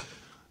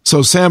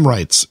 So Sam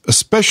writes,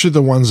 especially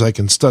the ones I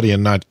can study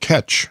and not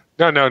catch.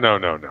 No.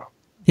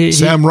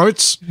 Sam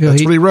writes?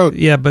 That's what he wrote.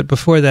 Yeah, but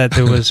before that,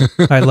 there was,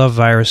 I love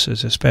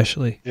viruses,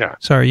 especially. Yeah.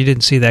 Sorry, you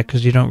didn't see that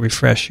because you don't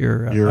refresh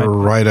your... You're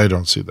right, I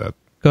don't see that.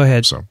 Go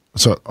ahead.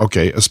 So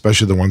okay,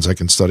 especially the ones I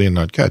can study and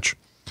not catch.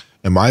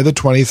 Am I the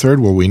 23rd?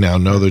 Well, we now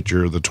know that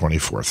you're the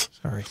 24th.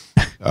 Sorry.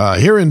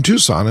 Here in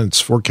Tucson,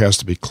 it's forecast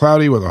to be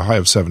cloudy with a high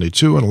of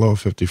 72 and a low of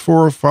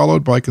 54,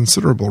 followed by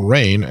considerable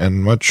rain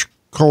and much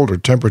colder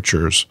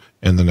temperatures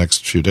in the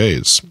next few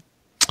days.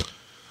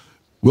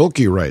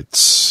 Wilkie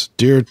writes,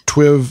 Dear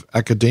TWiV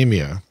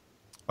Academia,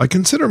 I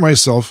consider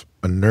myself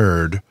a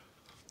nerd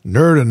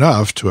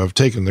enough to have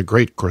taken the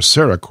great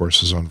Coursera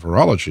courses on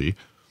virology,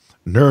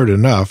 nerd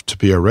enough to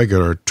be a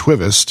regular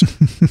TWivist,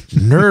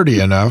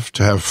 nerdy enough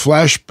to have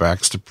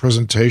flashbacks to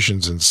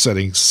presentations in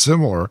settings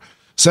similar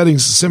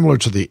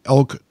to the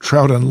Elk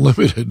Trout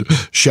Unlimited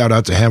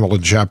shout-out to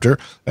Hamilton chapter,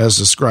 as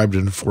described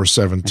in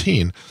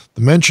 417.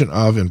 The mention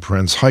of, in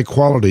parentheses,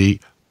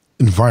 high-quality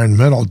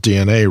environmental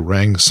DNA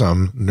rang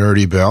some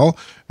nerdy bell,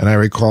 and I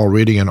recall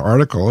reading an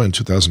article in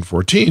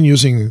 2014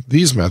 using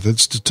these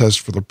methods to test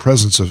for the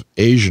presence of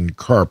Asian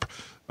carp,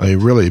 a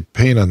really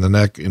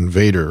pain-in-the-neck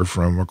invader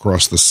from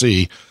across the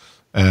sea,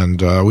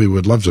 and we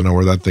would love to know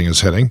where that thing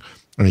is heading.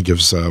 And he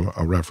gives a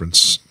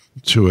reference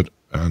to it,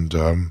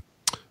 and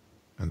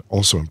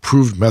also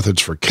improved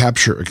methods for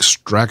capture,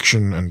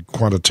 extraction, and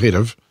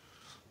quantitative,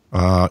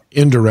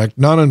 indirect,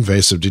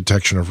 non-invasive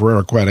detection of rare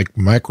aquatic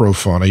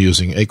microfauna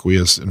using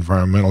aqueous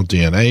environmental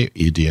DNA,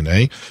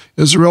 eDNA,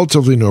 is a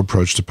relatively new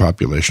approach to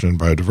population and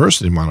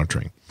biodiversity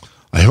monitoring.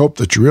 I hope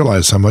that you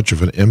realize how much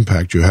of an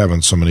impact you have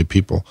on so many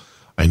people.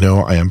 I know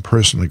I am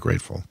personally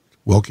grateful.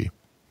 Wilkie.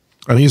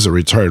 And he's a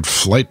retired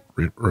flight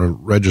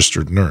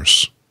registered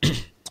nurse.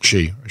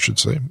 She, I should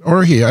say.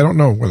 Or he. I don't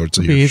know whether it's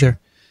a he either.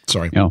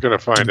 Sorry. Yeah. I'm going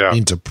to find out.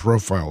 Mean to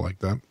profile like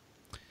that.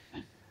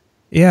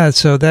 Yeah,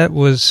 so that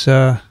was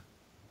a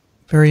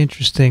very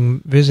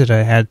interesting visit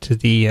I had to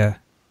the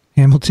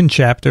Hamilton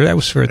chapter. That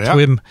was for a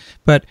TWiV.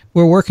 But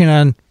we're working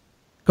on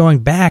going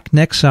back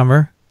next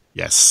summer.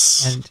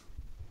 Yes. And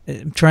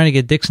I'm trying to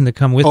get Dickson to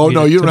come with me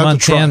no, you don't to have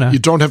Montana. to try. You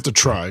don't have to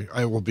try.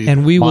 I will be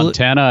and there. we will,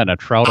 Montana and a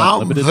Trout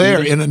out Unlimited there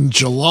meeting? in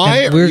July?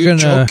 and we're Are you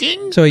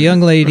joking? So a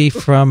young lady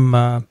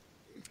from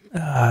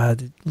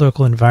the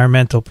local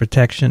environmental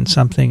protection,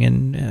 something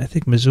in, I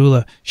think,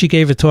 Missoula. She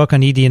gave a talk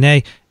on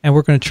eDNA, and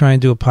we're going to try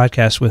and do a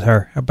podcast with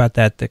her. How about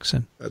that,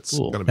 Dickson? That's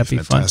Cool. going to be That'd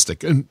be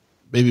fantastic. And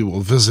maybe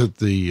we'll visit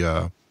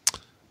the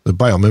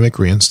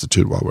Biomimicry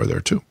Institute while we're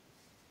there, too.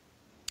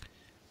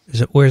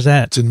 Where's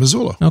that? It's in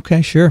Missoula.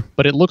 Okay, sure.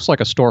 But it looks like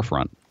a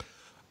storefront.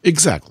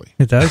 Exactly.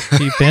 It does?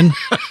 You've been?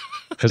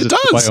 Because It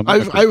does.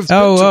 I've been to-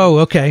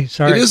 Okay.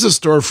 Sorry. It is a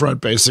storefront,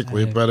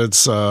 basically, but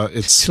it's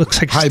looks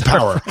like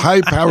a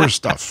high power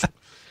stuff.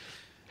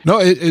 No,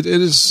 it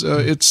is.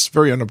 It's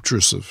very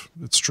unobtrusive.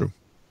 It's true.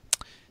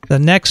 The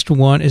next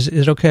one, is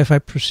it okay if I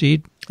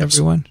proceed,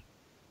 everyone?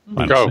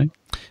 Go.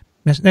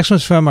 Next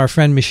one's from our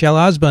friend Michelle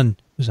Osborne,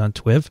 who's on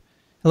TWiV.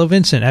 Hello,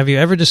 Vincent. Have you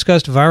ever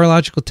discussed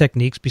virological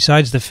techniques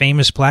besides the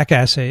famous plaque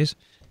assays,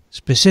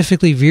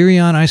 specifically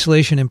virion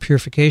isolation and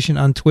purification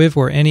on TWiV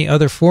or any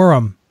other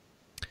forum?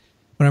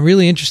 What I'm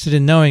really interested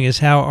in knowing is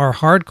how our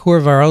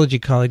hardcore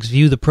virology colleagues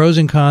view the pros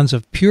and cons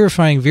of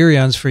purifying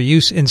virions for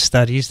use in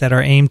studies that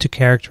are aimed to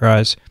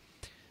characterize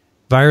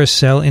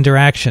virus-cell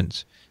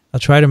interactions. I'll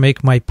try to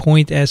make my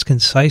point as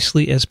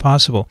concisely as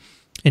possible.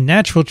 In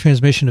natural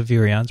transmission of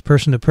virions,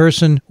 person to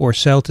person or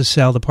cell to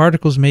cell, the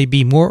particles may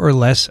be more or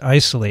less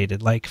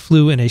isolated, like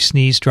flu in a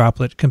sneeze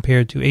droplet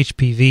compared to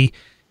HPV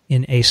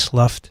in a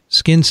sloughed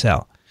skin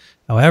cell.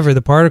 However,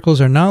 the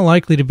particles are not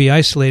likely to be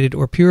isolated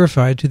or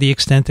purified to the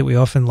extent that we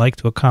often like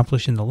to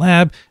accomplish in the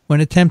lab when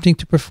attempting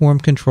to perform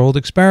controlled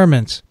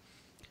experiments.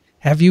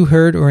 Have you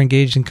heard or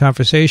engaged in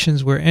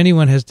conversations where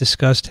anyone has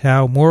discussed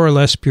how more or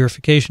less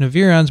purification of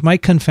virions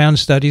might confound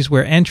studies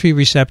where entry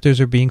receptors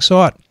are being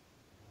sought?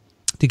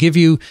 To give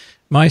you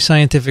my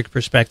scientific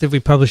perspective,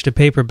 we published a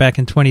paper back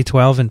in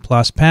 2012 in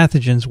PLOS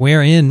Pathogens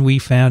wherein we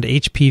found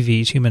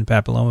HPVs, human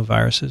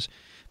papillomaviruses,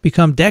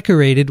 become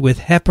decorated with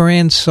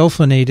heparan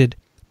sulfonated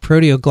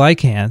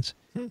proteoglycans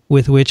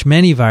with which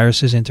many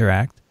viruses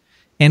interact,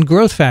 and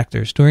growth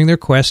factors during their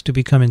quest to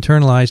become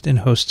internalized in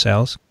host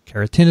cells,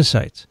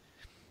 keratinocytes.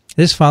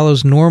 This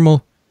follows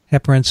normal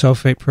heparan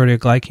sulfate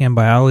proteoglycan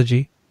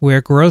biology,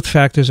 where growth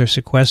factors are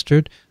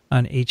sequestered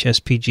on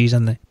HSPGs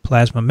on the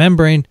plasma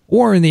membrane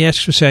or in the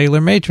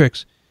extracellular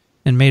matrix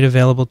and made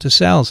available to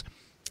cells.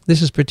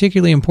 This is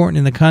particularly important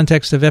in the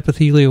context of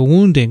epithelial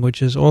wounding,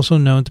 which is also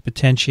known to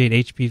potentiate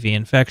HPV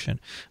infection.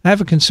 I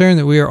have a concern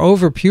that we are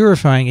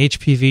over-purifying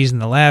HPVs in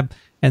the lab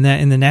and that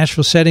in the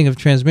natural setting of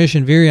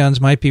transmission, virions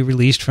might be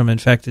released from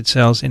infected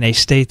cells in a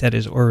state that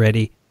is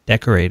already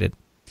decorated.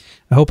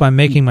 I hope I'm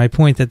making my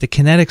point that the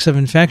kinetics of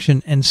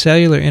infection and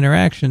cellular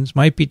interactions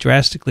might be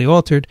drastically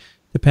altered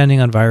depending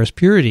on virus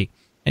purity.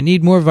 I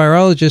need more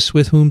virologists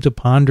with whom to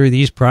ponder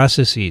these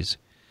processes.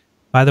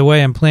 By the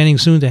way, I'm planning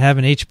soon to have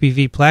an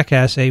HPV plaque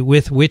assay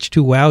with which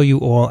to wow you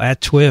all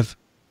at TWiV.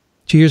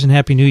 Cheers and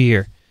Happy New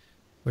Year.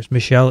 Of course,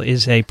 Michelle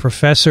is a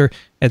professor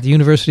at the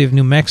University of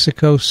New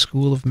Mexico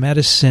School of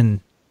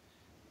Medicine.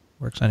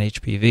 Works on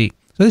HPV.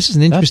 So this is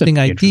an interesting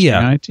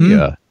idea.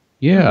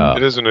 Yeah.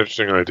 It is an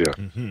interesting idea.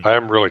 I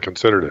haven't really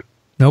considered it.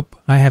 Nope,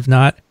 I have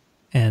not.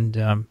 And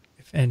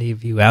if any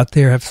of you out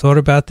there have thought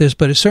about this,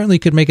 but it certainly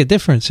could make a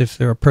difference if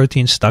there are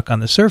proteins stuck on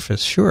the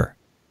surface, sure.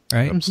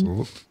 Right?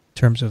 Absolutely. In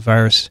terms of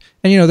virus.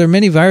 And, there are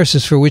many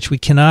viruses for which we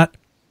cannot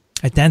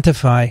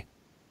identify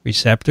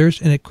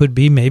receptors, and it could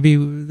be maybe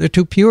they're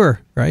too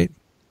pure, right?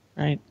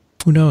 Right.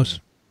 Who knows?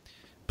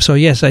 So,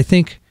 yes, I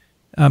think,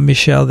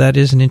 Michelle, that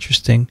is an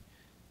interesting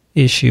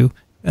issue.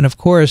 And, of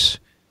course,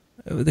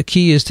 the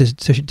key is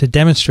to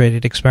demonstrate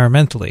it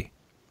experimentally,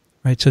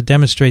 right? So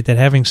demonstrate that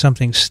having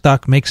something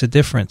stuck makes a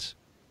difference.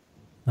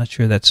 Not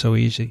sure that's so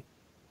easy.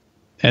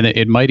 And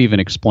it might even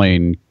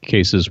explain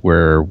cases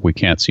where we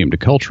can't seem to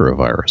culture a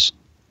virus.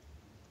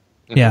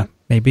 Yeah,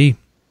 maybe.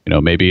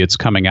 Maybe it's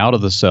coming out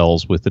of the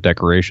cells with the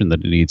decoration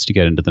that it needs to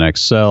get into the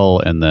next cell,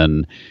 and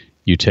then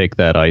you take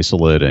that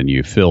isolate and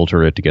you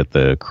filter it to get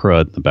the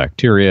crud, the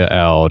bacteria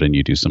out, and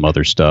you do some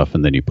other stuff,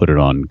 and then you put it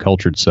on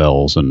cultured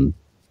cells and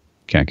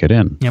can't get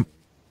in. Yep.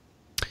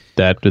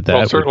 That would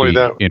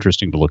be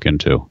interesting to look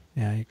into.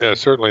 Yeah,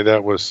 certainly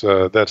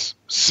that's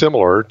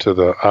similar to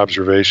the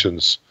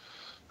observations,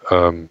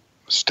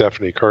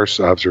 Stephanie Karst's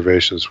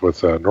observations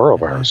with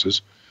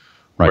noroviruses,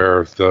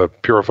 where the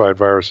purified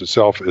virus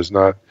itself is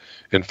not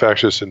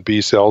infectious in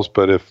B cells,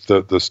 but if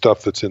the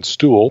stuff that's in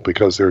stool,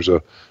 because there's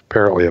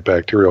apparently a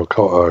bacterial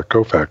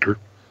cofactor,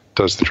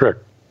 does the trick.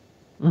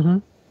 Mm-hmm.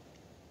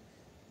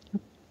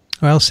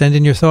 Well, send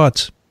in your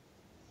thoughts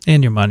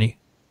and your money.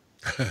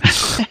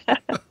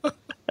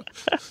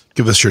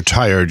 Give us your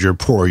tired, your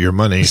poor, your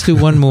money. Let's do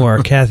one more,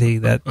 Kathy,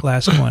 that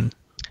last one.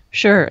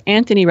 Sure.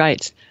 Anthony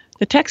writes,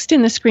 the text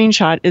in the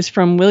screenshot is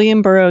from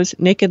William Burroughs'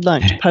 Naked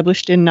Lunch,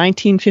 published in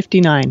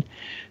 1959.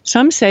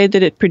 Some say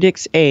that it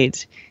predicts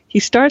AIDS. He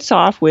starts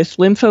off with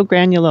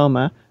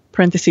lymphogranuloma,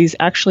 parentheses,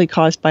 actually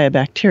caused by a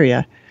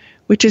bacteria,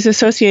 which is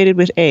associated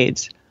with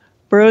AIDS.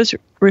 Burroughs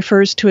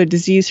refers to a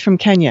disease from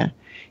Kenya.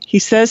 He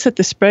says that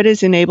the spread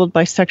is enabled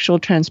by sexual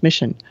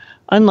transmission,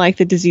 unlike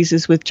the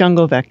diseases with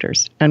jungle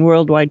vectors and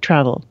worldwide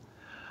travel.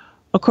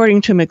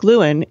 According to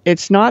McLuhan,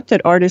 it's not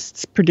that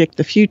artists predict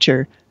the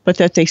future, but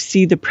that they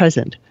see the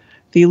present.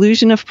 The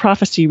illusion of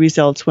prophecy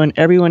results when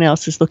everyone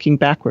else is looking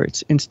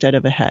backwards instead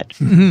of ahead.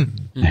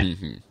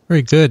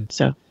 Very good.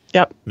 So,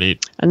 yep.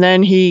 Neat. And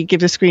then he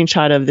gives a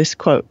screenshot of this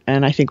quote,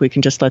 and I think we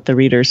can just let the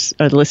readers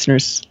or the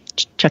listeners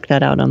check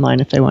that out online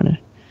if they want to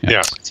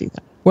see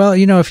that. Well,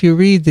 if you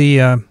read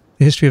the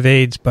History of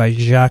AIDS by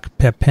Jacques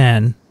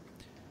Pepin,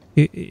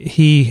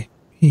 he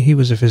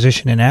was a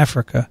physician in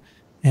Africa,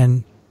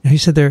 and he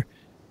said there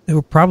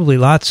were probably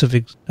lots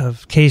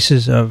of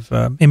cases of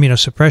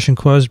immunosuppression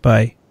caused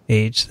by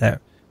AIDS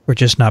that were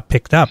just not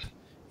picked up,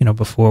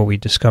 before we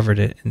discovered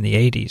it in the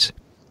 80s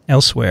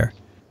elsewhere.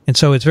 And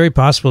so it's very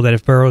possible that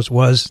if Burroughs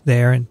was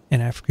there in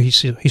Africa,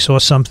 he saw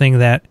something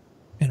that,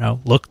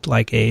 looked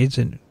like AIDS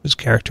and was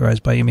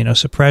characterized by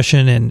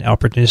immunosuppression and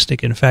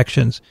opportunistic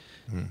infections.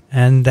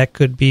 And that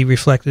could be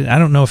reflected. I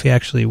don't know if he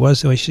actually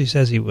was, though. She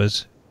says he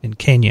was in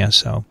Kenya,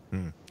 so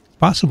it's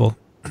possible.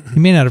 He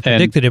may not have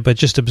predicted it, but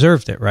just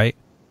observed it, right?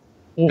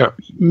 Well,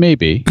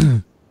 maybe.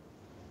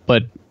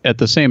 But at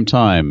the same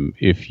time,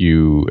 if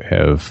you've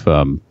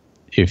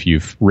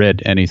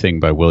read anything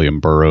by William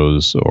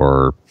Burroughs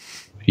or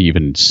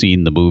even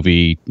seen the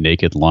movie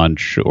Naked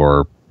Lunch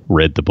or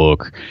read the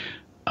book,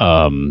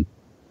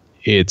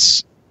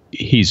 he's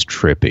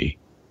trippy.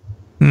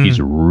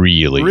 He's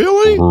really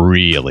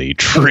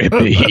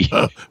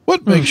trippy.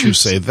 What makes you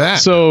say that?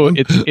 So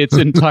it's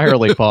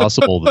entirely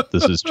possible that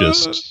this is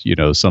just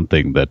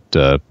something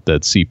that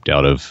seeped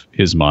out of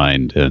his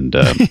mind and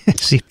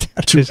seeped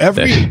out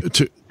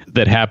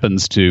that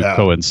happens to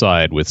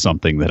coincide with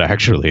something that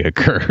actually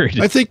occurred.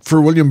 I think for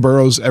William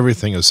Burroughs,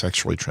 everything is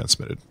sexually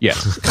transmitted.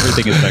 Yes,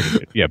 everything is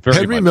sexually. Yeah, very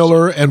Henry much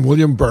Miller so. and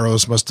William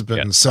Burroughs must have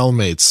been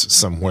cellmates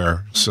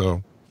somewhere.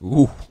 So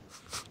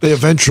they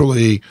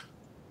eventually.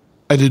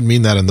 I didn't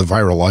mean that in the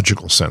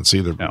virological sense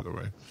either, by the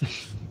way.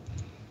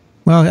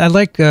 Well, I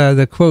like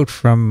the quote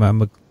from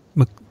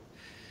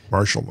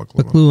Marshall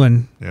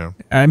McLuhan. Yeah.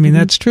 I mean,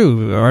 that's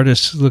true.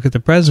 Artists look at the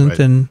present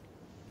and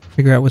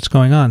figure out what's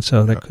going on,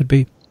 so that could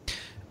be.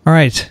 All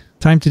right,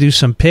 time to do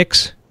some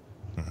picks.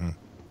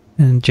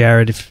 And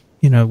Jared, if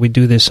we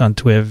do this on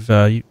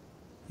TWiV,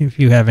 if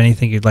you have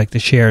anything you'd like to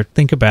share,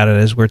 think about it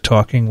as we're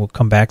talking. We'll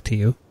come back to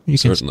you.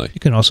 Certainly.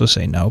 You can also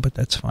say no, but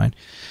that's fine.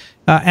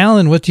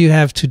 Alan, what do you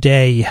have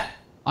today?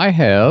 I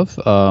have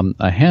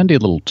a handy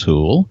little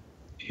tool.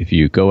 If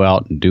you go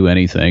out and do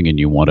anything and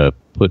you want to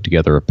put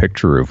together a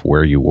picture of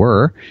where you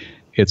were,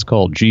 it's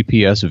called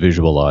GPS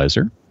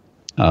Visualizer.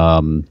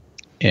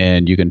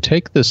 And you can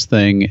take this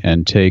thing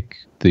and take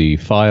the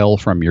file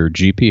from your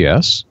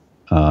GPS.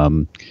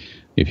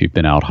 If you've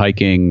been out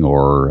hiking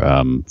or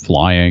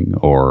flying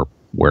or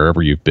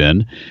wherever you've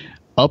been,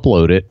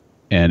 upload it,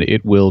 and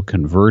it will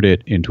convert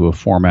it into a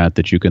format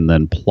that you can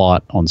then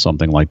plot on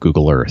something like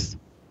Google Earth.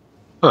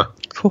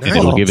 Cool. And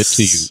it'll give it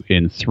to you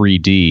in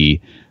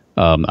 3D.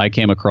 I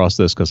came across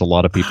this because a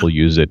lot of people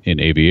use it in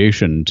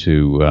aviation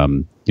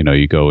to,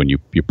 you go and you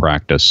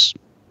practice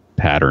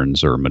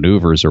patterns or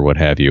maneuvers or what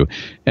have you,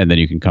 and then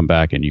you can come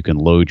back and you can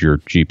load your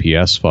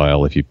GPS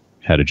file if you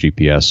had a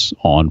GPS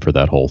on for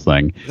that whole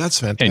thing. That's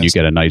fantastic. And you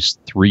get a nice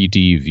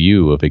 3D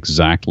view of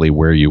exactly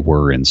where you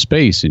were in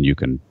space, and you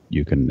can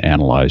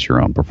analyze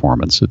your own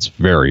performance. It's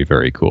very,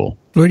 very cool.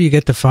 Where do you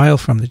get the file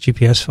from, the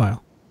GPS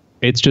file?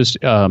 It's just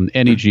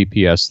any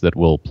GPS that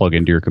will plug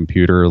into your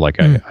computer.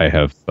 Like I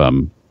have, I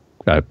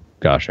have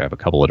a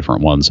couple of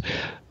different ones.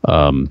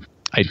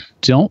 I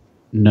don't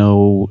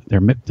know.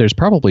 There's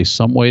probably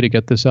some way to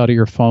get this out of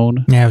your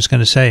phone. Yeah, I was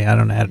going to say, I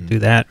don't know how to do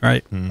that,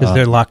 right? Because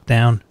they're locked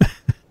down.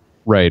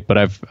 Right,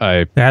 but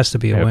there has to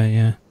be a way.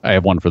 Yeah, I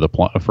have one for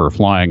for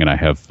flying, and I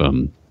have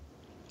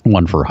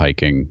one for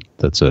hiking.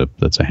 That's a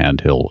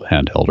handheld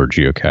or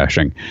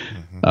geocaching,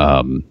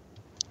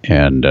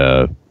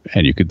 and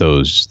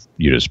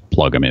you just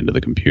plug them into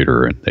the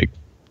computer, and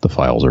the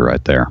files are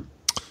right there.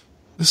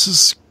 This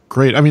is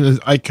great. I mean,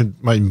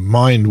 my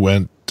mind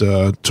went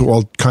to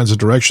all kinds of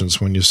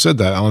directions when you said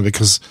that, Alan,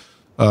 because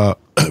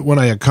when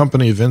I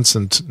accompany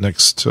Vincent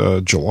next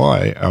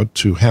July out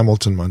to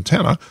Hamilton,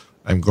 Montana,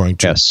 I'm going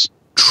to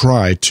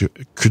try to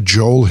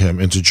cajole him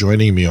into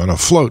joining me on a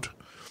float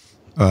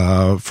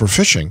for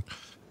fishing.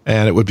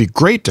 And it would be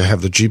great to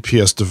have the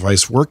GPS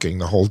device working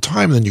the whole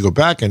time. Then you go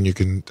back and you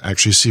can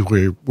actually see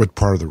what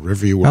part of the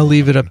river you were. I'll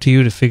leave it up to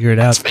you to figure it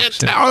out.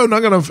 Fantastic.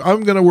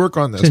 I'm gonna work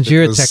on this. Since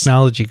you're a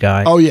technology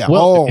guy. Oh yeah.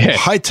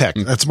 High tech.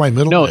 That's my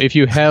middle name. If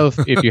you have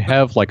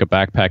like a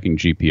backpacking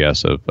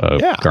GPS of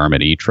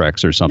Garmin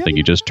eTrex or something,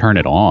 you just turn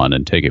it on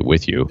and take it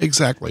with you.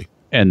 Exactly.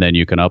 And then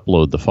you can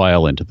upload the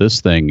file into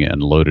this thing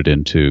and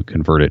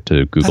convert it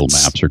to Google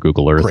Maps or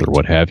Google Earth or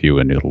what have you,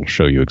 and it'll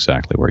show you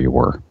exactly where you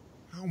were.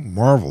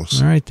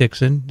 Marvelous. All right,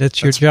 Dickson.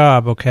 That's your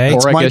job, okay?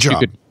 Or I guess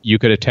you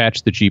could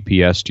attach the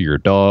GPS to your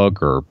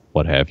dog or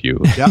what have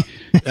you. Yep.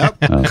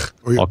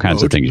 All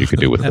kinds of things you could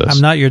do with this.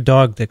 I'm not your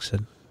dog,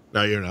 Dickson.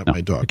 No, you're not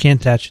my dog. You can't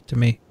attach it to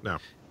me. No.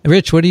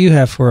 Rich, what do you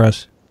have for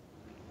us?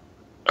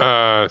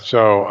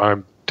 So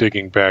I'm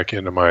digging back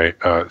into my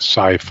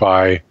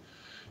sci-fi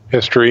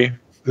history.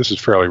 This is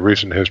fairly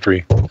recent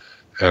history,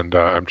 and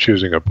I'm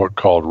choosing a book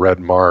called Red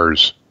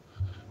Mars.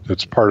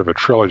 It's part of a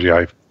trilogy.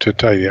 To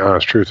tell you the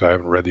honest truth, I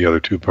haven't read the other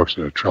two books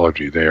in the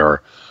trilogy. They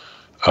are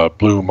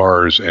Blue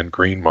Mars and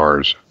Green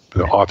Mars.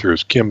 The author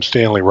is Kim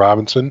Stanley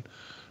Robinson,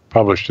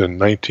 published in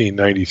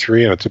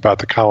 1993, and it's about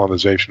the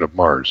colonization of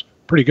Mars.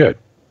 Pretty good.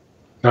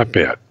 Not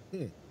bad.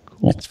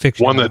 Cool. It's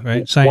fiction,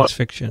 right? Science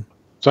fiction.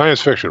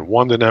 Science fiction.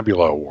 Won the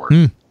Nebula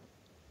Award.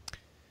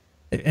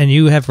 And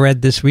you have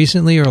read this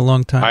recently or a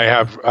long time? I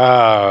have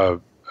a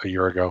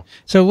year ago.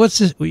 So what's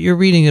this? You're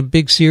reading a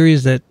big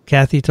series that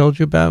Kathy told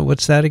you about.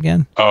 What's that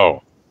again?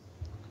 Oh.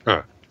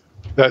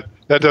 That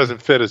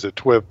doesn't fit as a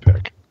TWiV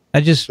pick.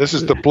 This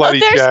is the Bloody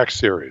Jack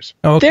series.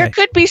 Oh, okay. There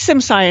could be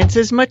some science,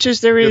 as much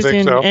as there is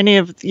in any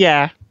of.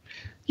 Yeah,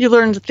 you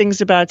learn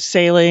things about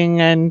sailing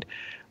and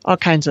all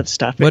kinds of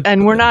stuff.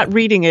 And we're not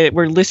reading it;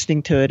 we're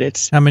listening to it.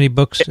 It's how many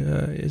books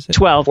is it?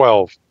 12.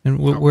 12. And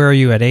where are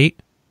you at? 8?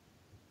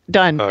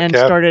 Done and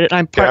started it.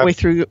 I'm partway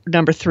through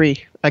number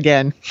 3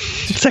 again,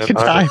 second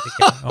time.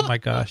 Oh my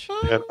gosh!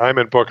 And I'm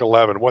in book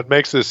 11. What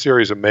makes this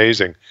series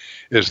amazing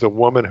is the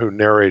woman who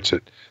narrates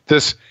it.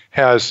 This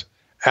has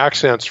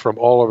accents from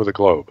all over the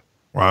globe.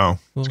 Wow.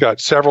 It's got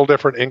several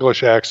different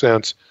English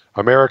accents,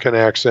 American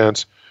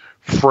accents,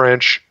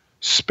 French,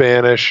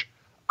 Spanish,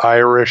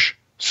 Irish,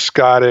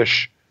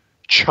 Scottish,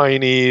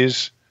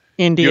 Chinese,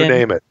 Indian. You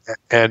name it.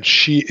 And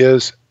she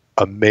is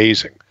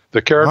amazing.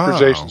 The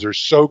characterizations are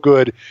so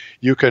good,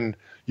 you can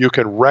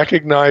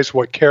recognize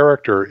what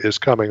character is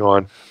coming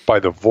on by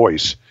the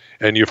voice,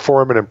 and you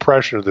form an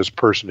impression of this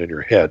person in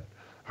your head.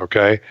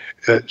 Okay?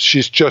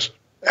 She's just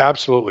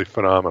absolutely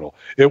phenomenal.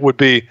 It would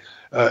be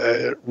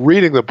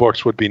reading the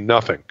books would be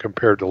nothing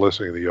compared to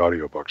listening to the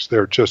audiobooks.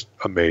 They're just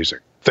amazing.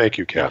 Thank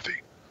you, Kathy.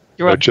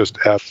 You're welcome. Just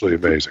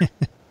absolutely amazing.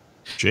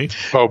 Gee.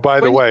 Oh, by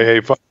the way,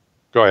 hey,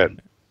 go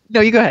ahead.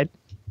 No, you go ahead.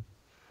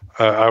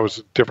 I was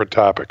a different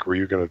topic. Were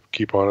you going to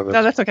keep on this?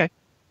 No, that's okay.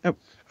 Nope.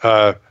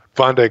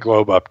 Vendée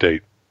Globe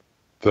update.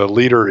 The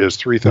leader is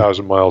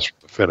 3,000 miles from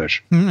the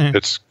finish. Mm-hmm.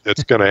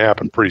 It's going to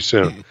happen pretty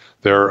soon.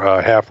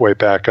 They're halfway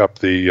back up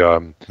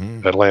the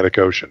Atlantic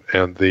Ocean,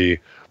 and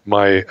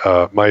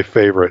my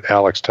favorite,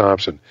 Alex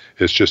Thompson,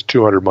 is just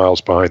 200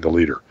 miles behind the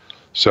leader.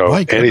 So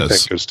anything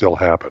could still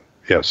happen.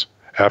 Yes,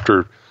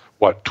 after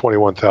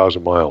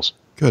 21,000 miles.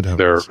 Good.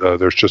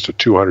 There's just a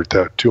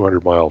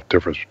 200 mile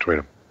difference between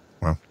them.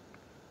 Wow.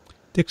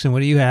 Dixon, what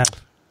do you have?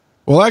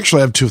 Well,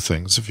 actually, I have 2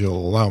 things, if you'll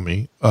allow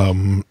me.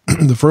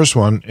 The first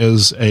one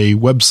is a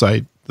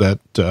website that,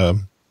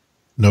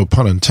 no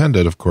pun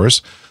intended, of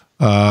course,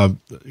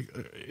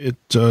 it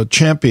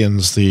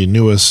champions the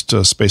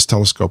newest space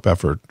telescope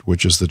effort,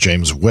 which is the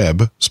James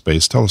Webb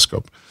Space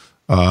Telescope,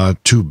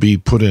 to be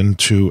put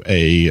into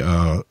a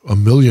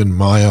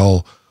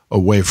 1,000,000-mile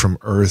away from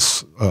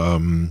Earth.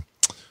 I'm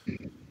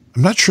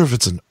not sure if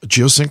it's a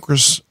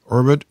geosynchronous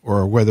orbit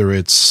or whether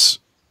it's.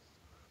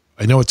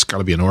 I know it's got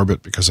to be an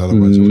orbit because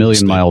otherwise,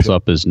 1,000,000 miles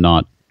up is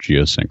not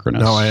geosynchronous.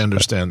 No, I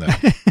understand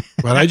that,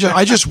 but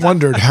I just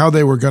wondered how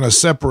they were going to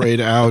separate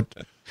out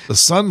the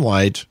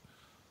sunlight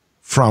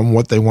from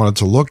what they wanted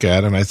to look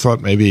at, and I thought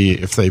maybe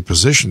if they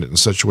positioned it in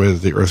such a way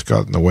that the Earth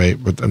got in the way,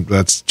 but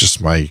that's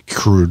just my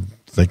crude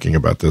thinking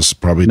about this.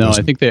 Probably no.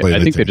 I think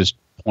they just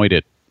point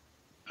it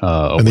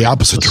in the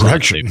opposite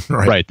direction.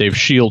 Right. They've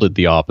shielded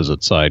the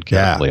opposite side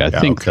carefully. I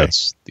think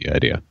that's the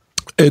idea.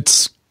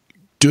 It's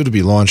due to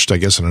be launched, I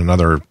guess, in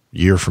another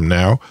year from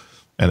now,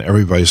 and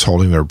everybody's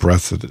holding their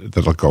breath that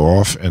it'll go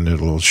off, and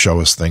it'll show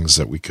us things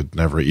that we could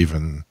never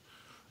even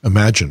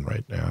imagine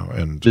right now.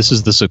 And this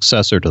is the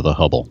successor to the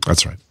Hubble.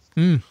 That's right.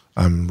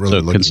 I'm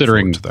really looking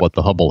considering forward to that. what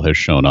the Hubble has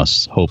shown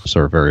us, hopes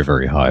are very,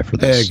 very high for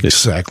this.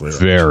 Exactly. It's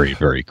very,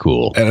 very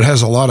cool. And it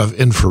has a lot of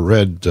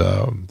infrared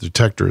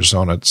detectors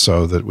on it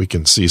so that we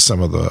can see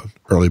some of the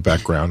early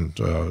background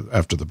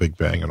after the Big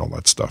Bang and all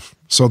that stuff.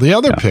 So the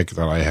other pick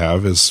that I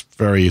have is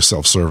very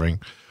self-serving.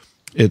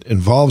 It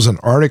involves an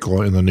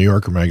article in the New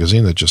Yorker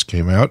magazine that just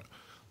came out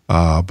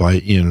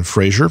by Ian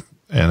Fraser,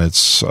 and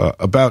it's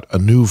about a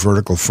new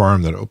vertical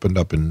farm that opened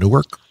up in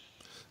Newark.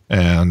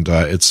 And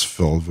it's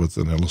filled with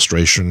an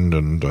illustration,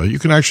 and you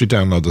can actually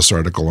download this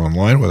article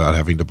online without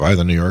having to buy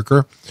the New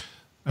Yorker.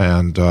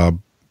 And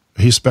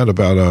he spent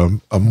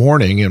about a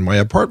morning in my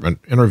apartment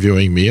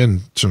interviewing me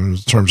in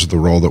terms of the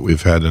role that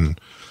we've had in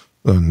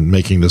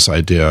making this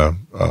idea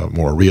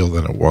more real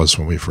than it was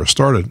when we first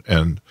started.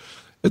 And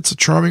it's a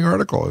charming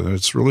article, and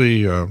it's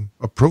really a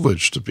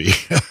privilege to be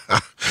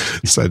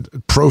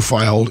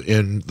profiled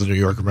in the New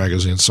Yorker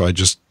magazine. So I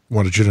just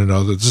wanted you to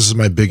know that this is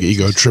my big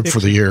ego trip for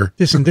the year.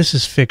 Listen, this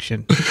is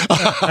fiction.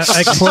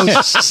 I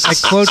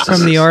quote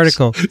from the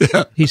article.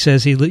 Yeah. He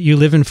says, you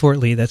live in Fort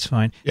Lee, that's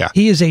fine. Yeah.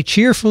 He is a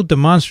cheerful,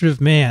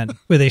 demonstrative man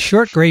with a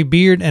short gray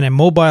beard and a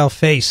mobile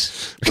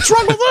face. What's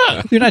wrong with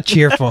that? You're not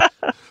cheerful.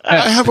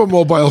 I have a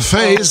mobile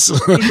face.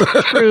 He's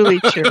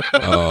truly cheerful.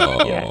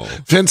 Oh. Yeah.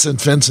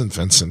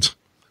 Vincent.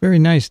 Very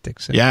nice,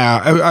 Dickson.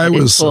 Yeah, I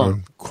was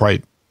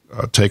quite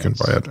taken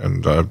by it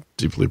and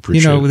deeply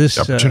appreciate the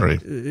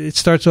opportunity. It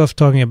starts off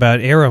talking about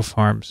aero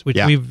farms, which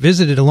we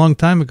visited a long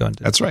time ago.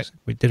 That's right.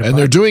 We did, and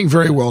they're doing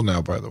very well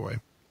now, by the way.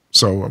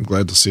 So I'm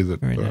glad to see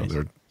that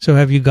they're. So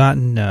have you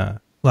gotten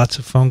Lots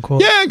of phone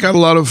calls. Yeah, got a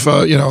lot of,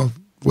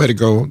 way to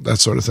go, that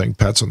sort of thing,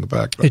 pats on the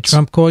back. Did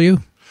Trump call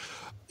you?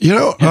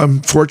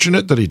 I'm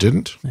fortunate that he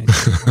didn't.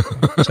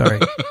 Sorry.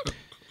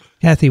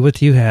 Kathy, what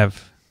do you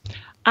have?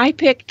 I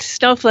picked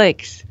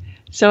snowflakes.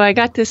 So I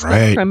got this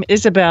Right. from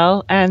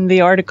Isabel, and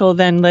the article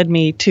then led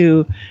me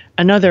to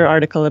another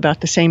article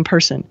about the same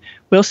person.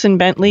 Wilson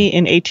Bentley,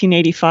 in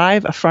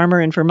 1885, a farmer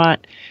in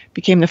Vermont,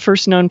 became the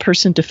first known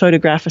person to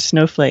photograph a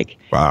snowflake.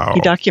 Wow. He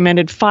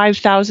documented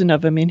 5,000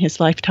 of them in his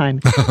lifetime.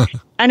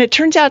 And it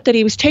turns out that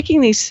he was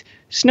taking these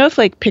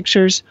snowflake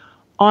pictures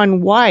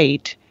on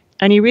white,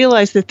 and he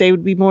realized that they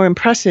would be more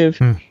impressive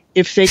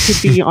if they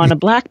could be on a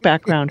black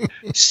background.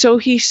 So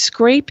he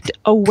scraped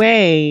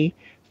away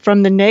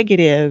from the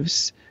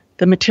negatives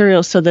the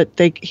material so that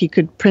he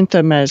could print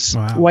them as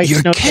white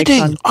You're snowflakes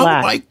kidding. on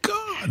black. Oh, my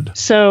God.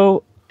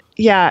 So,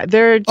 yeah,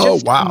 they're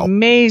just wow.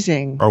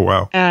 amazing. Oh,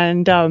 wow.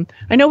 And I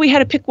know we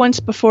had a pick once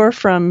before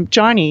from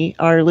Johnny,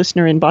 our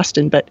listener in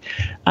Boston, but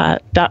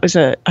that was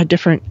a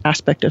different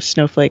aspect of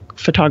snowflake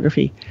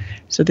photography.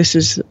 So this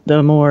is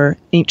the more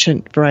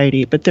ancient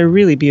variety, but they're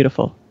really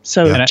beautiful.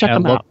 So check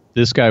them out.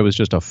 This guy was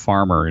just a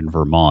farmer in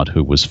Vermont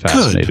who was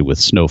fascinated with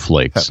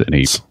snowflakes, and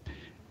he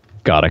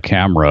got a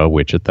camera,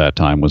 which at that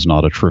time was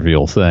not a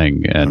trivial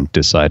thing, and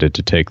decided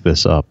to take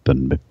this up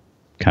and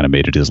kind of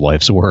made it his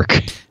life's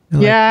work.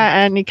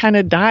 Yeah, and he kind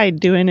of died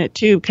doing it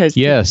too, because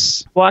he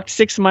walked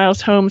 6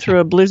 miles home through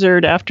a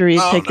blizzard after he'd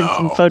taken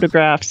some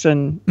photographs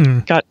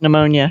and got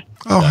pneumonia.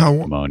 Oh, how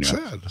pneumonia.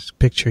 sad. There's a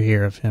picture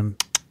here of him.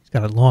 He's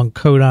got a long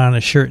coat on,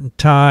 a shirt and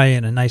tie,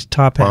 and a nice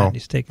top hat. Wow.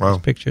 He's taking his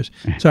pictures.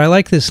 So I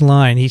like this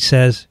line. He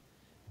says,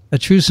 "A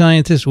true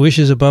scientist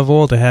wishes above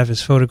all to have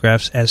his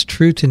photographs as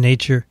true to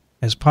nature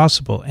as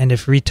possible, and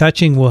if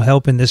retouching will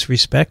help in this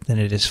respect, then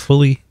it is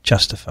fully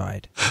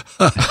justified."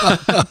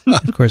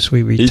 Of course,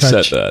 we retouch. He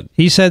said that.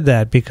 He said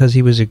that because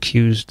he was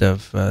accused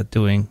of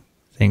doing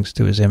things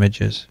to his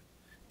images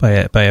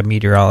by a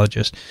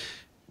meteorologist.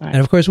 Right. And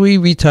of course, we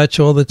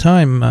retouch all the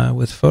time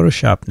with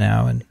Photoshop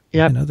now and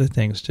other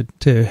things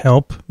to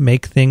help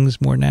make things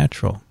more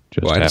natural.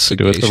 Just have to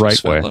do it the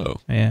right way.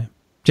 Yeah.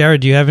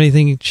 Jared, do you have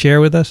anything to share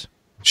with us?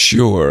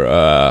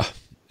 Sure.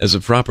 As a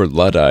proper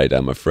Luddite,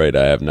 I'm afraid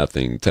I have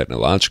nothing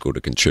technological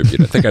to contribute.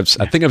 I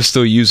think I'm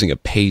still using a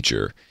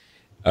pager.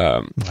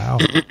 Wow.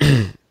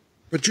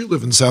 But you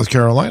live in South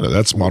Carolina.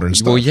 That's modern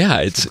stuff. Well,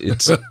 yeah,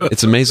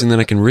 it's amazing that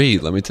I can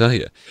read, let me tell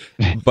you.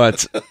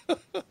 But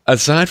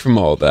aside from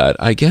all that,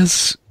 I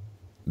guess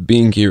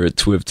being here at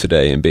TWiV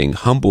today and being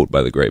humbled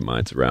by the great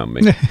minds around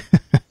me.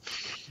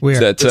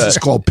 This is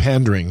called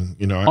pandering.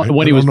 I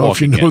don't know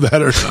if you know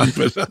that or not,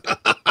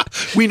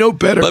 but we know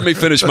better. Let me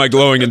finish my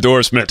glowing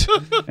endorsement.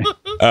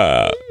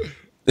 I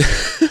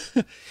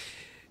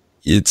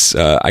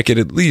could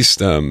at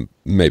least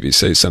maybe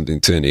say something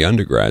to any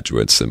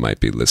undergraduates that might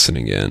be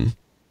listening in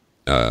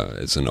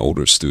as an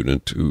older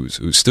student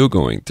who's still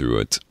going through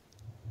it.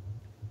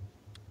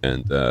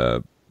 And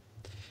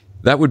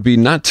that would be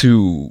not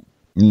to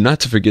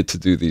forget to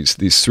do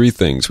these three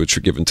things which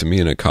were given to me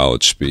in a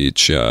college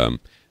speech.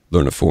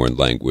 Learn a foreign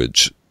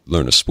language,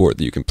 learn a sport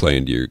that you can play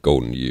into your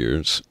golden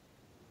years,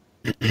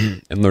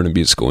 and learn a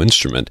musical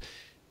instrument.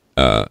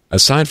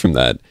 Aside from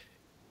that,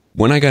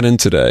 when I got in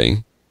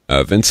today,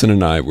 Vincent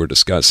and I were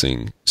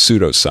discussing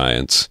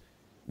pseudoscience,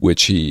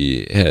 which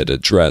he had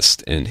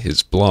addressed in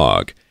his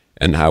blog,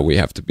 and how we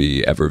have to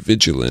be ever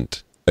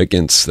vigilant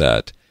against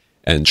that.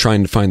 And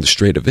trying to find the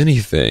straight of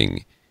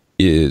anything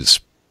is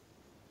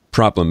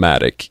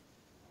problematic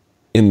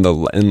in the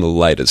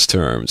lightest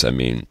terms. I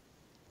mean,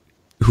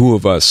 who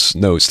of us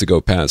knows to go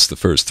past the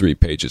first 3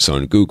 pages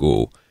on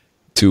Google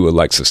to a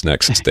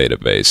LexisNexis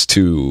database,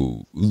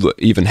 to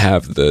even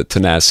have the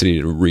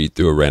tenacity to read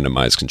through a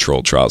randomized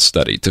controlled trial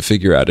study, to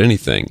figure out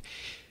anything?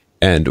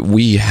 And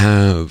we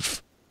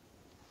have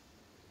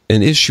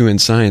an issue in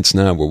science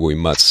now where we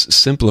must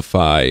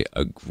simplify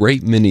a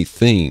great many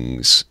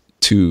things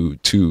to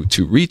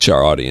reach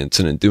our audience,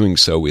 and in doing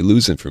so, we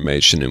lose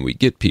information and we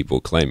get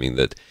people claiming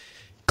that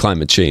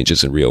climate change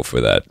isn't real for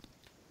that.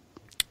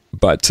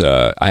 But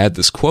I had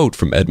this quote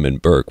from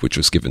Edmund Burke, which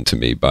was given to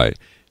me by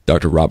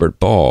Dr. Robert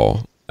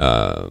Ball,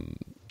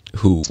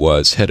 who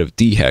was head of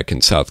DHEC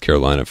in South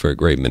Carolina for a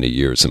great many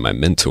years and my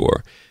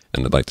mentor.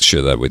 And I'd like to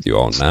share that with you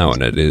all now.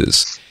 And it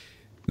is,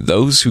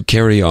 those who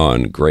carry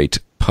on great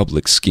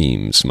public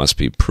schemes must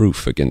be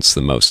proof against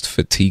the most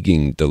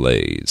fatiguing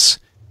delays,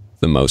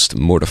 the most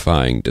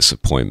mortifying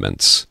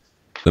disappointments,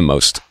 the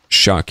most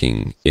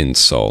shocking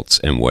insults,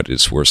 and what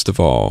is worst of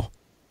all,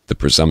 the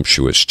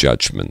presumptuous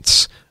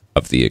judgments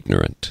of the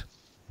ignorant.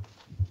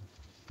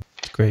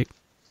 Great.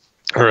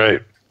 All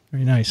right.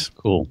 Very nice.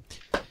 Cool.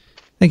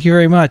 Thank you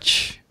very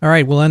much. All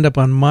right, we'll end up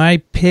on my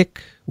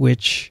pick,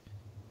 which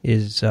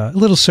is a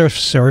little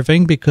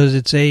self-serving because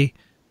it's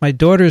my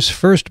daughter's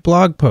first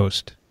blog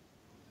post.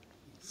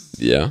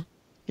 Yeah.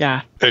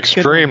 Yeah.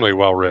 Extremely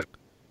well written.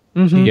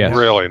 Mm-hmm. Yes.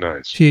 Really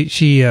nice.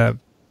 She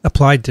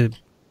applied to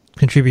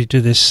contribute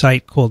to this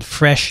site called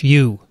Fresh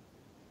U,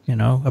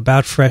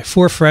 about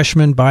for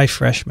freshmen by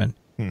freshmen.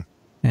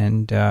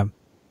 And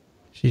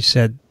she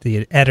said,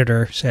 the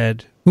editor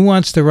said, who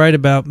wants to write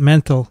about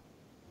mental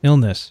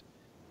illness?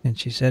 And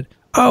she said,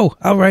 oh,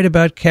 I'll write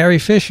about Carrie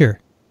Fisher.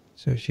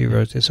 So she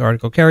wrote this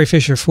article. Carrie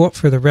Fisher fought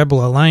for the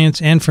Rebel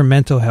Alliance and for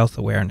mental health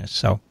awareness.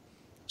 So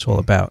it's all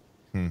about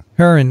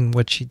her and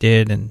what she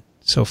did and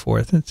so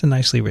forth. It's a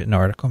nicely written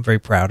article. I'm very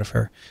proud of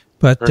her.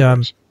 But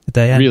at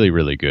the end, really,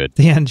 really good. At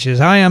the end, she says,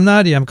 hi, I'm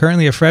Nadia. I'm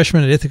currently a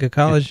freshman at Ithaca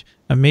College.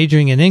 I'm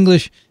majoring in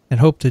English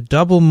and hope to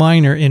double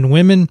minor in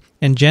women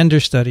and gender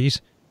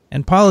studies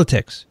and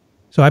politics.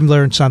 So I've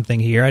learned something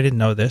here. I didn't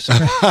know this.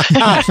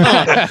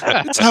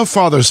 It's how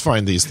fathers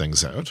find these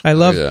things out. I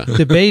love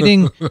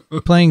debating,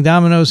 playing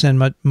dominoes and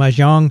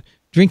mahjong,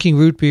 drinking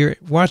root beer,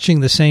 watching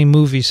the same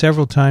movie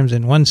several times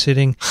in one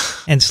sitting,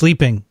 and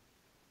sleeping.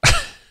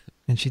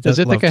 And she does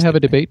Ithaca have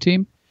a debate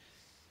team?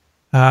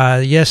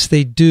 Yes,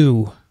 they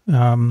do.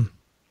 I'm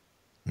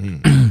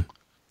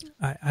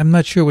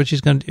not sure what she's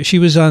going to do. She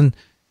was on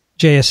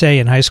JSA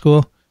in high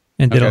school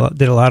and did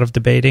a lot of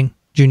debating.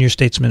 Junior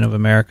Statesman of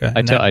America.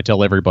 I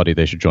tell everybody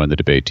they should join the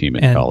debate team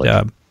in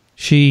college.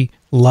 She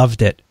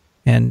loved it,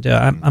 and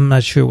I'm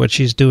not sure what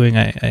she's doing.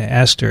 I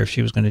asked her if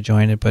she was going to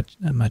join it, but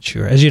I'm not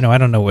sure. As you know, I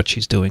don't know what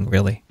she's doing,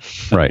 really.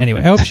 Right. Anyway,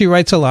 I hope she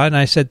writes a lot, and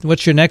I said,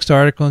 what's your next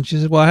article? And she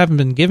said, well, I haven't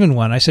been given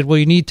one. I said, well,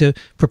 you need to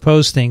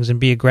propose things and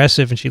be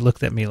aggressive, and she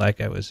looked at me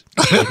like I was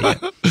an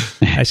idiot.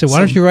 I said, why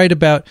don't you write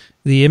about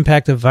the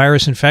impact of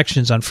virus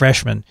infections on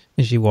freshmen?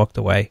 And she walked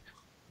away.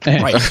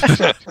 Right.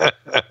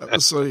 That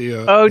was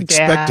the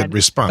expected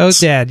response. Oh,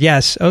 Dad.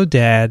 Yes. Oh,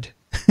 Dad.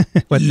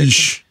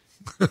 Yeesh.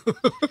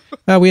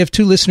 We have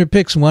two listener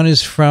picks. One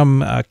is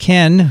from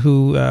Ken,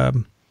 who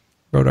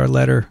wrote our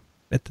letter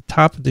at the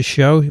top of the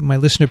show. My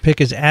listener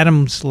pick is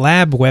Adam's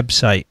Lab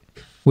website,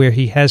 where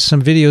he has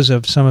some videos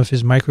of some of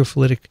his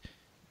microfluidic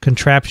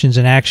contraptions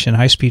in action,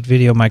 high-speed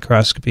video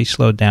microscopy,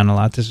 slowed down a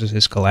lot. This is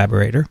his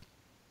collaborator.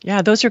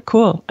 Yeah, those are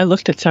cool. I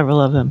looked at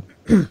several of them.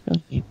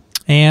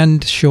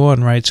 And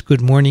Sean writes,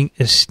 good morning,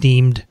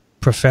 esteemed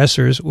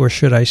professors, or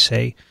should I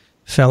say,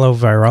 fellow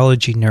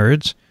virology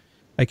nerds.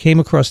 I came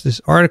across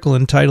this article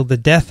entitled The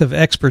Death of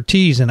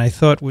Expertise, and I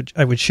thought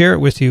I would share it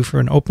with you for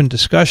an open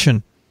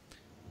discussion.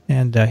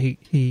 And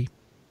he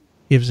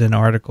gives a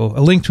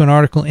link to an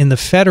article in The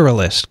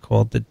Federalist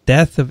called The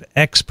Death of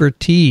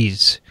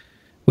Expertise,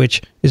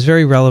 which is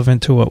very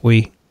relevant to what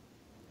we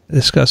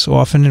discuss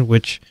often, and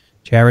which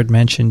Jared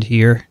mentioned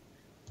here,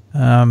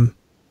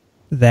 that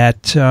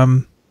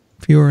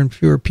fewer and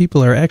fewer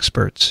people are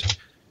experts.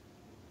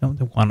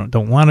 Don't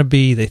want to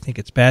be. They think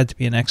it's bad to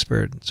be an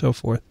expert and so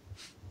forth.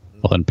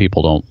 Well, then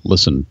people don't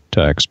listen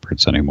to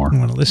experts anymore. I don't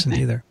want to listen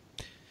either.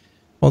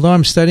 Although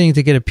I'm studying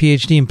to get a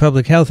PhD in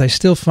public health, I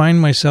still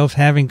find myself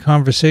having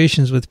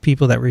conversations with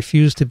people that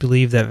refuse to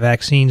believe that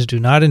vaccines do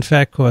not in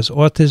fact cause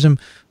autism,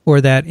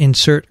 or that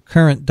insert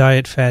current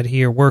diet fad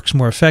here works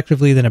more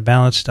effectively than a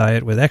balanced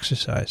diet with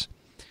exercise.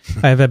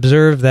 I have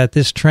observed that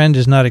this trend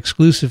is not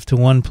exclusive to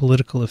one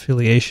political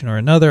affiliation or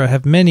another. I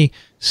have many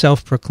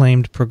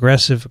self-proclaimed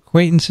progressive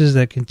acquaintances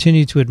that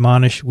continue to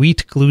admonish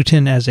wheat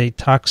gluten as a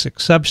toxic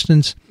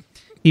substance,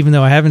 even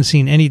though I haven't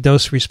seen any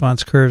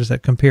dose-response curves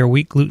that compare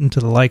wheat gluten to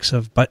the likes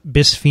of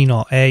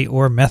bisphenol A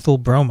or methyl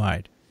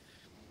bromide.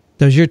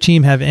 Does your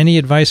team have any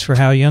advice for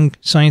how young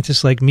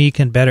scientists like me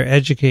can better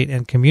educate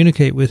and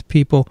communicate with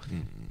people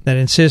that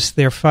insist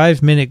their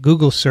 5-minute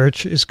Google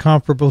search is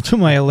comparable to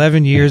my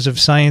 11 years of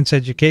science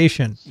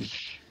education?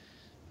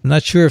 I'm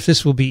not sure if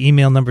this will be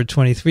email number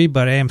 23,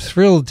 but I am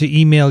thrilled to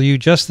email you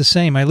just the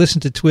same. I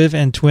listen to TWiV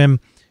and TWIM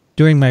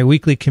during my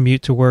weekly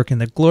commute to work in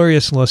the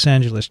glorious Los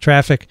Angeles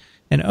traffic,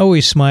 and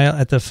always smile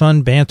at the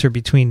fun banter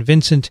between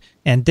Vincent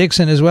and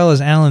Dickson, as well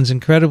as Alan's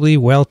incredibly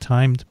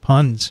well-timed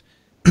puns.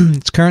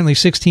 It's currently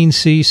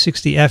 16C,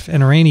 60F,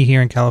 and rainy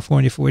here in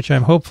California, for which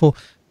I'm hopeful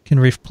can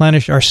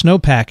replenish our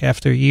snowpack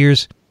after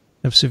years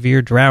of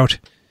severe drought.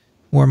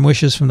 Warm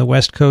wishes from the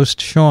West Coast,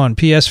 Sean.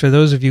 P.S. For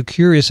those of you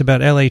curious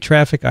about L.A.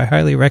 traffic, I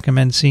highly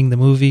recommend seeing the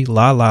movie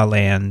La La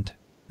Land.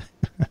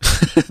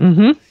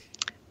 Mm-hmm.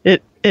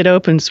 It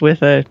opens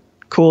with a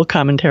cool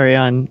commentary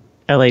on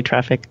L.A.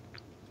 traffic.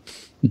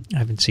 I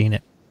haven't seen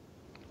it.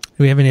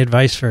 Do we have any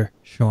advice for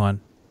Sean?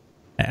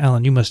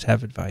 Alan, you must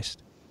have advice.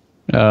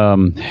 Yeah,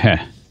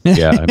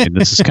 I mean,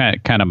 this is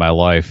kind of my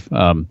life.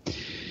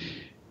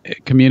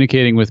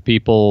 Communicating with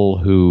people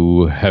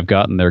who have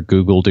gotten their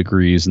Google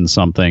degrees in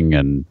something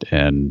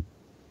and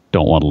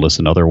don't want to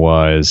listen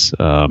otherwise.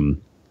 I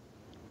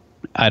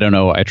don't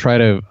know. I try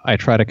to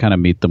kind of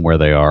meet them where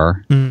they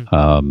are.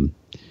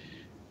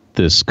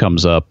 This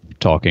comes up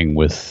talking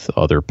with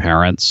other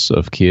parents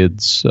of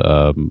kids.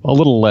 A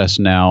little less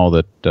now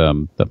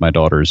that my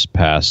daughter's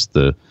past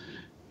the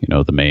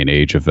main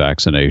age of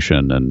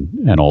vaccination,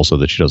 and also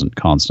that she doesn't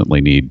constantly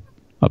need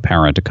a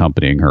parent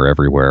accompanying her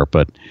everywhere.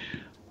 But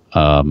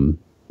I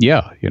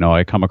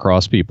come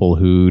across people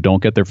who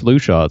don't get their flu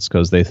shots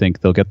because they think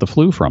they'll get the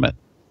flu from it.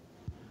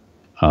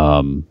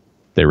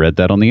 They read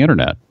that on the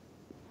internet,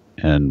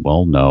 and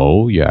well,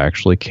 no, you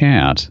actually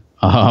can't.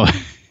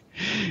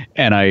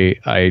 And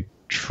I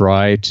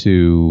try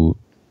to,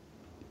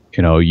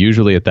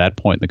 usually at that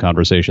point in the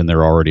conversation,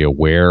 they're already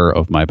aware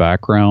of my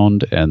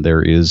background, and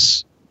there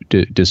is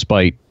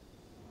despite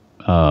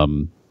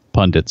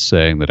pundits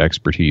saying that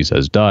expertise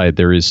has died,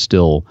 there is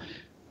still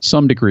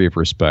some degree of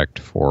respect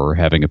for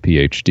having a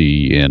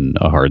PhD in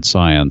a hard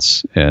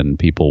science, and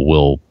people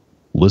will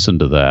listen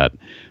to that,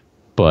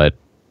 but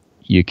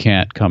you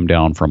can't come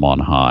down from on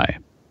high.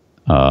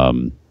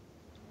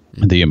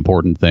 The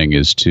important thing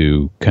is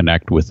to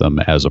connect with them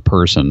as a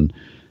person.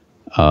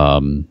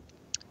 And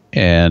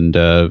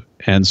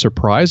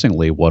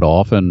surprisingly, what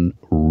often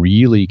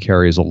really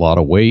carries a lot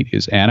of weight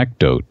is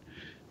anecdote.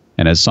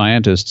 And as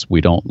scientists,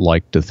 we don't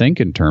like to think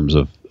in terms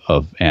of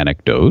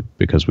anecdote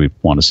because we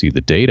want to see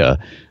the data,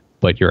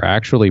 but you're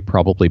actually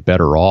probably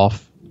better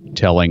off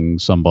telling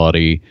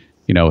somebody,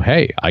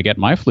 hey, I get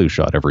my flu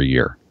shot every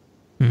year.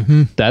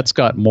 Mm-hmm. That's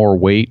got more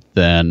weight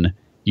than,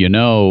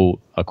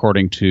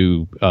 according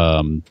to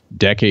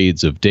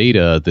decades of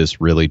data,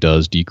 this really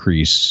does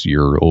decrease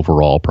your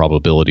overall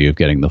probability of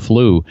getting the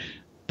flu.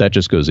 That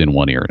just goes in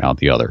one ear and out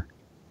the other.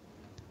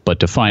 But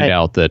to find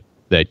out that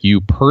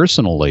you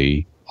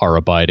personally are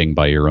abiding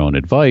by your own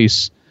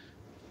advice,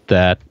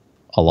 that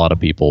a lot of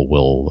people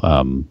will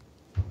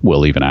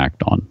even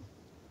act on.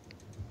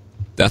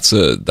 That's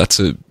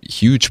a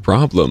huge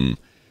problem.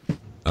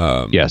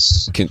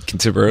 Yes,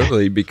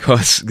 contemporarily,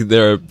 because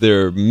there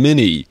are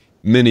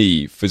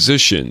many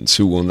physicians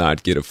who will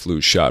not get a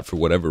flu shot for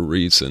whatever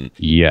reason.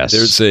 Yes,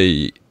 there's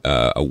a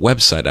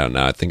website out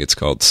now. I think it's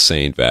called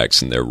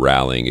SaneVax, and they're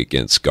rallying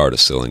against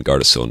Gardasil and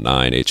Gardasil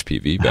 9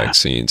 HPV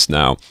vaccines.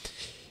 Now,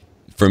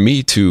 for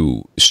me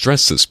to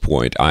stress this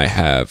point, I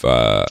have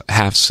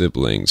half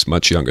siblings,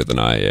 much younger than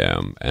I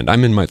am, and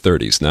I'm in my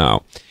 30s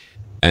now,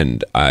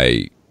 and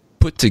I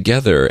put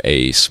together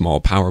a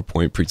small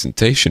PowerPoint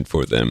presentation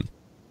for them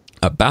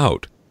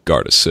about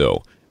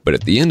Gardasil. But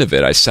at the end of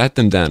it, I sat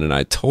them down and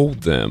I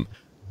told them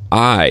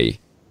I,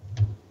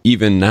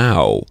 even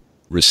now,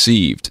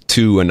 received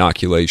 2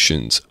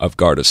 inoculations of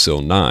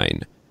Gardasil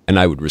 9, and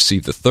I would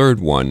receive the third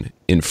one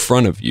in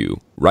front of you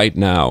right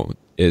now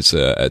is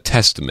a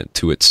testament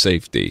to its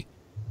safety.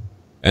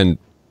 And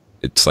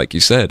it's like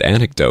you said,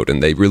 anecdote,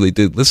 and they really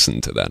did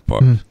listen to that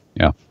part. Mm.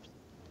 Yeah.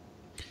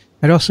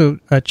 I'd also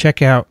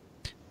check out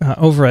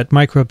over at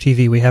Microbe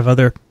TV, we have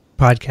other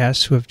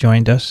podcasts who have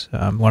joined us.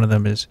 One of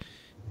them is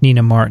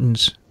Nina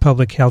Martin's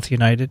Public Health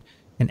United.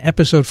 In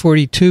episode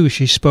 42,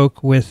 she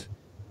spoke with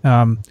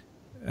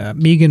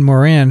Megan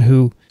Moran,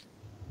 who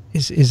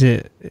is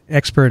an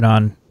expert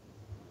on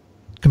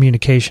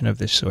communication of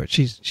this sort.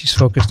 She's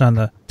focused on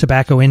the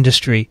tobacco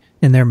industry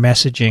and their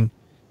messaging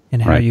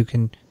and how you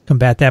can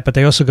combat that. But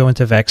they also go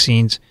into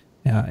vaccines,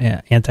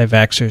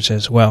 anti-vaxxers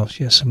as well.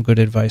 She has some good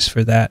advice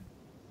for that.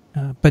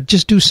 But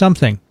just do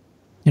something.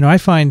 I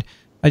find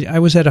I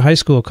was at a high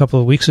school a couple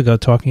of weeks ago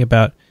talking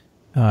about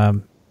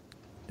the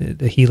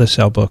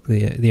Helicell book,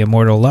 the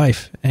Immortal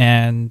Life,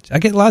 and I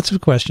get lots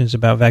of questions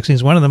about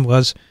vaccines. One of them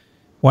was,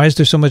 why is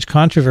there so much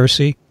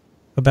controversy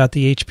about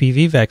the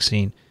HPV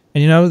vaccine?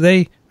 And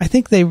I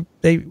think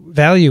they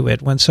value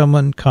it when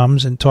someone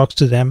comes and talks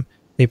to them.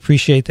 They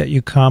appreciate that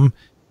you come,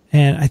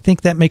 and I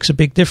think that makes a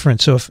big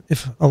difference. So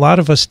if a lot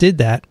of us did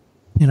that,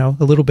 a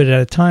little bit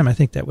at a time, I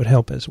think that would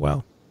help as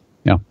well.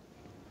 Yeah.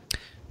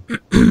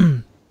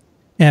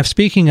 Yeah,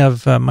 speaking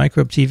of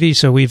Microbe TV,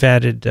 so we've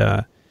added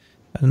a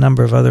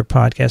number of other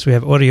podcasts. We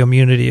have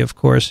Autoimmunity, of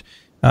course,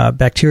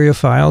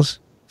 Bacteriophiles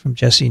from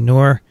Jesse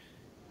Noor,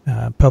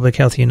 Public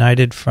Health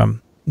United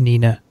from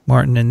Nina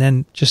Martin, and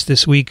then just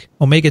this week,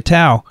 Omega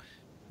Tau,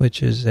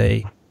 which is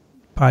a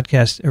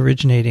podcast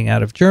originating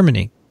out of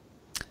Germany,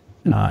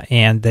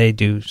 and they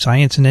do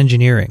science and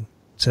engineering.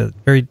 It's a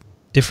very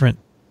different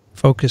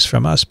focus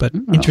from us, but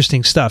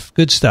interesting stuff,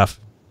 good stuff.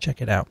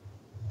 Check it out.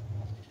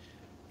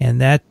 And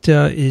that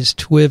is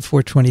TWiV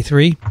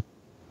 423.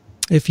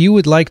 If you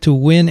would like to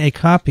win a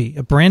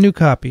brand new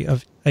copy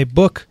of a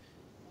book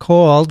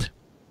called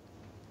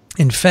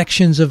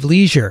Infections of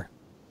Leisure.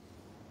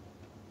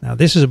 Now,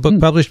 this is a book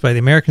published by the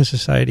American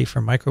Society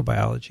for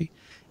Microbiology.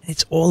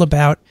 It's all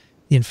about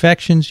the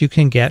infections you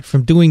can get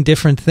from doing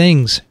different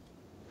things.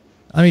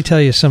 Let me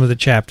tell you some of the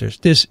chapters.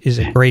 This is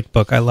a great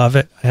book. I love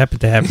it. I happen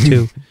to have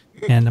 2,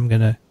 and I'm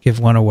going to give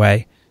one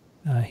away.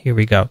 Here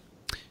we go.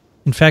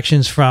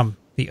 Infections from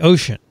the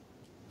ocean,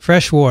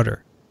 fresh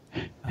water,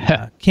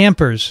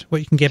 campers,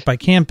 what you can get by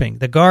camping,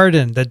 the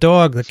garden, the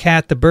dog, the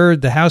cat, the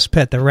bird, the house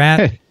pet, the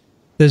rat,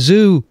 the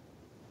zoo,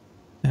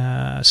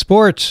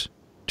 sports,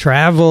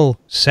 travel,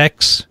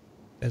 sex,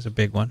 that's a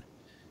big one,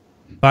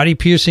 body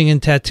piercing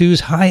and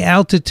tattoos, high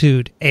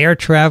altitude, air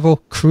travel,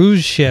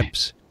 cruise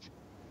ships,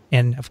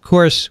 and of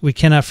course, we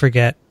cannot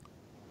forget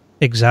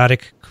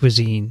exotic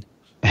cuisine.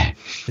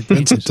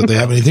 Vincent, do they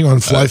have anything on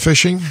fly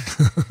fishing?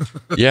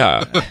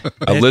 Yeah,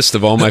 a list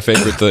of all my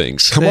favorite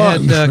things. Come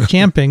on.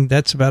 Camping,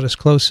 that's about as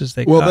close as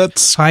they got. Well,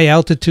 that's high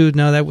altitude.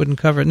 No, that wouldn't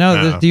cover it.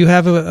 No. Do you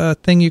have a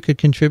thing you could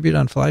contribute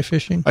on fly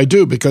fishing? I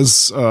do,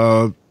 because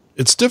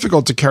it's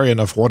difficult to carry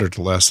enough water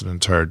to last an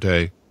entire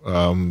day,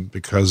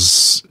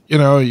 because,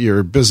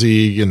 you're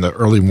busy in the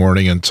early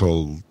morning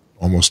until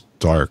almost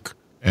dark,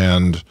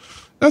 and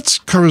that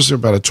covers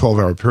about a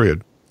 12-hour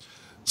period.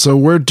 So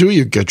where do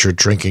you get your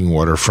drinking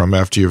water from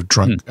after you've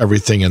drunk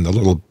everything in the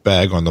little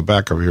bag on the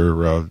back of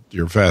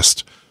your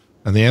vest?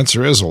 And the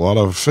answer is a lot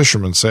of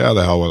fishermen say, "Oh,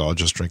 the hell with it, I'll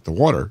just drink the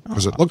water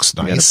because it looks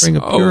nice." Bring a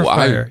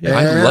purifier.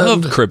 I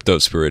love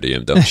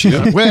cryptosporidium, don't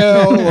you?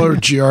 Well, or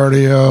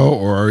Giardia,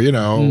 or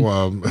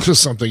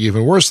something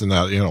even worse than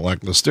that, like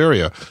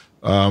Listeria.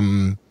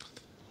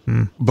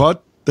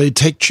 But they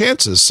take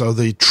chances. So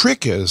the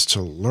trick is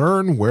to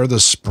learn where the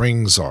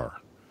springs are.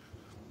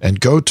 And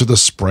go to the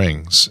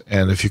springs.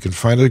 And if you can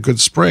find a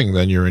good spring,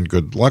 then you're in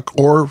good luck.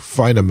 Or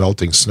find a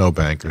melting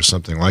snowbank or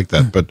something like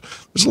that. But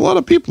there's a lot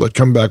of people that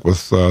come back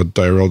with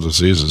diarrheal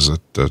diseases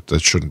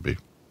that shouldn't be.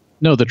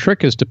 No, the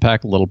trick is to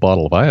pack a little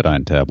bottle of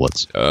iodine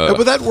tablets.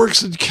 But that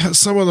works in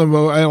some of them.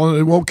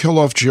 It won't kill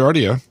off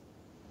Giardia.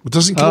 It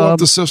doesn't kill off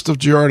the cyst of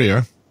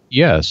Giardia.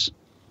 Yes.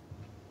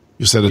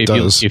 You said it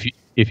does.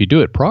 If you do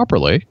it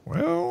properly.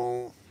 Well...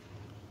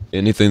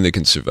 Anything that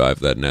can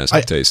survive that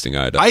nasty tasting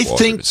iodine water. I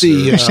think that's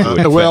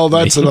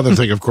another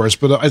thing, of course.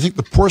 But I think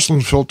the porcelain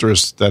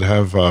filters that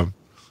have a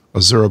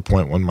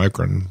 0.1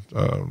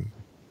 micron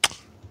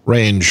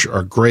range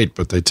are great,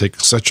 but they take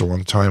such a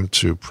long time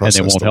to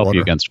process.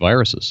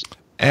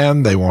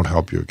 And they won't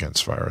help you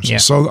against viruses. Yeah.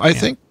 So I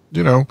think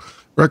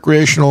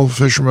recreational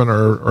fishermen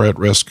are at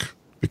risk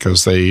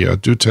because they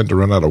do tend to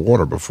run out of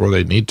water before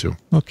they need to.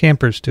 Well,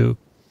 campers too,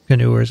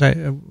 canoers.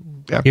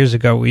 Years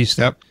ago, we used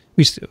to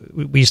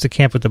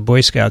camp with the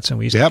Boy Scouts, and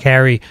we used to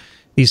carry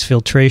these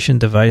filtration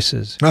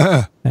devices.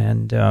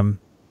 And I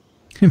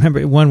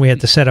remember one we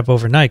had to set up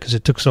overnight because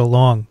it took so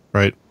long.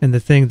 Right. And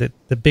the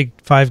big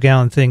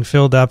 5-gallon thing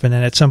filled up, and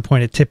then at some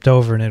point it tipped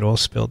over and it all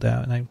spilled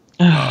out. And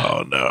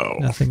oh, no.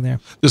 Nothing there.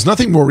 There's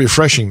nothing more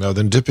refreshing, though,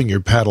 than dipping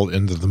your paddle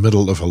into the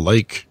middle of a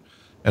lake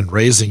and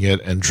raising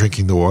it and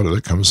drinking the water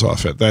that comes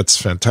off it. That's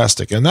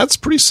fantastic. And that's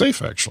pretty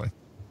safe, actually.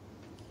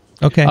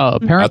 Okay.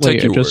 Apparently,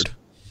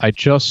 I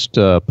just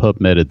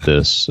PubMeded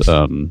this.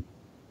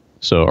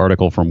 So,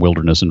 article from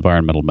Wilderness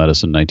Environmental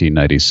Medicine,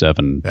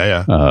 1997.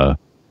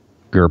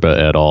 Gerba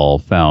et al.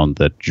 Found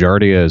that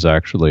Giardia is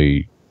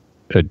actually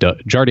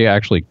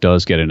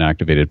does get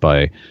inactivated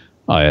by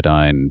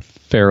iodine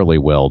fairly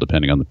well,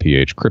 depending on the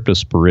pH.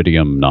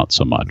 Cryptosporidium, not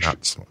so much. Yeah.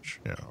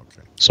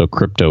 Okay. So,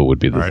 crypto would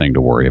be the thing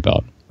to worry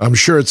about. I'm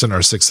sure it's in our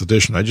 6th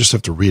edition. I just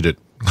have to read it.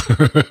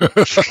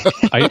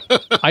 I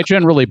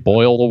generally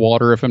boil the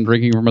water if I'm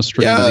drinking from a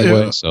stream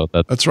anyway. So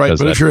that's right.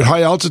 But if you're at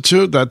high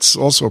altitude, that's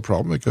also a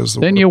problem because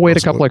then you wait a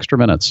couple extra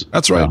minutes.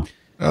 That's right.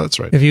 Yeah, that's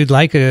right. If you'd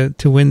like to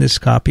win this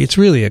copy, it's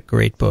really a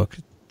great book,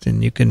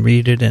 and you can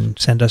read it and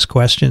send us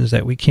questions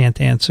that we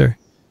can't answer.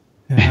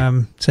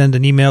 Send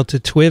an email to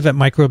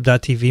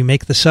twiv@microbe.tv.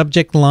 Make the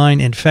subject line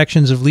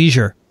 "Infections of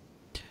Leisure,"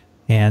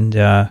 and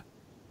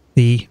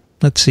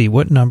let's see,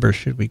 what number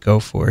should we go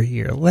for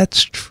here?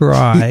 Let's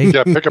try.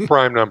 Yeah, pick a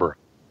prime number.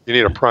 You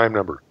need a prime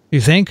number.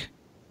 You think?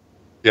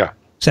 Yeah.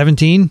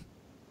 17?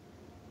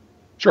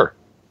 Sure.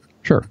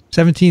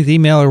 17th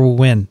emailer will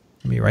win.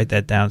 Let me write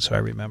that down so I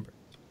remember.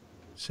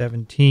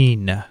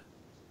 17.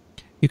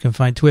 You can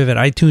find TWiV at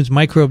iTunes,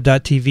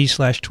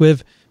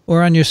 microbe.tv/TWiV,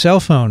 or on your cell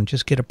phone.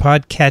 Just get a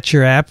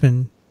podcatcher app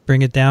and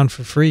bring it down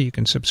for free. You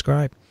can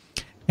subscribe.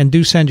 And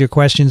do send your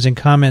questions and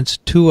comments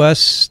to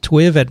us,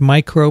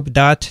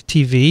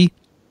 twiv@microbe.tv.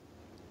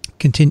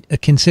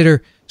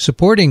 Consider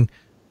supporting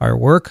our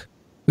work.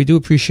 We do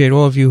appreciate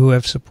all of you who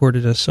have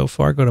supported us so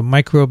far. Go to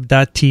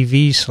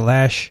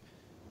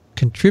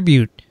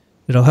microbe.tv/contribute.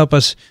 It'll help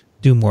us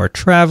do more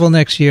travel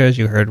next year. As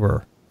you heard,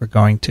 we're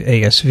going to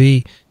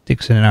ASV.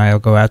 Dickson and I will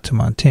go out to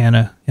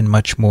Montana and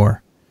much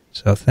more.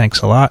 So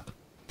thanks a lot.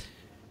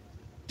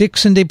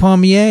 Dickson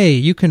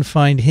Despommier, you can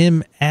find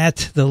him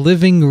at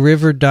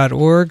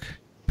thelivingriver.org,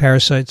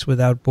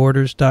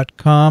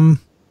 parasiteswithoutborders.com.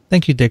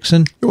 Thank you,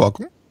 Dickson. You're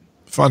welcome.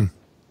 Fun.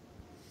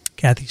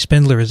 Kathy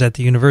Spindler is at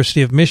the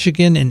University of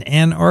Michigan in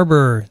Ann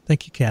Arbor.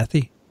 Thank you,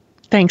 Kathy.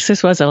 Thanks.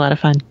 This was a lot of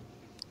fun.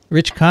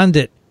 Rich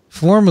Condit,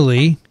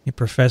 formerly a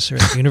professor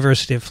at the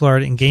University of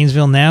Florida in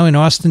Gainesville, now in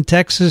Austin,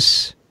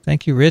 Texas.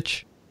 Thank you,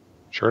 Rich.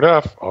 Sure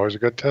enough. Always a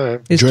good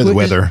time. Enjoy the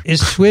weather.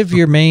 Is TWiV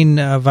your main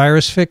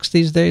virus fix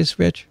these days,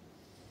 Rich?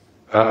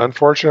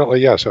 Unfortunately,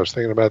 yes. I was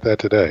thinking about that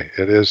today.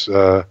 It is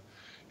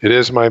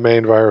my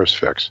main virus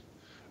fix.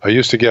 I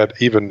used to get,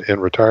 even in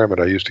retirement,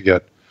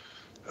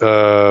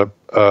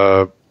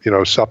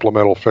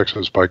 supplemental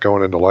fixes by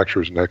going into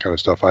lectures and that kind of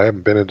stuff. I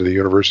haven't been into the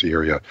university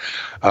here yet.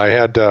 I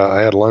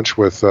had lunch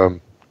with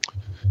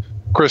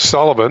Chris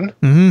Sullivan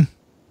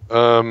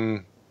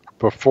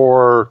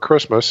before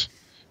Christmas,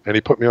 and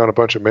he put me on a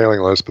bunch of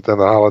mailing lists, but then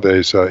the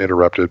holidays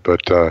interrupted.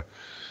 But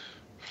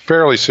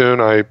fairly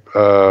soon, I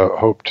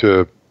hope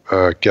to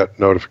get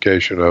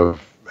notification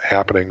of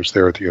happenings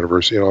there at the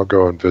university, and I'll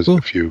go and visit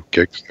a few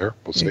gigs there.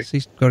 We'll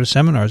see. Go to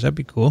seminars. That'd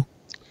be cool.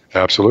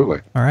 Absolutely.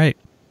 All right.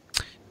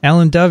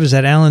 Alan Dove is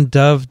at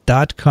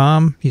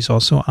alandove.com. He's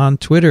also on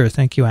Twitter.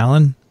 Thank you,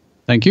 Alan.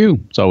 Thank you.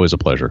 It's always a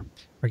pleasure.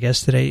 Our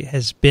guest today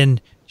has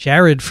been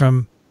Jared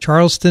from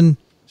Charleston,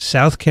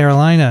 South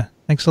Carolina.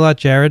 Thanks a lot,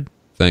 Jared.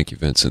 Thank you,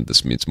 Vincent.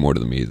 This means more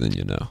to me than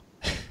you know.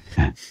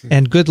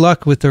 And good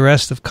luck with the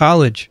rest of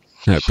college.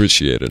 I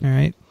appreciate it. All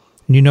right.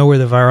 And you know where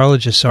the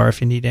virologists are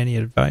if you need any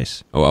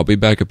advice. Oh, I'll be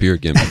back up here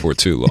again before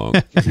too long.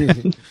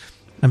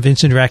 I'm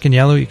Vincent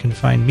Racaniello. You can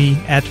find me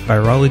at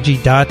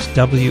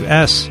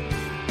virology.ws.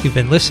 You've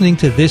been listening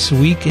to This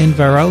Week in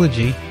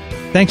Virology.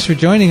 Thanks for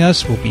joining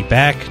us. We'll be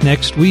back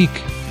next week.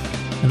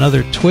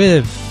 Another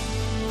TWiV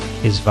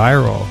is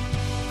viral.